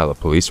didn't file a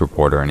police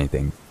report or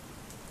anything.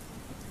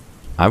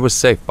 I was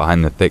safe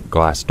behind the thick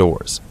glass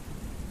doors.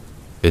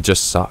 It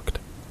just sucked.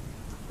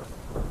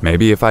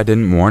 Maybe if I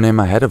didn't warn him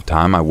ahead of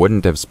time, I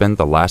wouldn't have spent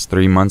the last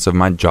 3 months of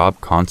my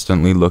job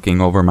constantly looking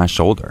over my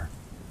shoulder.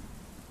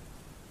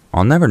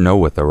 I'll never know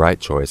what the right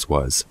choice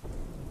was.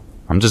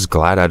 I'm just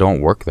glad I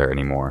don't work there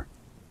anymore.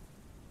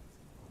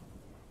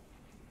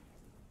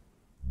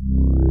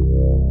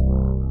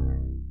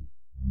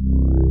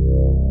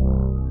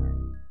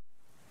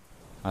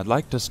 I'd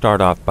like to start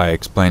off by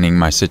explaining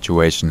my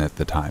situation at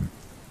the time.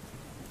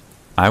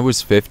 I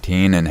was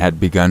 15 and had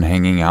begun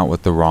hanging out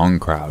with the wrong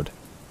crowd.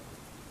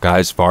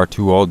 Guys far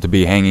too old to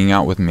be hanging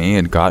out with me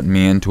had gotten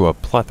me into a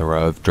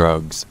plethora of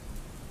drugs.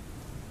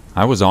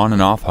 I was on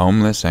and off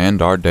homeless,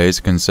 and our days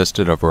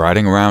consisted of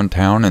riding around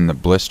town in the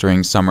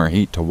blistering summer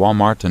heat to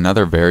Walmart and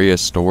other various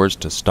stores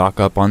to stock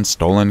up on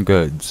stolen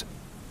goods.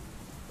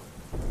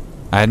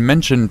 I had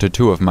mentioned to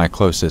 2 of my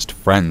closest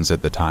friends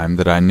at the time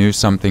that I knew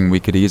something we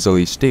could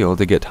easily steal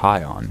to get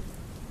high on.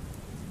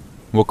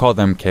 We'll call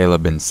them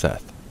Caleb and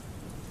Seth.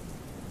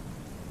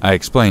 I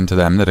explained to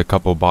them that a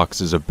couple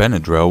boxes of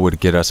Benadryl would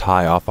get us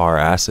high off our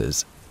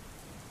asses.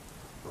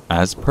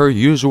 As per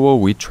usual,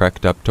 we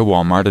trekked up to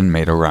Walmart and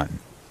made a run,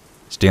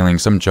 stealing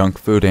some junk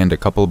food and a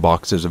couple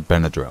boxes of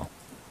Benadryl.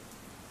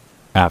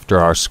 After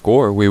our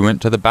score, we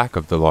went to the back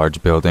of the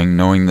large building,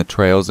 knowing the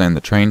trails and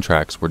the train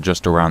tracks were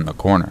just around the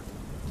corner.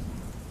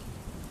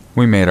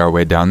 We made our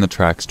way down the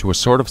tracks to a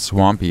sort of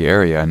swampy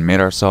area and made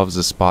ourselves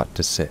a spot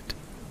to sit.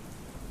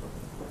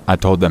 I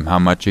told them how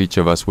much each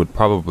of us would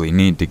probably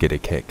need to get a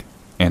kick,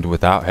 and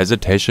without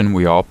hesitation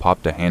we all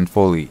popped a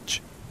handful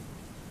each.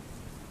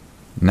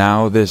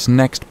 Now, this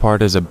next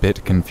part is a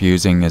bit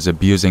confusing, as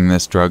abusing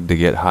this drug to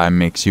get high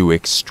makes you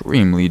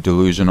extremely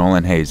delusional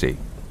and hazy.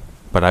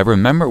 But I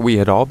remember we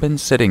had all been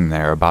sitting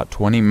there about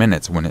 20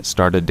 minutes when it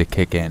started to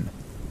kick in.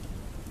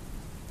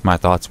 My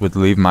thoughts would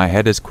leave my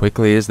head as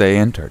quickly as they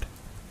entered.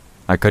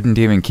 I couldn't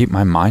even keep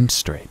my mind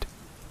straight.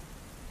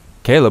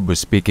 Caleb was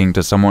speaking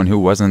to someone who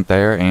wasn't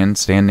there and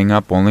standing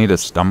up only to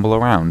stumble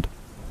around.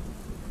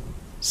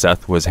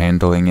 Seth was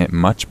handling it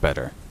much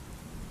better,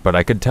 but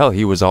I could tell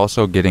he was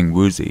also getting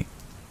woozy.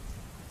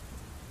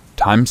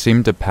 Time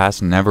seemed to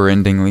pass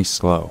never-endingly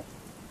slow,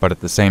 but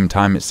at the same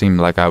time it seemed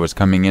like I was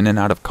coming in and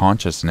out of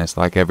consciousness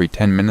like every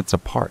 10 minutes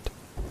apart.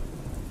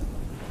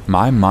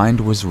 My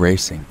mind was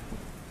racing.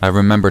 I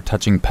remember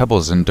touching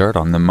pebbles and dirt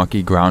on the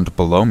mucky ground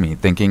below me,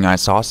 thinking I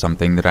saw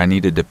something that I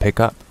needed to pick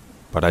up,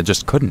 but I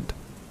just couldn't.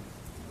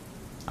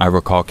 I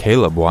recall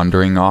Caleb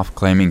wandering off,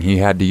 claiming he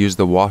had to use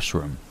the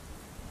washroom.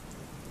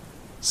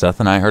 Seth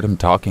and I heard him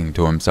talking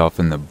to himself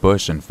in the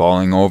bush and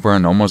falling over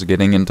and almost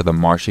getting into the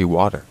marshy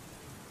water.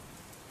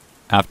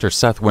 After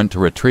Seth went to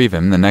retrieve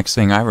him, the next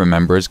thing I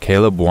remember is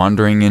Caleb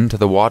wandering into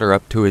the water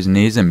up to his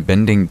knees and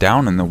bending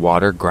down in the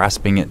water,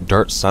 grasping at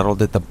dirt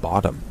settled at the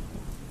bottom.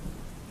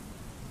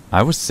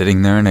 I was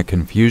sitting there in a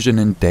confusion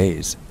and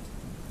daze,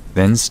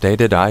 then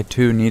stated I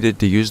too needed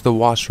to use the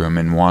washroom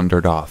and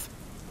wandered off.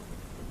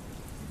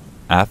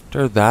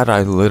 After that,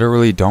 I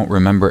literally don't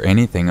remember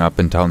anything up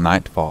until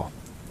nightfall.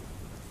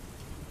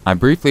 I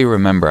briefly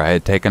remember I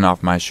had taken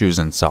off my shoes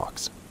and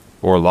socks,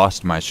 or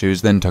lost my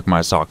shoes, then took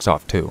my socks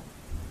off too.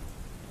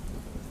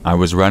 I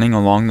was running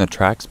along the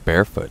tracks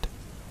barefoot,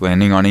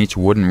 landing on each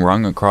wooden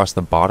rung across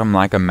the bottom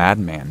like a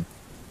madman.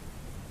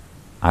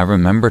 I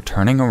remember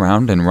turning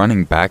around and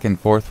running back and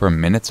forth for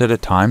minutes at a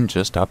time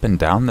just up and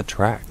down the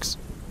tracks.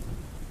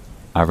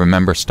 I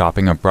remember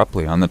stopping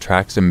abruptly on the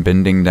tracks and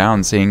bending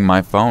down, seeing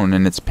my phone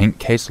and its pink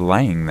case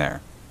laying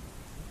there.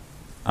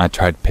 I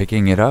tried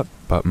picking it up,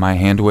 but my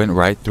hand went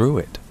right through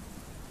it.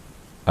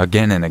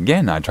 Again and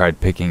again I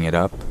tried picking it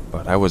up,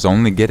 but I was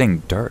only getting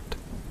dirt.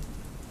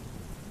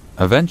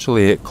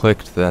 Eventually it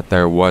clicked that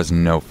there was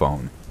no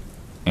phone,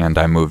 and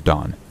I moved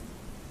on.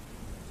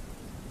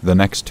 The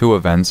next 2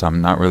 events,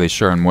 I'm not really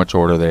sure in which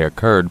order they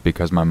occurred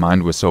because my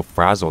mind was so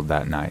frazzled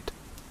that night,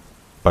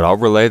 but I'll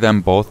relay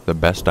them both the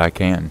best I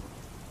can.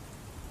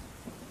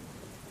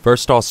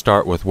 First, I'll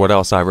start with what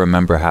else I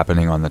remember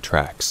happening on the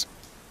tracks.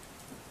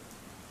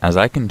 As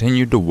I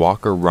continued to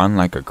walk or run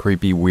like a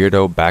creepy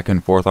weirdo back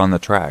and forth on the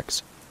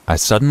tracks, I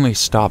suddenly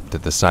stopped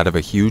at the sight of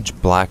a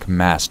huge black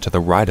mass to the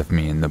right of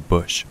me in the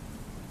bush.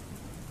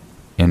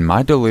 In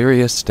my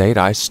delirious state,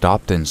 I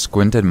stopped and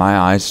squinted my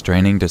eyes,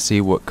 straining to see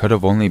what could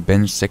have only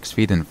been 6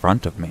 feet in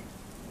front of me.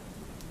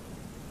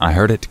 I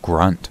heard it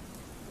grunt.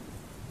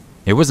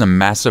 It was a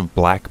massive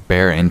black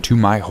bear, and to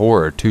my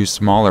horror, 2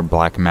 smaller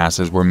black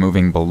masses were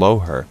moving below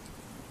her.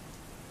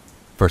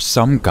 For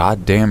some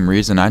goddamn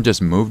reason, I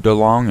just moved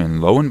along, and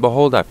lo and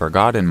behold, I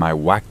forgot in my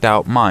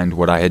whacked-out mind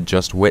what I had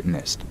just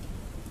witnessed.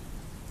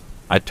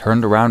 I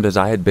turned around as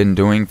I had been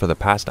doing for the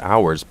past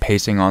hours,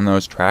 pacing on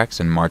those tracks,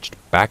 and marched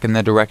back in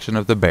the direction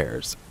of the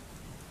bears.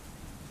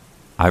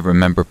 I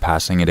remember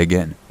passing it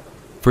again,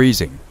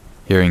 freezing,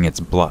 hearing its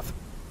bluff,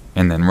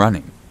 and then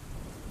running.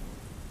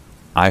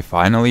 I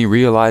finally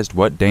realized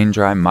what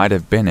danger I might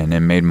have been in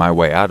and made my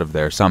way out of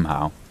there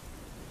somehow.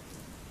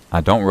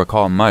 I don't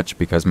recall much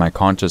because my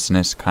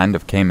consciousness kind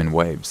of came in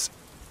waves.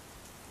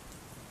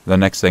 The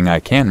next thing I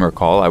can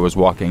recall, I was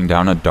walking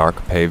down a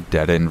dark paved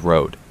dead-end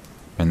road,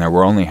 and there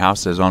were only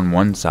houses on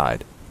one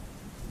side.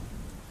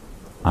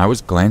 I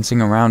was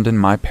glancing around in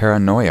my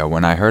paranoia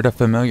when I heard a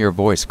familiar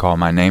voice call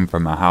my name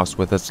from a house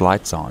with its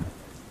lights on.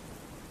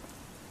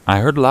 I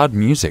heard loud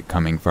music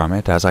coming from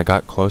it as I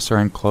got closer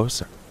and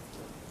closer.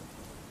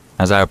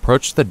 As I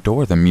approached the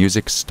door, the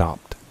music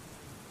stopped.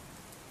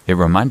 It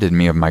reminded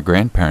me of my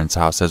grandparents'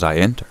 house as I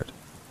entered.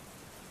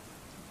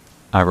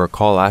 I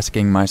recall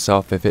asking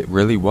myself if it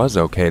really was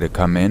okay to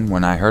come in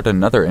when I heard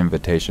another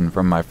invitation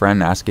from my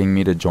friend asking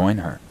me to join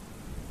her.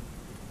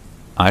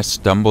 I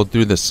stumbled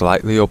through the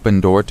slightly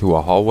open door to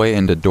a hallway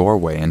and a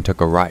doorway and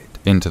took a right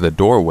into the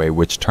doorway,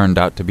 which turned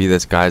out to be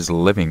this guy's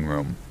living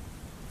room.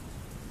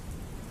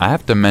 I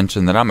have to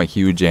mention that I'm a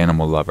huge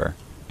animal lover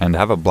and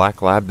have a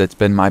black lab that's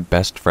been my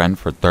best friend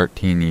for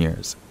 13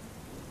 years.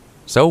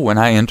 So when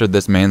I entered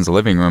this man's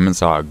living room and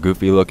saw a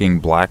goofy-looking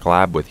black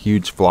lab with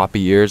huge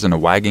floppy ears and a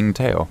wagging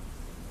tail,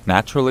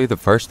 naturally the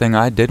first thing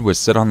I did was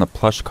sit on the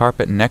plush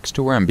carpet next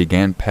to her and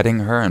began petting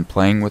her and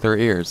playing with her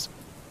ears.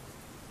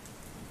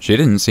 She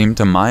didn't seem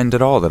to mind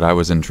at all that I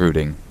was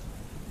intruding.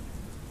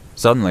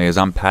 Suddenly, as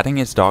I'm patting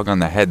his dog on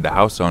the head, the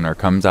house owner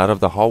comes out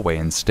of the hallway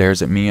and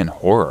stares at me in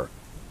horror.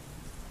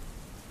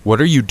 "What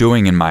are you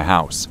doing in my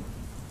house?"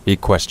 he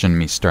questioned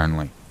me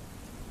sternly.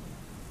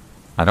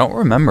 I don't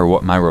remember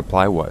what my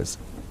reply was,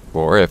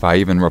 or if I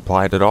even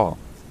replied at all.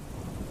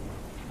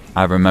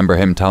 I remember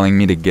him telling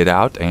me to get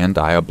out, and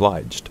I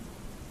obliged.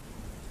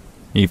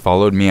 He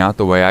followed me out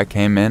the way I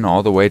came in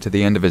all the way to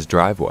the end of his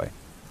driveway,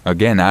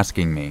 again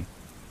asking me,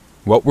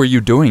 "What were you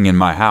doing in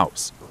my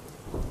house?"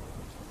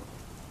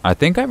 I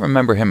think I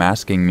remember him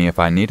asking me if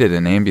I needed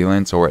an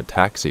ambulance or a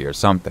taxi or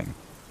something,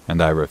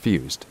 and I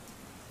refused.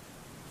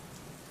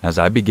 As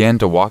I began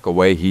to walk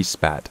away, he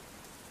spat,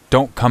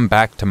 "Don't come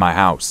back to my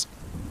house."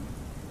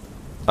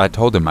 I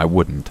told him I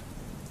wouldn't.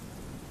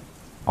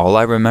 All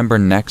I remember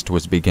next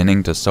was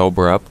beginning to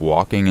sober up,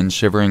 walking and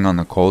shivering on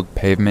the cold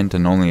pavement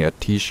in only a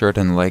t-shirt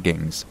and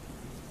leggings.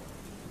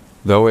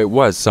 Though it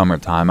was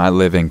summertime, I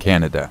live in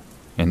Canada,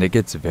 and it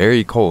gets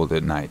very cold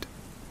at night,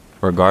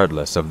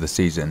 regardless of the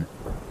season.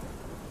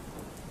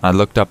 I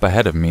looked up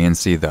ahead of me and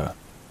see the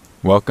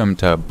 "Welcome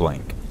to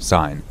blank"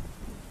 sign.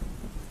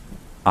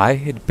 I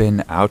had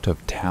been out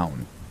of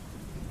town.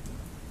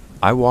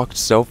 I walked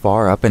so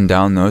far up and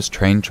down those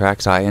train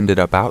tracks I ended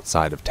up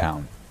outside of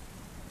town.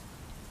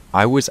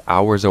 I was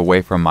hours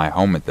away from my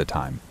home at the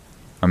time,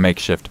 a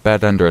makeshift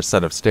bed under a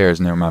set of stairs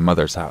near my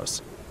mother's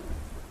house.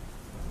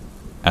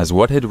 As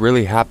what had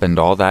really happened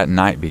all that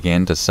night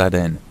began to set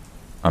in,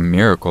 a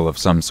miracle of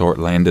some sort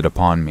landed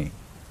upon me.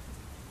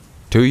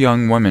 2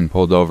 young women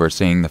pulled over,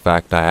 seeing the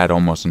fact I had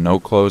almost no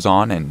clothes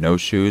on and no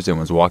shoes and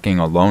was walking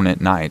alone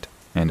at night,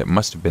 and it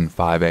must have been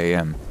 5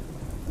 a.m.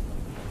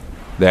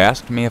 They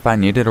asked me if I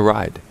needed a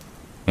ride,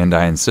 and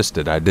I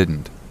insisted I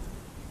didn't.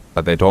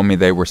 But they told me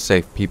they were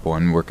safe people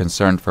and were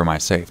concerned for my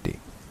safety,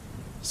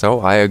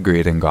 so I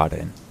agreed and got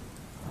in.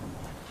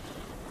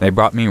 They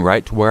brought me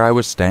right to where I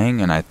was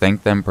staying, and I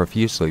thanked them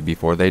profusely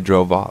before they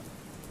drove off.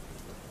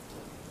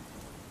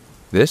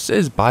 This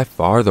is by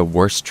far the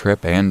worst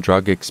trip and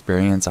drug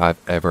experience I've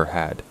ever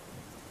had.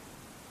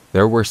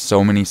 There were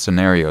so many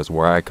scenarios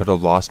where I could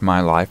have lost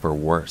my life or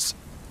worse,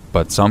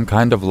 but some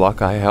kind of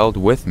luck I held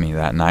with me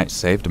that night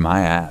saved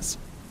my ass.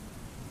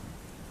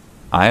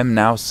 I am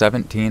now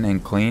 17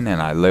 and clean,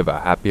 and I live a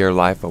happier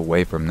life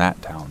away from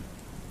that town.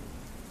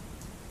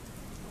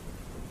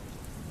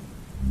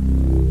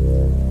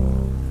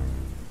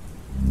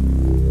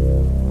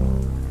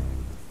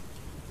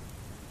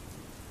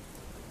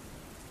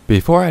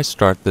 Before I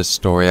start this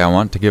story, I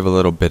want to give a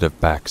little bit of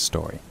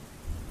backstory.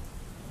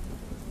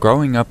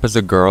 Growing up as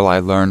a girl, I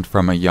learned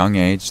from a young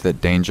age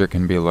that danger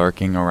can be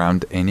lurking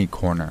around any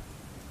corner.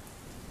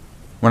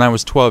 When I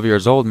was 12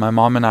 years old, my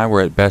mom and I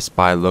were at Best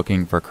Buy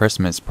looking for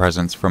Christmas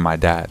presents for my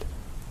dad.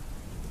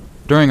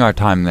 During our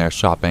time there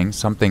shopping,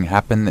 something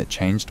happened that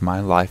changed my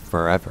life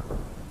forever.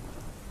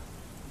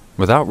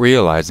 Without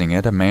realizing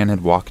it, a man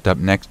had walked up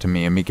next to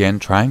me and began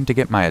trying to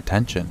get my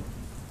attention.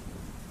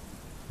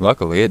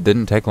 Luckily, it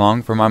didn't take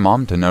long for my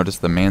mom to notice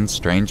the man's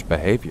strange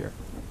behavior.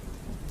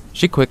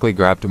 She quickly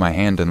grabbed my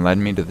hand and led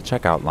me to the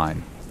checkout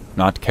line,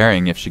 not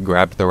caring if she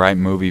grabbed the right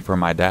movie for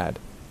my dad.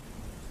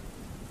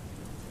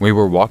 We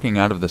were walking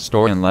out of the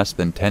store in less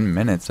than 10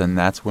 minutes, and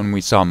that's when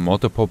we saw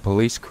multiple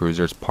police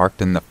cruisers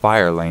parked in the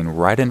fire lane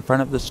right in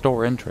front of the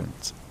store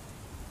entrance.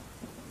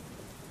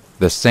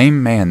 The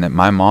same man that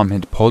my mom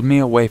had pulled me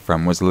away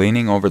from was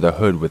leaning over the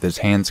hood with his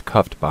hands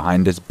cuffed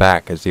behind his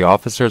back as the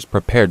officers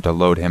prepared to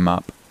load him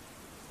up.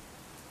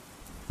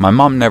 My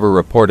mom never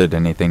reported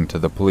anything to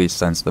the police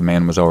since the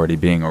man was already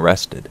being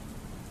arrested.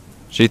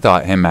 She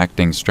thought him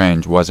acting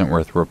strange wasn't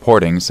worth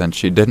reporting since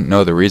she didn't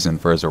know the reason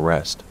for his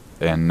arrest,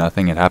 and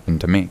nothing had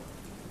happened to me.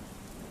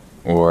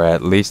 Or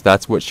at least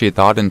that's what she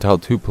thought until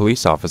 2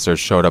 police officers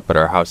showed up at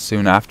her house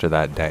soon after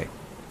that day.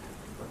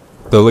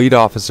 The lead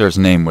officer's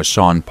name was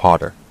Sean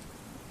Potter.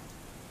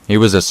 He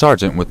was a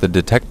sergeant with the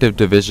Detective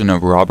Division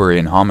of Robbery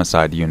and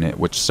Homicide Unit,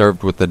 which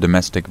served with the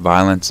Domestic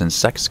Violence and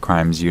Sex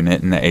Crimes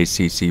Unit in the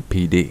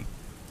ACCPD.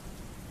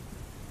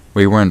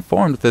 We were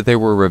informed that they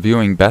were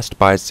reviewing Best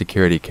Buy's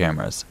security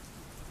cameras.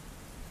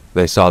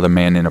 They saw the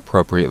man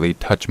inappropriately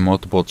touch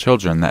multiple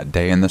children that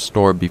day in the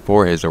store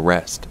before his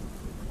arrest.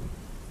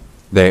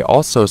 They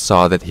also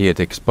saw that he had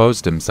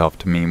exposed himself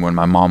to me when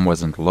my mom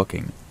wasn't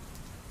looking.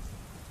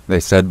 They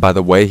said by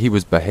the way he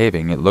was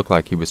behaving, it looked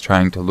like he was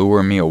trying to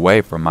lure me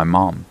away from my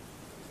mom.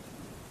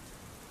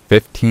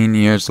 15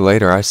 years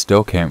later, I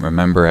still can't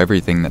remember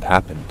everything that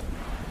happened.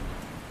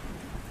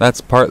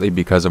 That's partly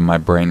because of my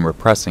brain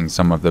repressing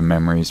some of the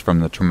memories from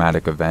the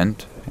traumatic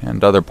event,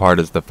 and other part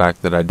is the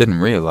fact that I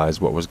didn't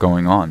realize what was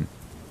going on.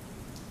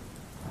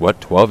 What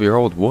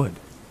 12-year-old would?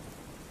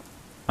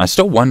 I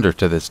still wonder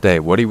to this day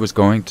what he was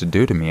going to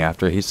do to me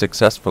after he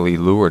successfully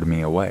lured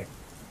me away.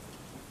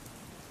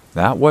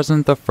 That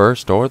wasn't the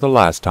first or the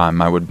last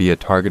time I would be a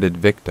targeted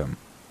victim,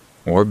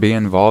 or be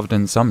involved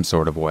in some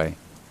sort of way.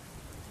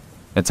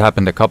 It's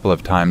happened a couple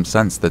of times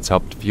since that's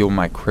helped fuel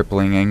my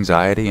crippling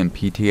anxiety and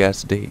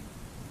PTSD.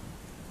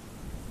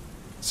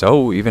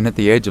 So, even at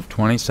the age of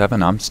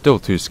 27, I'm still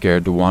too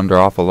scared to wander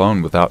off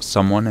alone without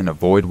someone and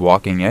avoid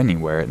walking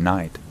anywhere at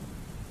night.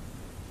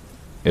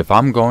 If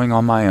I'm going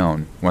on my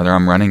own, whether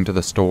I'm running to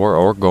the store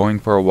or going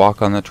for a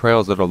walk on the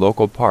trails at a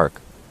local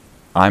park,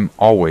 I'm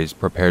always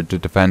prepared to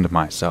defend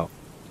myself.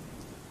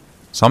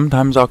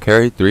 Sometimes I'll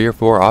carry 3 or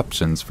 4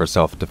 options for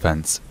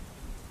self-defense: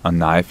 a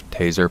knife,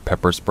 taser,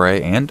 pepper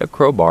spray, and a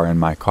crowbar in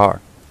my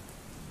car.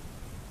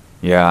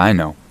 Yeah, I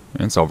know,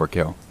 it's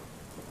overkill.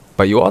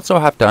 But you also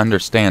have to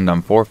understand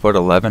I'm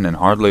 4'11" and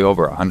hardly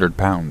over 100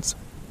 pounds.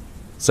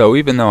 So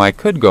even though I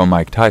could go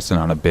Mike Tyson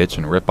on a bitch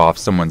and rip off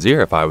someone's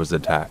ear if I was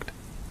attacked,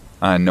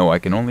 I know I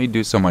can only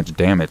do so much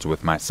damage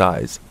with my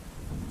size.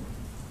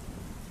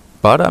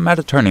 But I'm at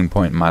a turning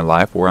point in my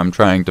life where I'm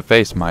trying to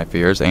face my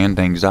fears and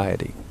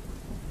anxiety.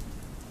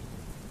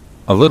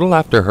 A little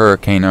after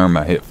Hurricane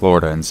Irma hit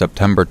Florida in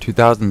September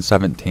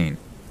 2017,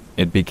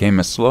 it became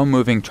a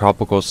slow-moving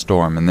tropical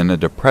storm and then a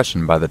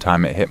depression by the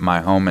time it hit my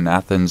home in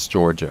Athens,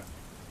 Georgia.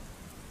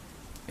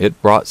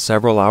 It brought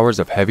several hours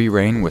of heavy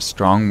rain with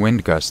strong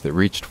wind gusts that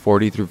reached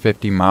 40 through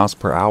 50 miles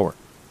per hour.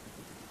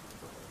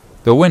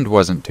 The wind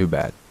wasn't too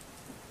bad,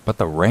 but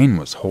the rain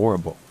was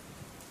horrible.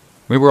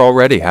 We were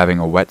already having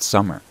a wet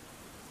summer,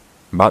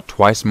 about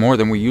twice more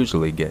than we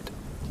usually get.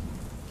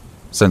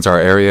 Since our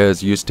area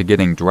is used to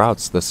getting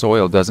droughts, the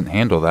soil doesn't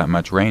handle that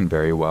much rain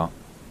very well.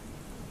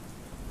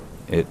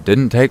 It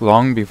didn't take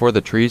long before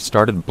the trees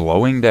started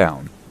blowing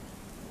down.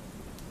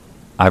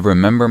 I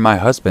remember my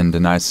husband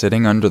and I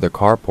sitting under the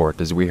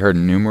carport as we heard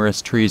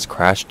numerous trees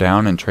crash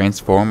down and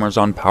transformers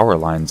on power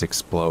lines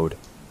explode.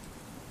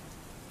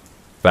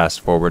 Fast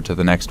forward to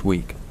the next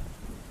week.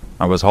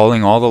 I was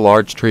hauling all the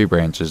large tree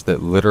branches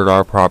that littered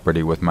our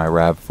property with my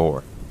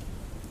RAV4.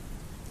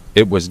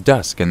 It was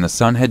dusk and the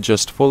sun had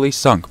just fully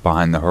sunk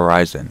behind the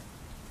horizon,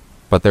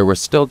 but there was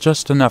still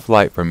just enough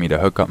light for me to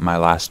hook up my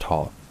last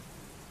haul.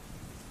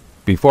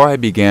 Before I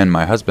began,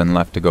 my husband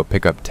left to go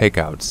pick up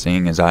takeout,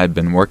 seeing as I had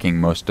been working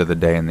most of the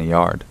day in the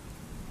yard.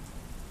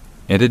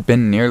 It had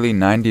been nearly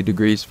 90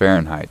 degrees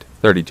Fahrenheit,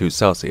 32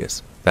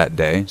 Celsius, that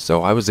day,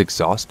 so I was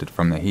exhausted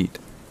from the heat.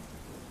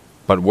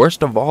 But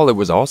worst of all, it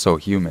was also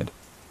humid.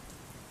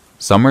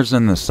 Summers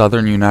in the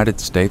southern United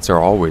States are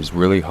always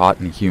really hot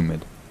and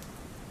humid.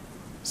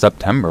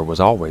 September was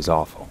always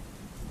awful.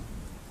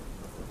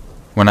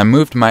 When I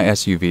moved my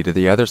SUV to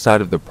the other side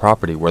of the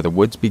property where the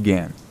woods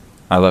began,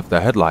 I left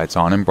the headlights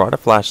on and brought a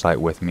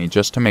flashlight with me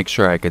just to make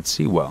sure I could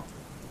see well.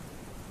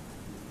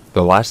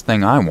 The last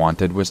thing I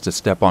wanted was to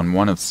step on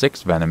one of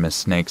 6 venomous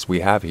snakes we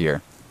have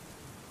here.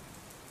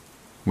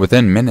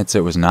 Within minutes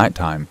it was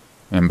nighttime,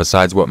 and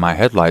besides what my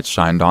headlights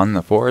shined on,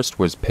 the forest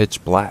was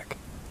pitch black,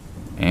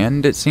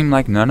 and it seemed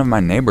like none of my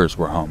neighbors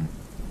were home.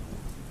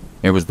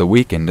 It was the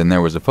weekend and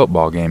there was a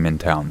football game in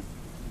town.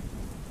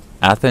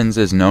 Athens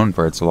is known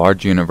for its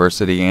large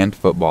university and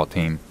football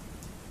team.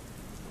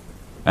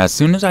 As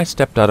soon as I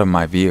stepped out of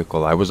my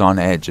vehicle, I was on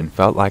edge and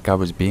felt like I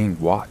was being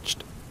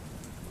watched.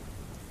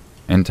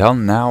 Until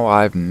now,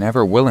 I've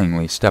never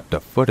willingly stepped a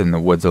foot in the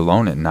woods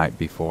alone at night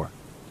before.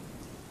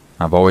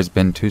 I've always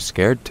been too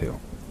scared to.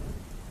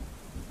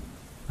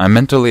 I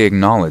mentally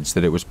acknowledged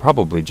that it was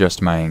probably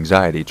just my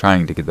anxiety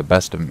trying to get the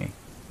best of me,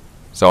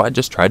 so I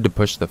just tried to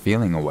push the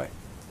feeling away.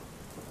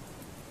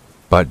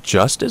 But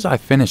just as I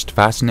finished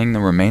fastening the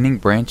remaining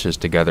branches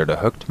together to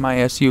hook to my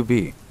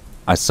SUV,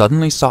 I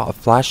suddenly saw a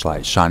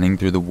flashlight shining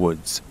through the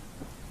woods.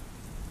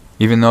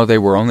 Even though they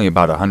were only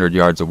about 100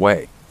 yards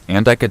away,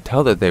 and I could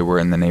tell that they were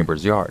in the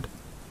neighbor's yard,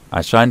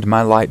 I shined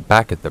my light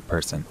back at the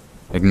person,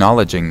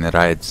 acknowledging that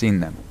I had seen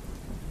them.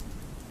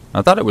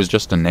 I thought it was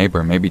just a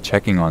neighbor maybe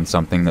checking on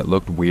something that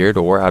looked weird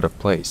or out of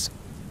place.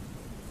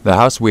 The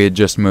house we had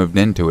just moved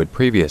into had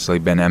previously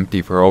been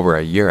empty for over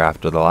a year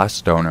after the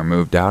last owner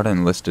moved out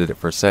and listed it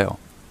for sale.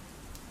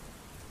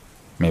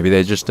 Maybe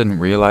they just didn't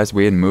realize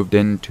we had moved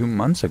in 2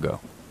 months ago.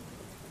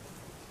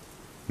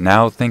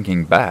 Now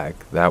thinking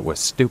back, that was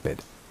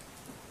stupid.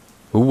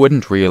 Who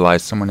wouldn't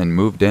realize someone had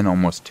moved in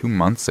almost 2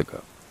 months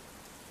ago?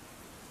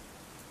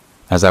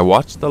 As I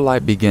watched the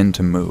light begin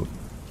to move,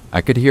 I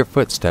could hear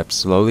footsteps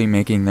slowly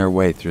making their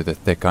way through the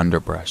thick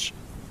underbrush,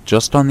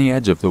 just on the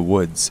edge of the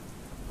woods.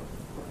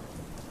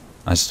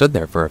 I stood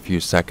there for a few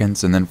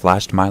seconds and then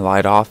flashed my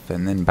light off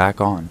and then back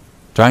on,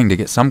 trying to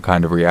get some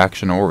kind of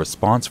reaction or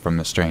response from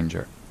the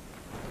stranger.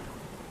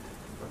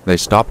 They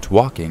stopped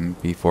walking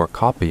before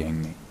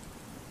copying me.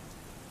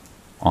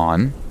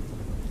 On,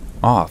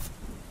 off.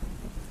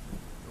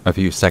 A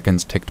few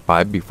seconds ticked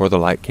by before the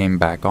light came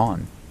back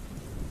on,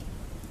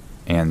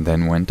 and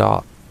then went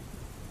off.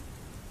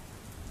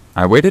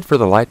 I waited for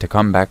the light to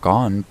come back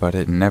on, but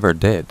it never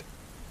did.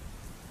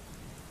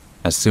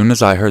 As soon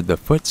as I heard the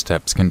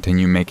footsteps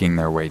continue making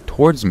their way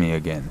towards me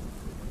again,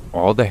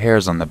 all the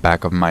hairs on the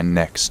back of my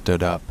neck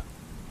stood up.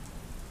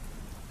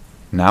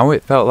 Now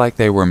it felt like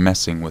they were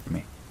messing with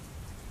me.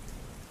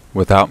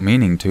 Without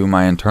meaning to,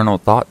 my internal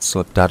thoughts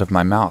slipped out of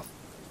my mouth.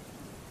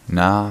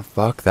 Nah,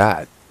 fuck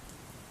that.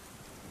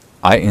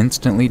 I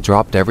instantly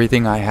dropped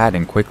everything I had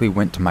and quickly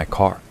went to my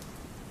car.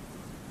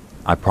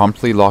 I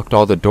promptly locked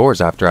all the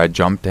doors after I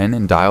jumped in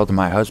and dialed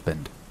my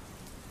husband.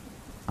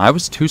 I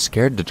was too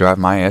scared to drive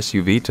my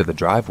SUV to the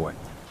driveway.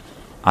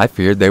 I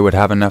feared they would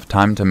have enough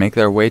time to make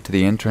their way to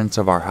the entrance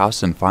of our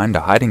house and find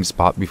a hiding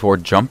spot before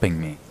jumping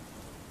me.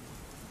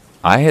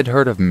 I had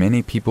heard of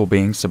many people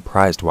being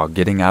surprised while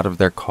getting out of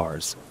their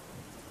cars.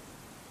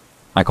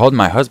 I called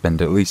my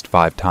husband at least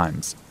 5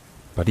 times,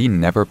 but he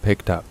never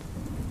picked up.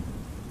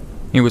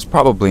 He was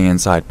probably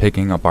inside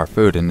picking up our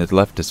food and had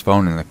left his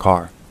phone in the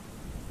car.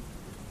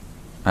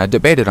 I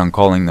debated on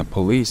calling the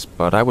police,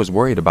 but I was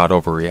worried about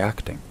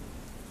overreacting.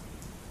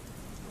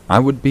 I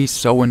would be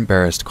so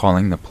embarrassed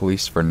calling the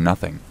police for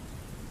nothing.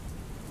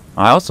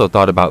 I also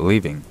thought about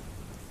leaving,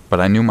 but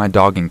I knew my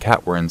dog and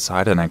cat were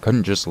inside and I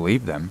couldn't just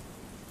leave them.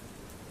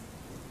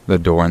 The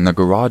door in the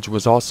garage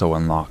was also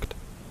unlocked,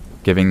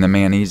 giving the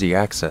man easy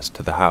access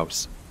to the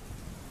house.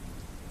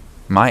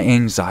 My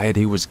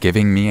anxiety was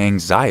giving me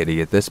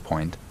anxiety at this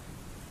point.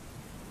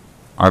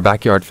 Our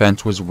backyard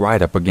fence was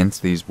right up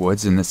against these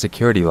woods and the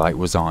security light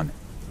was on,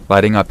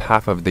 lighting up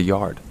half of the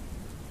yard.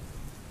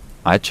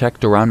 I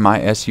checked around my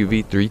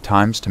SUV 3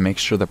 times to make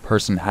sure the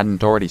person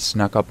hadn't already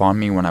snuck up on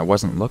me when I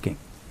wasn't looking.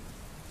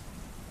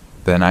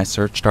 Then I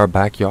searched our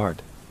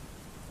backyard.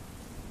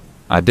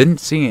 I didn't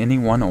see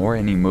anyone or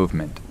any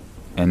movement,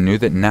 and knew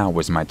that now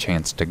was my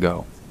chance to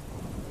go.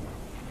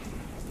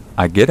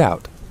 I get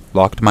out,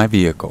 locked my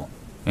vehicle,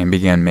 and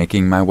began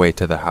making my way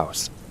to the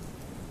house.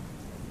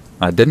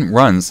 I didn't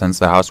run since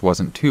the house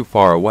wasn't too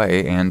far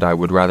away and I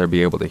would rather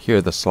be able to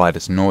hear the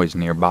slightest noise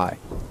nearby.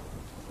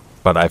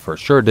 But I for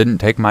sure didn't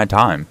take my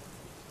time.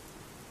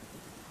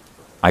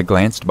 I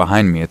glanced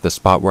behind me at the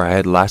spot where I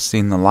had last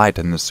seen the light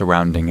in the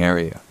surrounding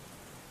area.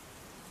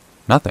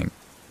 Nothing.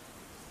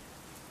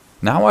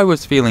 Now I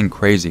was feeling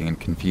crazy and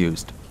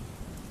confused.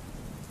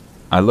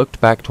 I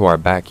looked back to our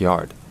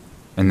backyard,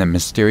 and the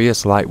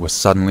mysterious light was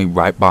suddenly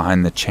right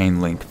behind the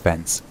chain-link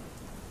fence.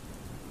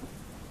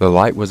 The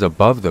light was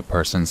above the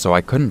person, so I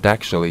couldn't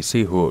actually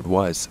see who it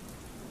was.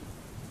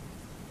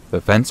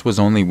 The fence was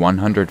only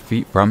 100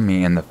 feet from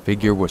me, and the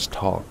figure was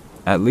tall,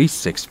 at least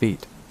 6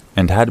 feet,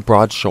 and had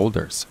broad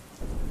shoulders.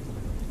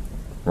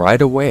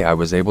 Right away I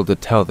was able to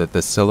tell that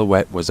the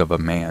silhouette was of a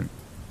man.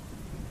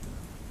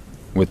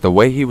 With the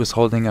way he was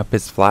holding up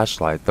his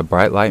flashlight, the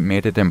bright light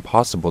made it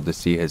impossible to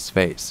see his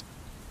face,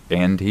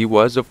 and he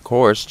was, of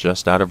course,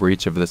 just out of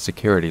reach of the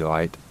security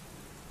light.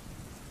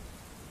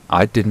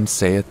 I didn't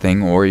say a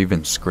thing or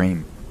even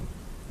scream.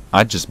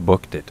 I just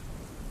booked it.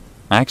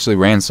 I actually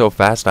ran so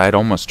fast I had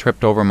almost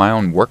tripped over my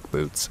own work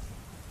boots.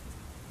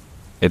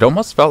 It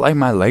almost felt like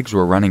my legs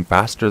were running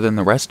faster than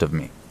the rest of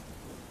me.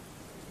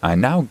 I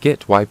now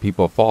get why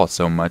people fall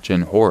so much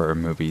in horror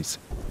movies.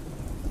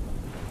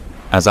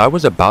 As I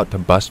was about to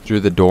bust through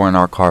the door in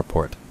our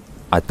carport,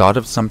 I thought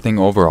of something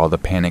over all the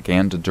panic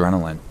and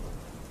adrenaline.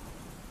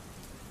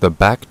 The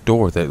back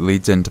door that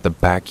leads into the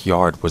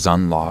backyard was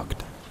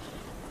unlocked.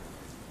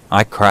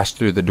 I crashed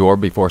through the door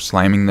before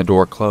slamming the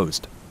door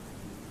closed.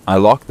 I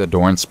locked the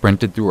door and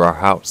sprinted through our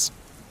house.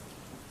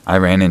 I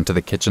ran into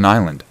the kitchen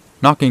island,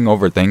 knocking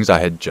over things I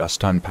had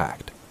just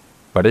unpacked.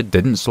 But it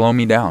didn't slow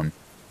me down,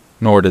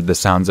 nor did the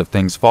sounds of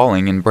things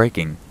falling and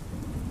breaking.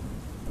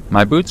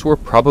 My boots were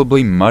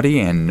probably muddy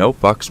and no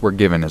fucks were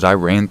given as I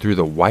ran through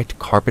the white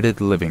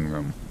carpeted living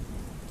room.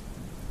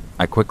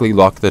 I quickly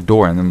locked the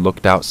door and then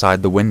looked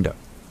outside the window.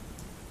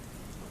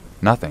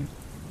 Nothing.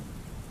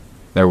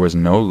 There was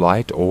no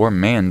light or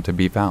man to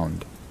be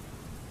found.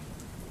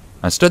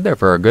 I stood there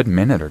for a good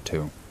minute or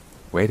two,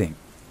 waiting.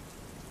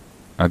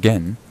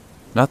 Again,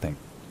 nothing.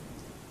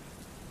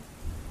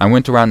 I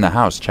went around the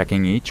house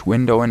checking each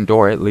window and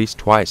door at least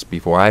twice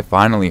before I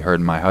finally heard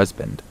my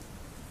husband.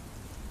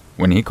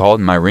 When he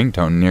called, my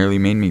ringtone nearly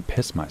made me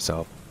piss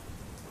myself.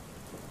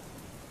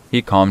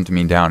 He calmed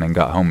me down and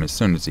got home as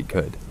soon as he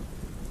could.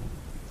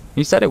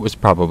 He said it was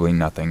probably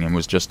nothing and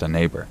was just a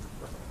neighbor.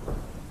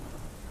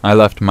 I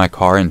left my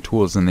car and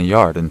tools in the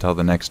yard until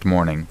the next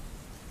morning.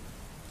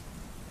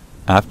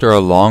 After a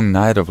long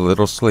night of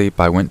little sleep,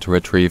 I went to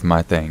retrieve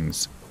my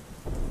things.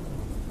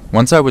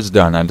 Once I was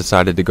done, I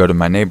decided to go to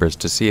my neighbors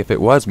to see if it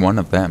was one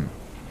of them.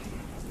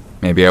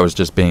 Maybe I was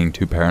just being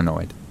too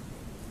paranoid.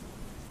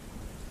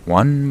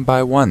 One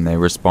by one, they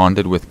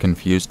responded with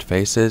confused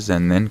faces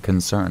and then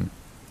concern.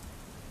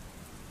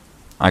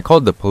 I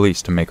called the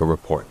police to make a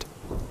report.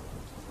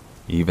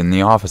 Even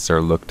the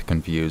officer looked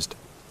confused.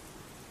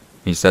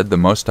 He said the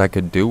most I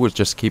could do was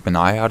just keep an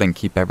eye out and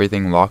keep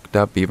everything locked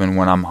up even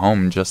when I'm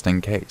home just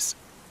in case.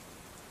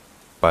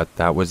 But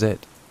that was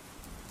it.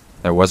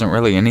 There wasn't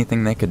really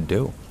anything they could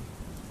do.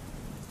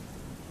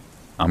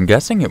 I'm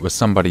guessing it was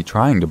somebody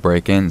trying to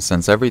break in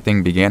since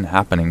everything began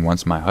happening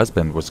once my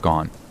husband was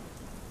gone.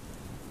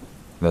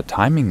 The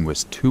timing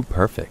was too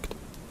perfect.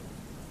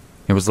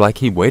 It was like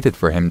he waited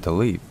for him to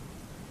leave.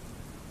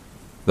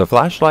 The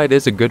flashlight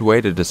is a good way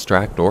to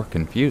distract or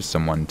confuse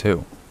someone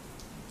too,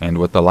 and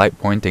with the light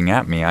pointing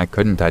at me, I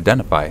couldn't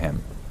identify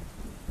him.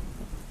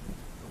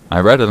 I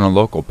read in a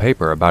local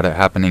paper about it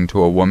happening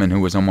to a woman who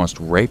was almost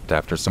raped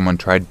after someone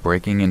tried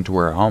breaking into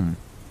her home.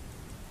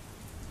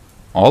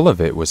 All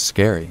of it was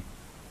scary,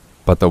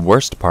 but the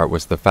worst part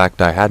was the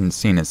fact I hadn't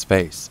seen his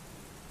face.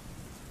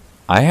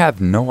 I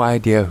have no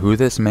idea who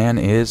this man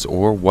is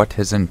or what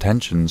his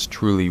intentions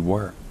truly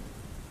were.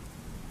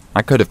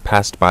 I could have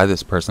passed by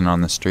this person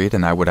on the street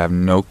and I would have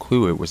no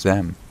clue it was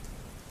them.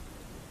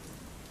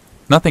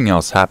 Nothing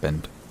else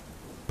happened,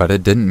 but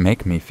it didn't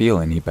make me feel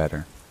any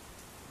better.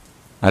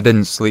 I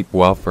didn't sleep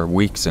well for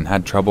weeks and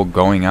had trouble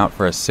going out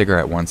for a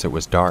cigarette once it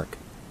was dark.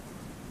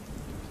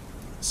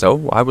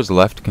 So I was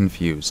left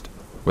confused,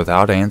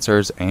 without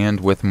answers and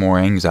with more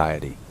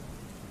anxiety.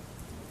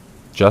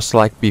 Just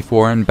like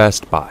before in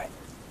Best Buy,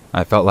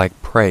 I felt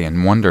like prey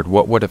and wondered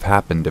what would have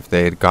happened if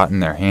they had gotten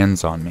their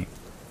hands on me.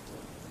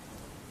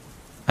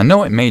 I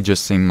know it may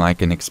just seem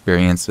like an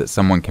experience that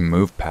someone can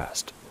move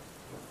past,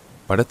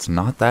 but it's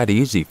not that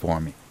easy for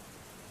me.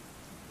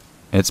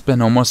 It's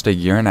been almost a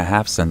year and a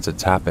half since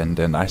it's happened,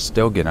 and I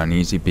still get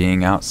uneasy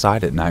being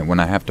outside at night when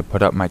I have to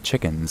put up my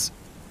chickens.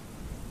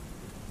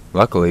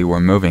 Luckily, we're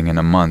moving in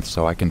a month,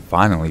 so I can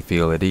finally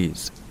feel at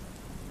ease.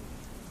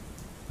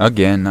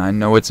 Again, I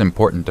know it's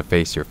important to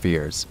face your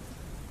fears,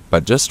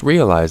 but just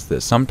realize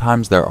that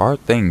sometimes there are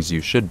things you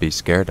should be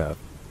scared of.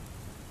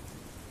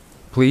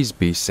 Please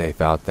be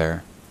safe out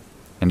there,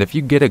 and if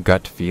you get a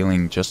gut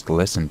feeling, just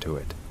listen to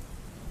it.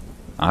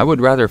 I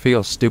would rather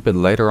feel stupid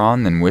later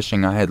on than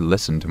wishing I had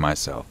listened to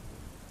myself.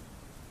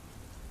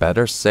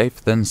 Better safe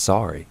than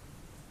sorry.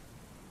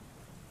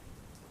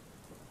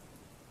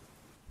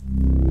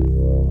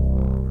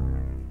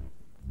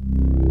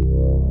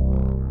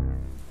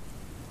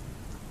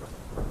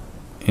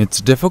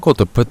 It's difficult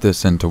to put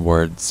this into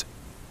words.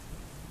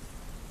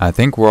 I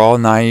think we're all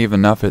naive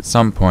enough at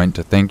some point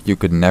to think you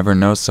could never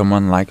know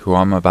someone like who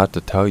I'm about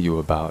to tell you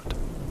about.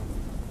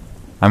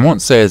 I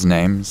won't say his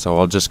name, so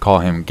I'll just call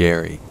him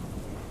Gary.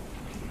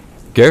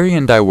 Gary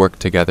and I worked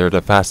together at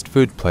a fast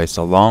food place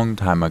a long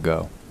time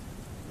ago.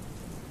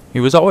 He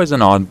was always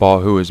an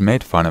oddball who was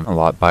made fun of a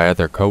lot by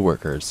other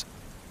coworkers.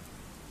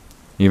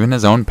 Even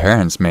his own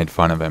parents made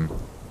fun of him,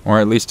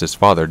 or at least his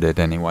father did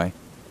anyway.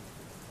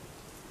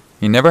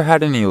 He never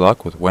had any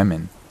luck with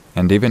women,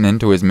 and even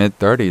into his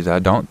mid-30s I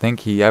don't think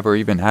he ever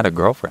even had a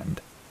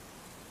girlfriend.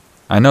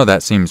 I know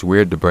that seems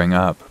weird to bring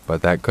up,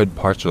 but that could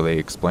partially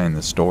explain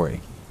the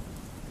story.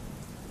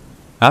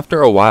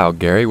 After a while,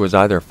 Gary was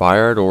either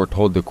fired or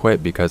told to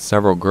quit because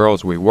several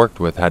girls we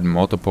worked with had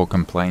multiple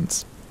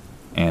complaints,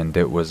 and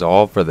it was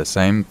all for the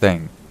same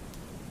thing.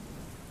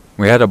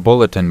 We had a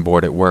bulletin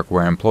board at work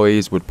where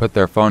employees would put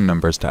their phone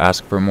numbers to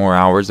ask for more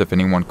hours if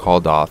anyone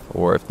called off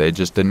or if they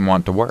just didn't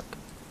want to work.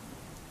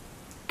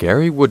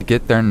 Gary would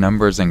get their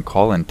numbers and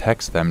call and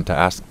text them to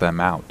ask them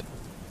out.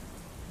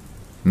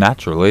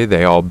 Naturally,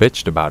 they all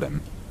bitched about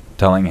him,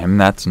 telling him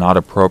that's not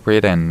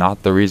appropriate and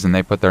not the reason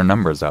they put their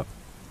numbers up.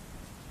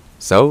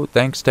 So,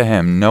 thanks to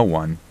him, no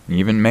one,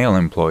 even male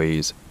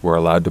employees, were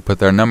allowed to put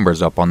their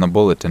numbers up on the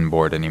bulletin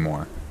board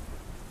anymore.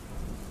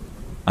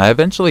 I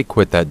eventually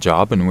quit that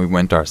job and we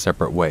went our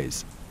separate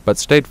ways, but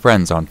stayed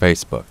friends on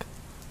Facebook.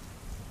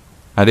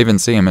 I'd even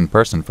see him in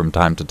person from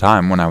time to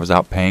time when I was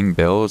out paying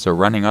bills or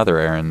running other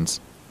errands.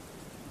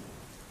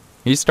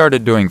 He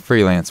started doing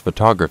freelance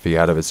photography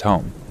out of his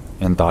home,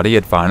 and thought he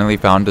had finally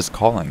found his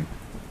calling.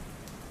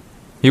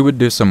 He would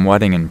do some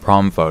wedding and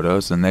prom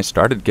photos, and they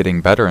started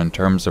getting better in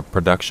terms of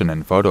production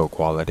and photo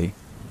quality.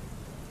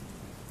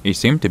 He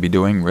seemed to be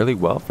doing really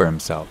well for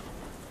himself.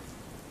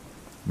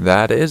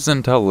 That is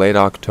until late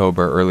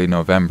October, early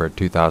November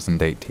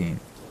 2018.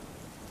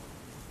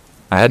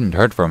 I hadn't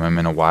heard from him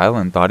in a while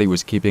and thought he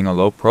was keeping a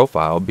low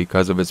profile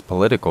because of his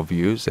political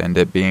views and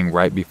it being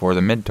right before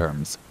the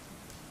midterms.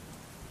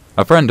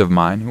 A friend of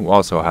mine, who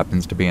also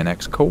happens to be an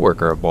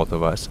ex-coworker of both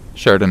of us,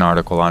 shared an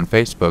article on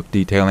Facebook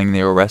detailing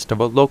the arrest of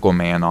a local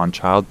man on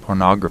child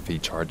pornography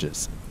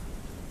charges.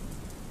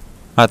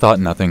 I thought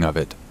nothing of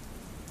it.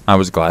 I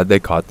was glad they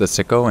caught the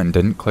sicko and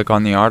didn't click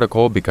on the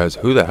article, because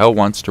who the hell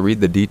wants to read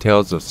the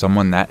details of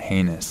someone that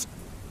heinous?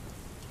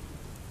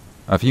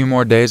 A few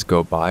more days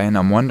go by, and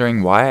I'm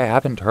wondering why I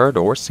haven't heard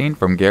or seen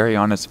from Gary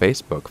on his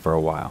Facebook for a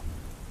while.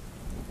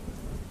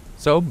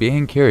 So,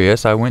 being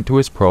curious, I went to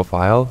his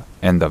profile,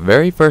 and the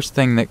very first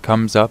thing that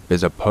comes up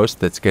is a post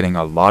that's getting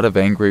a lot of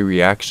angry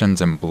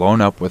reactions and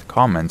blown up with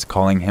comments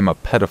calling him a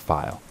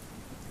pedophile.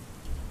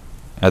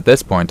 At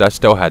this point, I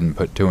still hadn't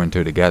put two and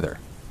two together.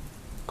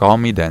 Call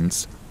me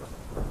dense.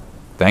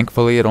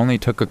 Thankfully, it only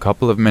took a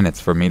couple of minutes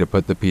for me to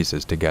put the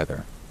pieces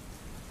together.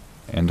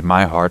 And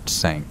my heart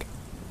sank.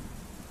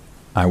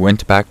 I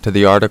went back to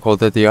the article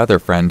that the other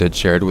friend had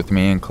shared with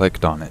me and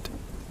clicked on it.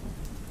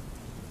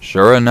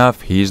 Sure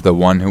enough, he's the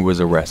one who was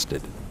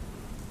arrested.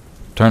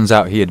 Turns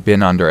out he had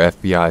been under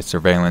FBI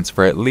surveillance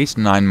for at least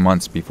 9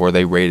 months before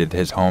they raided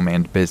his home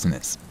and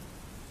business.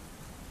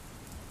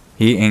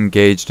 He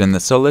engaged in the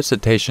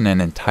solicitation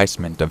and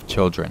enticement of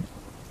children,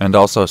 and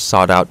also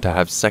sought out to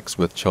have sex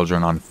with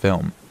children on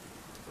film,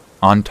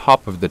 on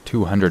top of the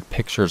 200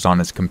 pictures on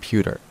his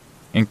computer,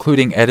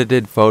 including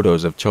edited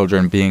photos of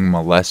children being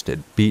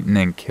molested, beaten,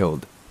 and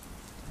killed.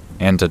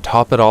 And to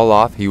top it all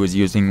off, he was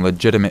using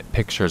legitimate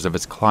pictures of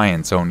his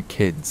clients' own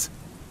kids,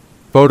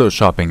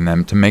 photoshopping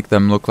them to make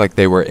them look like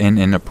they were in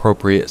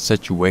inappropriate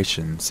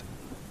situations.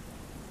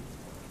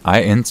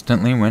 I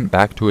instantly went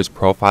back to his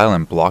profile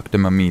and blocked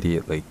him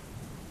immediately.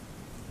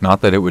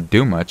 Not that it would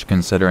do much,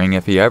 considering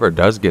if he ever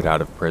does get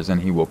out of prison,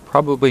 he will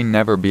probably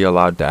never be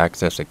allowed to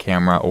access a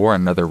camera or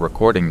another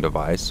recording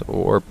device,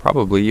 or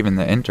probably even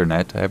the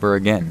internet, ever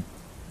again.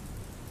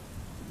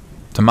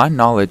 To my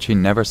knowledge, he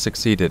never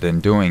succeeded in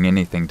doing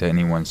anything to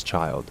anyone's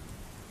child,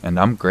 and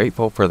I'm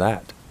grateful for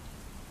that.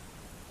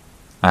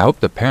 I hope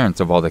the parents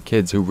of all the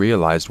kids who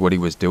realized what he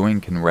was doing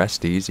can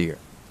rest easier.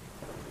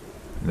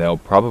 They'll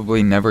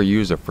probably never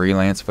use a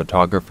freelance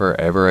photographer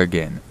ever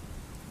again,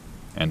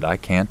 and I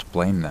can't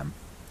blame them.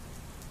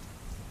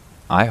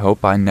 I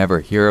hope I never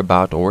hear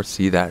about or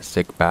see that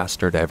sick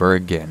bastard ever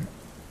again.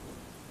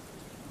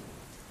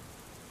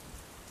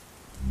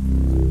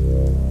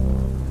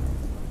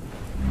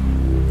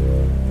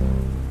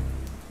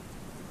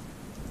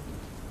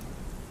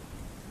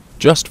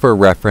 Just for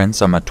reference,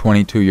 I'm a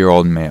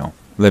 22-year-old male,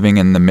 living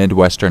in the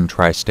Midwestern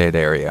tri-state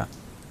area.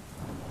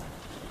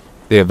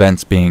 The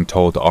events being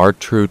told are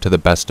true to the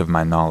best of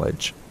my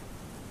knowledge.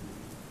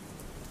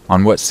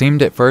 On what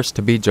seemed at first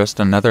to be just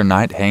another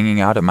night hanging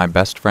out at my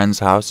best friend's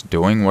house,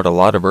 doing what a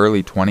lot of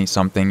early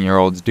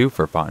 20-something-year-olds do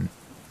for fun,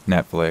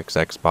 Netflix,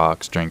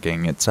 Xbox,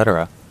 drinking,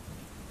 etc.,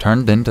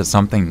 turned into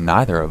something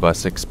neither of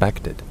us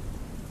expected.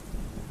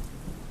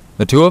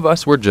 The two of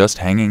us were just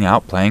hanging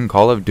out playing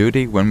Call of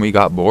Duty when we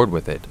got bored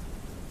with it.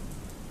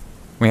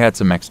 We had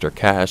some extra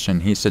cash,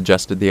 and he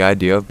suggested the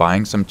idea of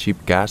buying some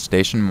cheap gas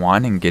station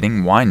wine and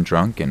getting wine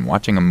drunk and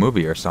watching a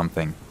movie or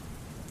something.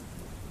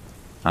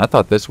 I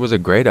thought this was a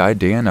great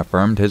idea and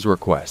affirmed his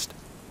request,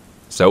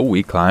 so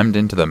we climbed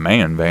into the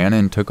man van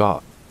and took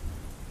off.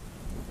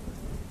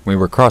 We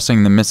were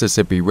crossing the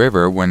Mississippi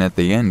River when at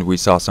the end we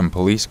saw some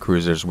police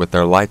cruisers with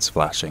their lights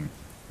flashing.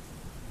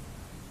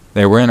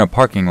 They were in a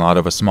parking lot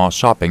of a small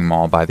shopping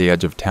mall by the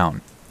edge of town,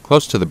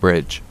 close to the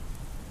bridge.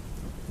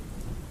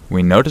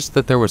 We noticed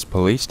that there was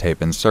police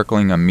tape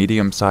encircling a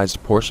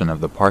medium-sized portion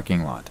of the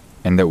parking lot,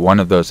 and that one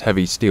of those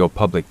heavy steel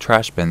public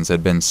trash bins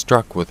had been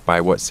struck with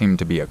by what seemed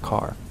to be a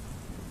car.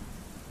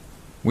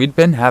 We'd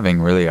been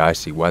having really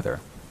icy weather,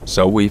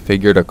 so we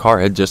figured a car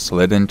had just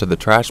slid into the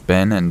trash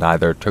bin and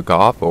either took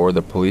off or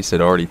the police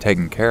had already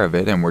taken care of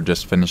it and were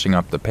just finishing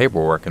up the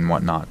paperwork and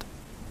whatnot.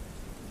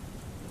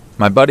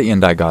 My buddy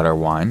and I got our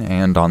wine,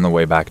 and on the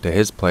way back to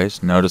his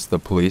place noticed the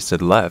police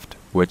had left,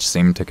 which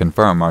seemed to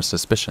confirm our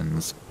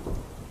suspicions.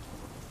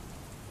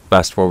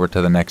 Fast forward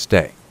to the next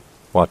day,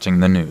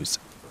 watching the news.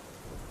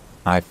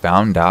 I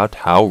found out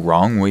how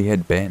wrong we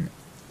had been.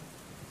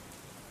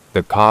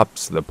 The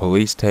cops, the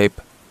police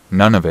tape,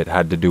 none of it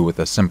had to do with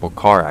a simple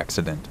car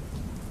accident.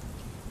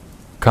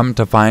 Come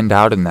to find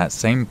out, in that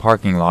same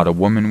parking lot, a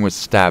woman was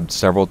stabbed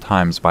several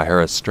times by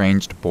her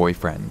estranged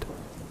boyfriend.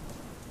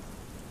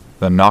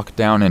 The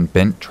knockdown and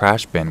bent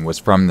trash bin was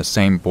from the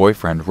same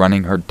boyfriend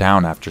running her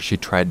down after she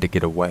tried to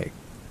get away.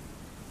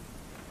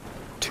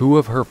 2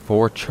 of her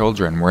 4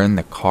 children were in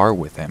the car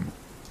with him.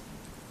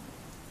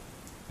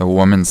 The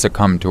woman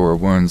succumbed to her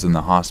wounds in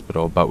the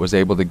hospital, but was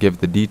able to give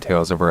the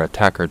details of her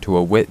attacker to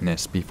a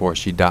witness before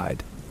she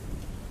died.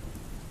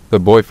 The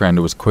boyfriend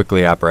was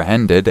quickly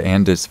apprehended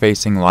and is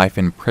facing life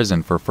in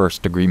prison for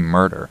first-degree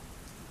murder.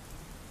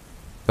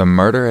 The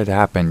murder had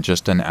happened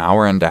just an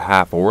hour and a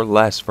half or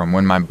less from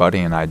when my buddy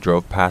and I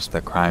drove past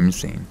the crime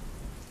scene.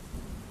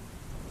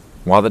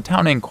 While the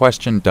town in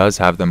question does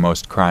have the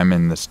most crime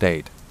in the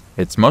state,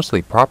 it's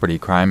mostly property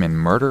crime and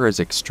murder is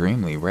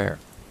extremely rare.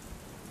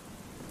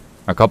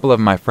 A couple of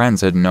my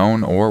friends had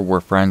known or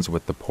were friends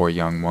with the poor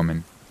young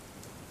woman.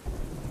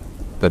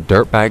 The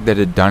dirtbag that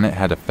had done it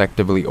had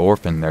effectively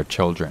orphaned their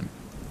children.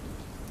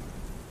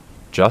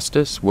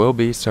 Justice will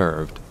be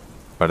served,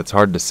 but it's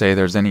hard to say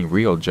there's any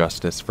real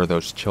justice for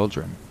those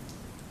children.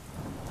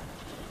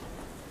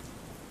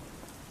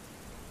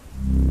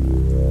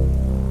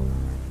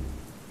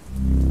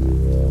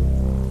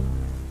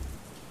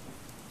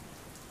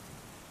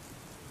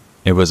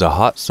 It was a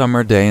hot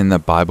summer day in the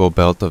Bible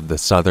Belt of the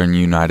southern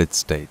United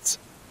States,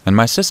 and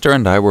my sister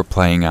and I were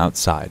playing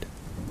outside.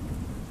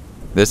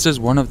 This is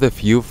one of the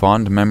few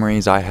fond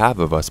memories I have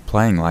of us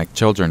playing like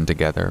children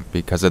together,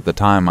 because at the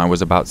time I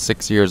was about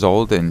 6 years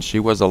old and she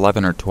was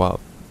 11 or 12.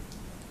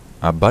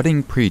 A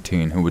budding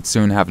preteen who would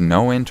soon have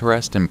no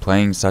interest in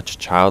playing such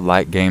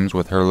childlike games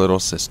with her little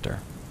sister.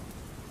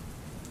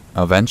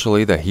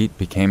 Eventually the heat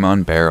became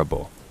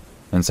unbearable,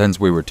 and since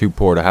we were too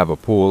poor to have a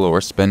pool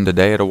or spend a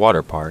day at a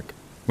water park,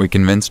 we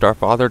convinced our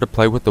father to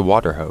play with the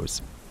water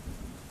hose.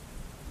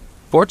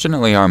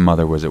 Fortunately, our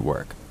mother was at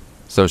work,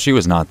 so she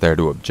was not there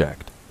to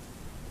object.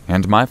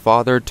 And my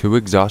father, too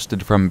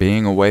exhausted from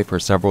being away for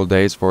several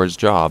days for his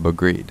job,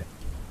 agreed.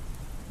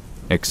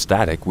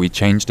 Ecstatic, we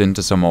changed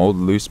into some old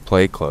loose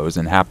play clothes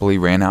and happily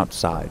ran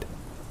outside.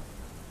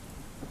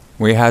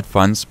 We had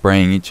fun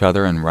spraying each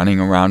other and running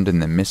around in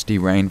the misty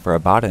rain for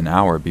about an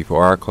hour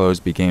before our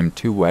clothes became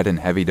too wet and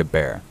heavy to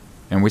bear,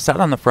 and we sat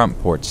on the front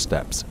porch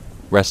steps,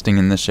 resting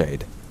in the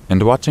shade,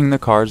 and watching the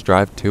cars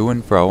drive to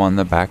and fro on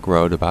the back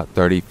road about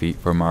 30 feet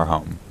from our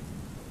home.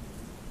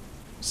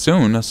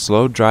 Soon, a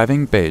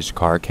slow-driving beige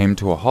car came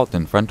to a halt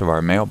in front of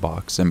our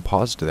mailbox and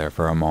paused there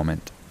for a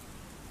moment.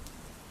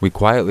 We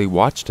quietly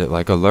watched it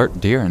like alert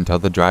deer until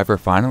the driver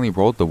finally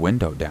rolled the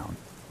window down.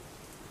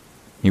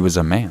 He was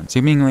a man,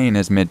 seemingly in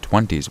his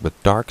mid-20s,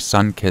 with dark,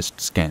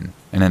 sun-kissed skin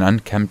and an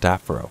unkempt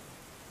afro.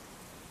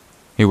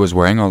 He was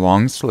wearing a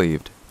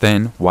long-sleeved,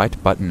 thin,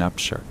 white button-up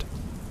shirt.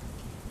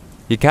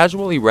 He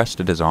casually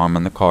rested his arm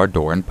on the car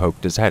door and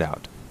poked his head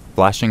out,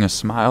 flashing a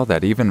smile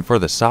that even for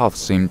the South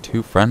seemed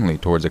too friendly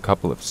towards a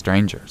couple of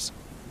strangers,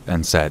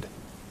 and said,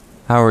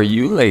 "How are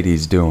you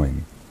ladies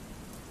doing?"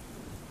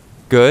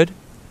 "Good,"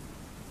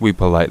 we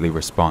politely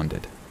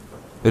responded,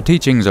 the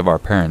teachings of our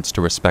parents to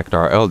respect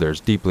our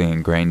elders deeply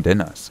ingrained in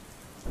us.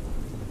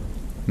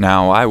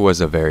 Now, I was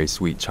a very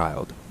sweet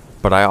child,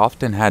 but I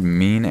often had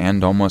mean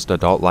and almost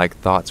adult-like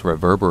thoughts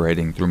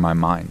reverberating through my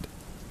mind.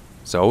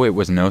 So it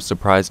was no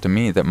surprise to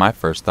me that my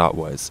first thought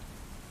was,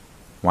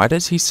 why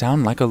does he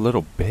sound like a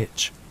little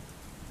bitch?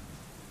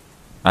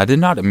 I did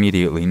not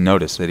immediately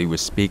notice that he was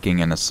speaking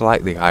in a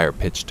slightly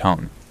higher-pitched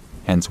tone,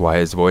 hence why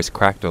his voice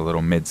cracked a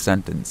little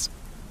mid-sentence.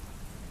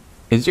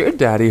 "Is your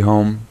daddy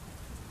home?"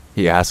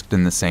 he asked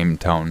in the same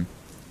tone.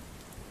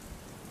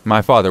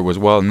 My father was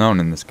well known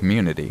in this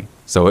community,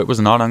 so it was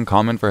not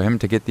uncommon for him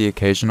to get the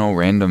occasional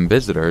random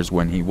visitors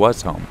when he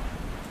was home.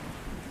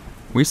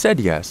 We said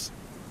yes,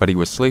 but he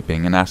was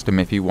sleeping and asked him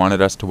if he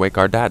wanted us to wake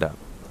our dad up.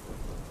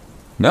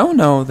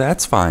 No,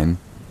 that's fine,"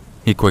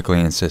 he quickly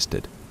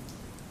insisted.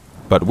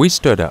 But we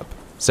stood up,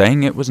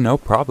 saying it was no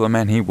problem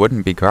and he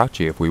wouldn't be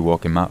grouchy if we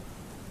woke him up.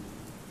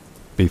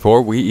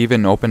 Before we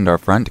even opened our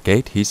front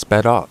gate, he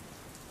sped off,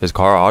 his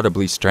car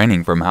audibly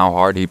straining from how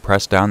hard he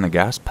pressed down the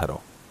gas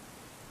pedal.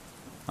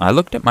 I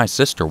looked at my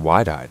sister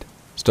wide-eyed,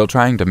 still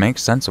trying to make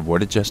sense of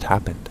what had just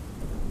happened.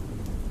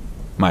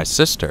 My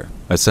sister,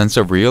 a sense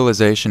of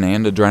realization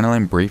and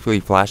adrenaline briefly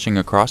flashing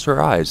across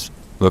her eyes,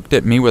 looked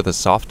at me with a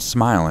soft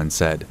smile and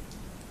said,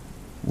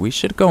 "We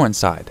should go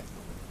inside."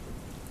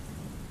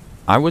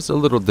 I was a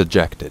little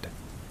dejected,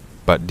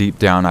 but deep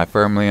down I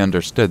firmly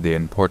understood the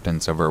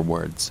importance of her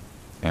words,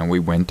 and we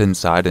went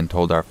inside and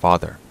told our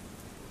father.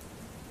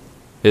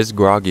 His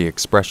groggy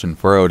expression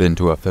furrowed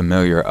into a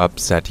familiar,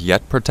 upset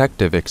yet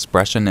protective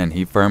expression, and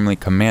he firmly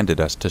commanded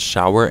us to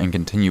shower and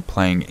continue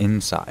playing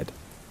inside.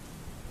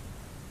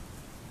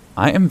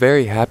 I am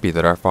very happy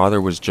that our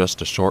father was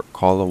just a short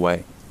call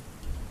away.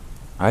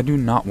 I do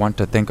not want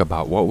to think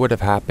about what would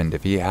have happened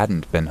if he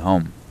hadn't been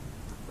home.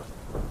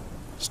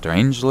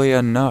 Strangely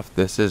enough,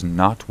 this is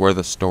not where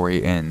the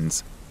story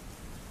ends.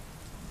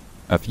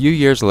 A few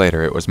years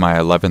later, it was my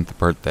 11th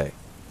birthday.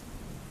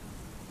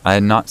 I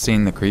had not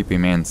seen the creepy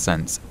man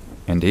since,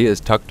 and he is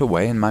tucked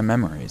away in my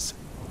memories.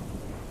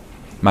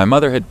 My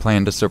mother had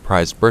planned a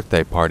surprise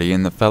birthday party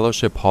in the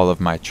fellowship hall of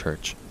my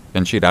church,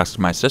 and she'd asked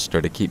my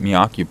sister to keep me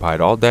occupied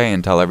all day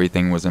until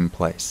everything was in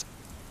place.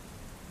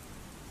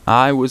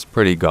 I was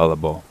pretty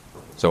gullible,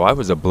 so I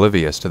was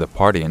oblivious to the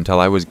party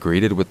until I was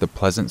greeted with the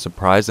pleasant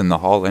surprise in the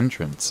hall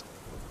entrance.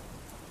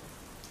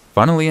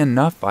 Funnily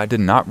enough, I did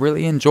not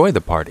really enjoy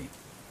the party.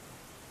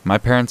 My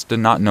parents did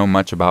not know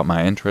much about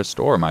my interest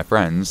or my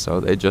friends, so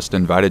they just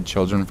invited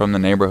children from the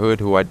neighborhood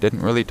who I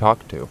didn't really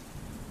talk to,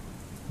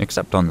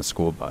 except on the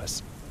school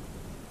bus.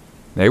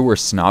 They were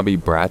snobby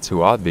brats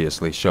who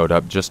obviously showed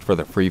up just for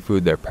the free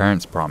food their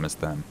parents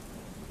promised them.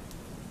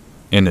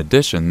 In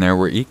addition, there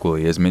were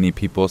equally as many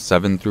people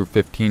 7 through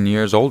 15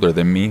 years older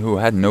than me who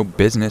had no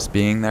business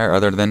being there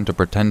other than to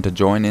pretend to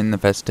join in the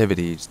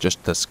festivities,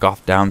 just to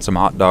scoff down some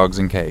hot dogs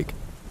and cake.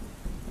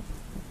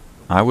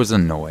 I was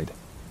annoyed,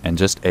 and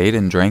just ate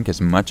and drank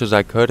as much as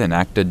I could and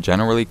acted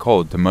generally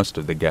cold to most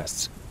of the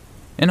guests,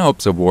 in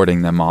hopes of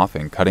warding them off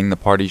and cutting the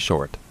party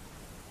short.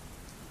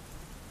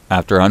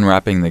 After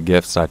unwrapping the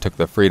gifts, I took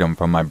the freedom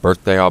from my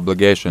birthday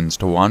obligations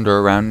to wander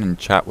around and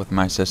chat with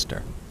my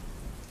sister.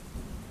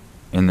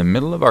 In the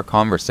middle of our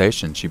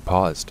conversation, she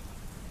paused,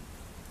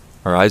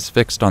 her eyes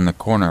fixed on the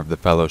corner of the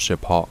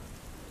fellowship hall.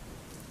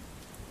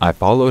 I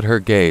followed her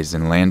gaze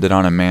and landed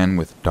on a man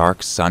with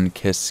dark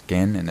sun-kissed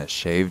skin and a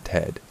shaved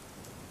head.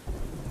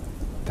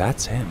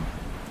 "That's him,"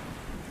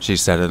 she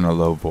said in a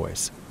low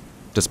voice,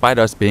 despite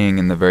us being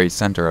in the very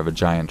center of a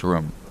giant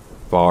room,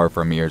 far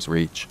from ear's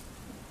reach.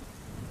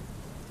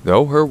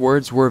 Though her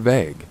words were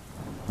vague,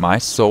 my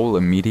soul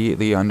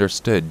immediately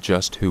understood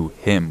just who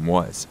him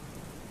was.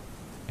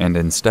 And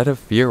instead of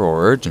fear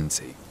or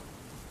urgency,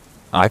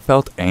 I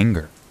felt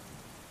anger.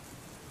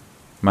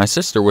 My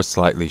sister was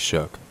slightly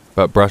shook,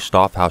 but brushed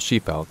off how she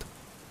felt.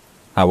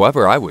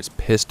 However, I was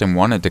pissed and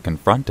wanted to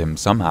confront him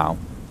somehow.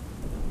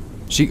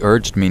 She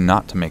urged me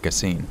not to make a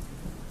scene,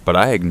 but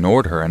I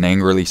ignored her and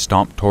angrily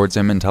stomped towards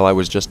him until I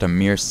was just a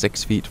mere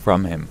 6 feet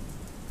from him.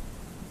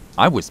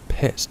 I was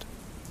pissed,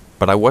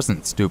 but I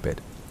wasn't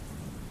stupid.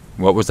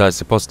 What was I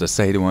supposed to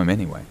say to him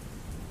anyway?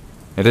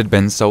 It had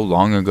been so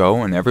long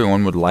ago and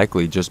everyone would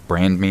likely just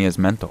brand me as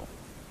mental.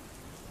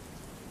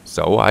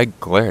 So I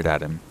glared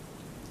at him,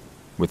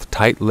 with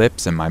tight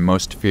lips and my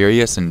most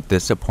furious and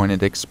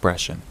disappointed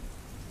expression.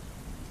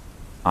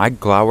 I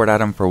glowered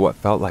at him for what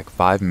felt like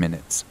 5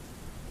 minutes.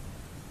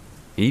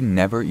 He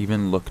never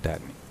even looked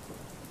at me.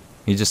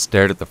 He just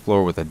stared at the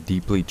floor with a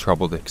deeply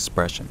troubled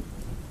expression.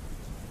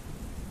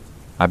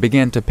 I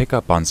began to pick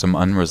up on some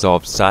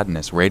unresolved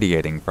sadness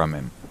radiating from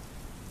him,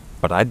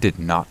 but I did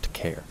not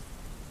care.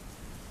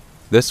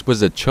 This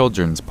was a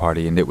children's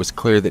party and it was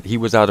clear that he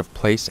was out of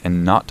place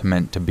and not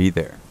meant to be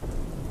there.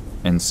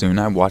 And soon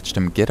I watched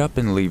him get up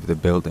and leave the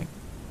building,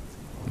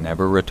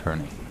 never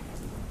returning.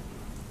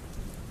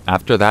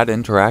 After that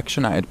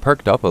interaction, I had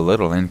perked up a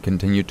little and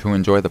continued to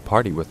enjoy the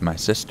party with my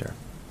sister.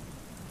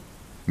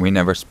 We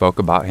never spoke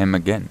about him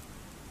again.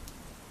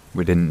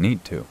 We didn't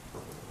need to.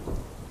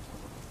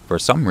 For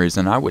some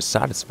reason, I was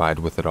satisfied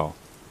with it all,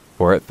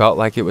 for it felt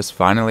like it was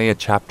finally a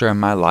chapter in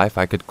my life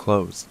I could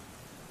close.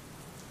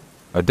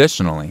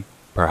 Additionally,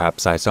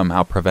 perhaps I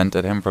somehow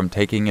prevented him from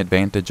taking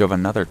advantage of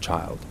another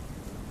child.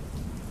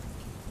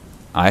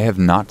 I have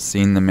not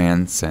seen the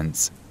man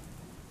since.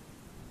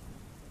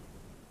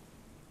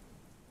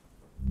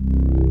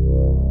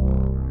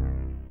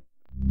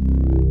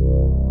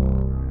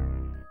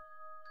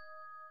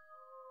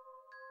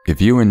 If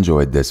you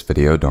enjoyed this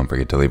video, don't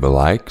forget to leave a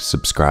like,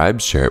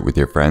 subscribe, share it with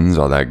your friends,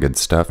 all that good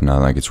stuff.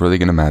 Not like it's really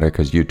gonna matter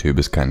because YouTube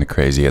is kind of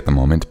crazy at the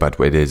moment, but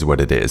it is what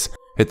it is.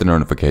 Hit the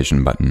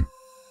notification button.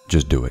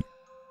 Just do it.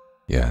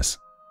 Yes.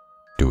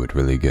 Do it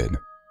really good.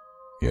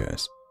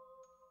 Yes.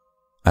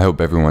 I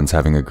hope everyone's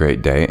having a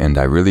great day, and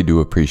I really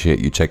do appreciate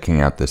you checking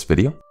out this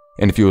video.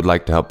 And if you would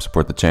like to help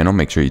support the channel,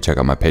 make sure you check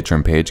out my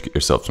Patreon page, get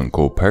yourself some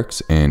cool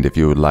perks, and if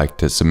you would like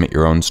to submit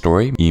your own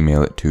story,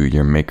 email it to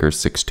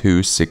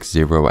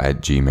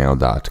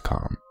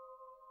urmaker6260@gmail.com.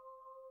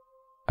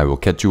 I will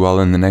catch you all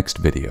in the next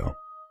video.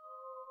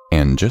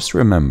 And just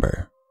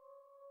remember,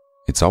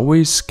 it's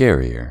always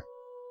scarier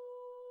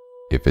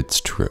if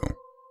it's true.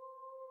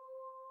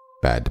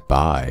 Bad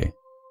bye.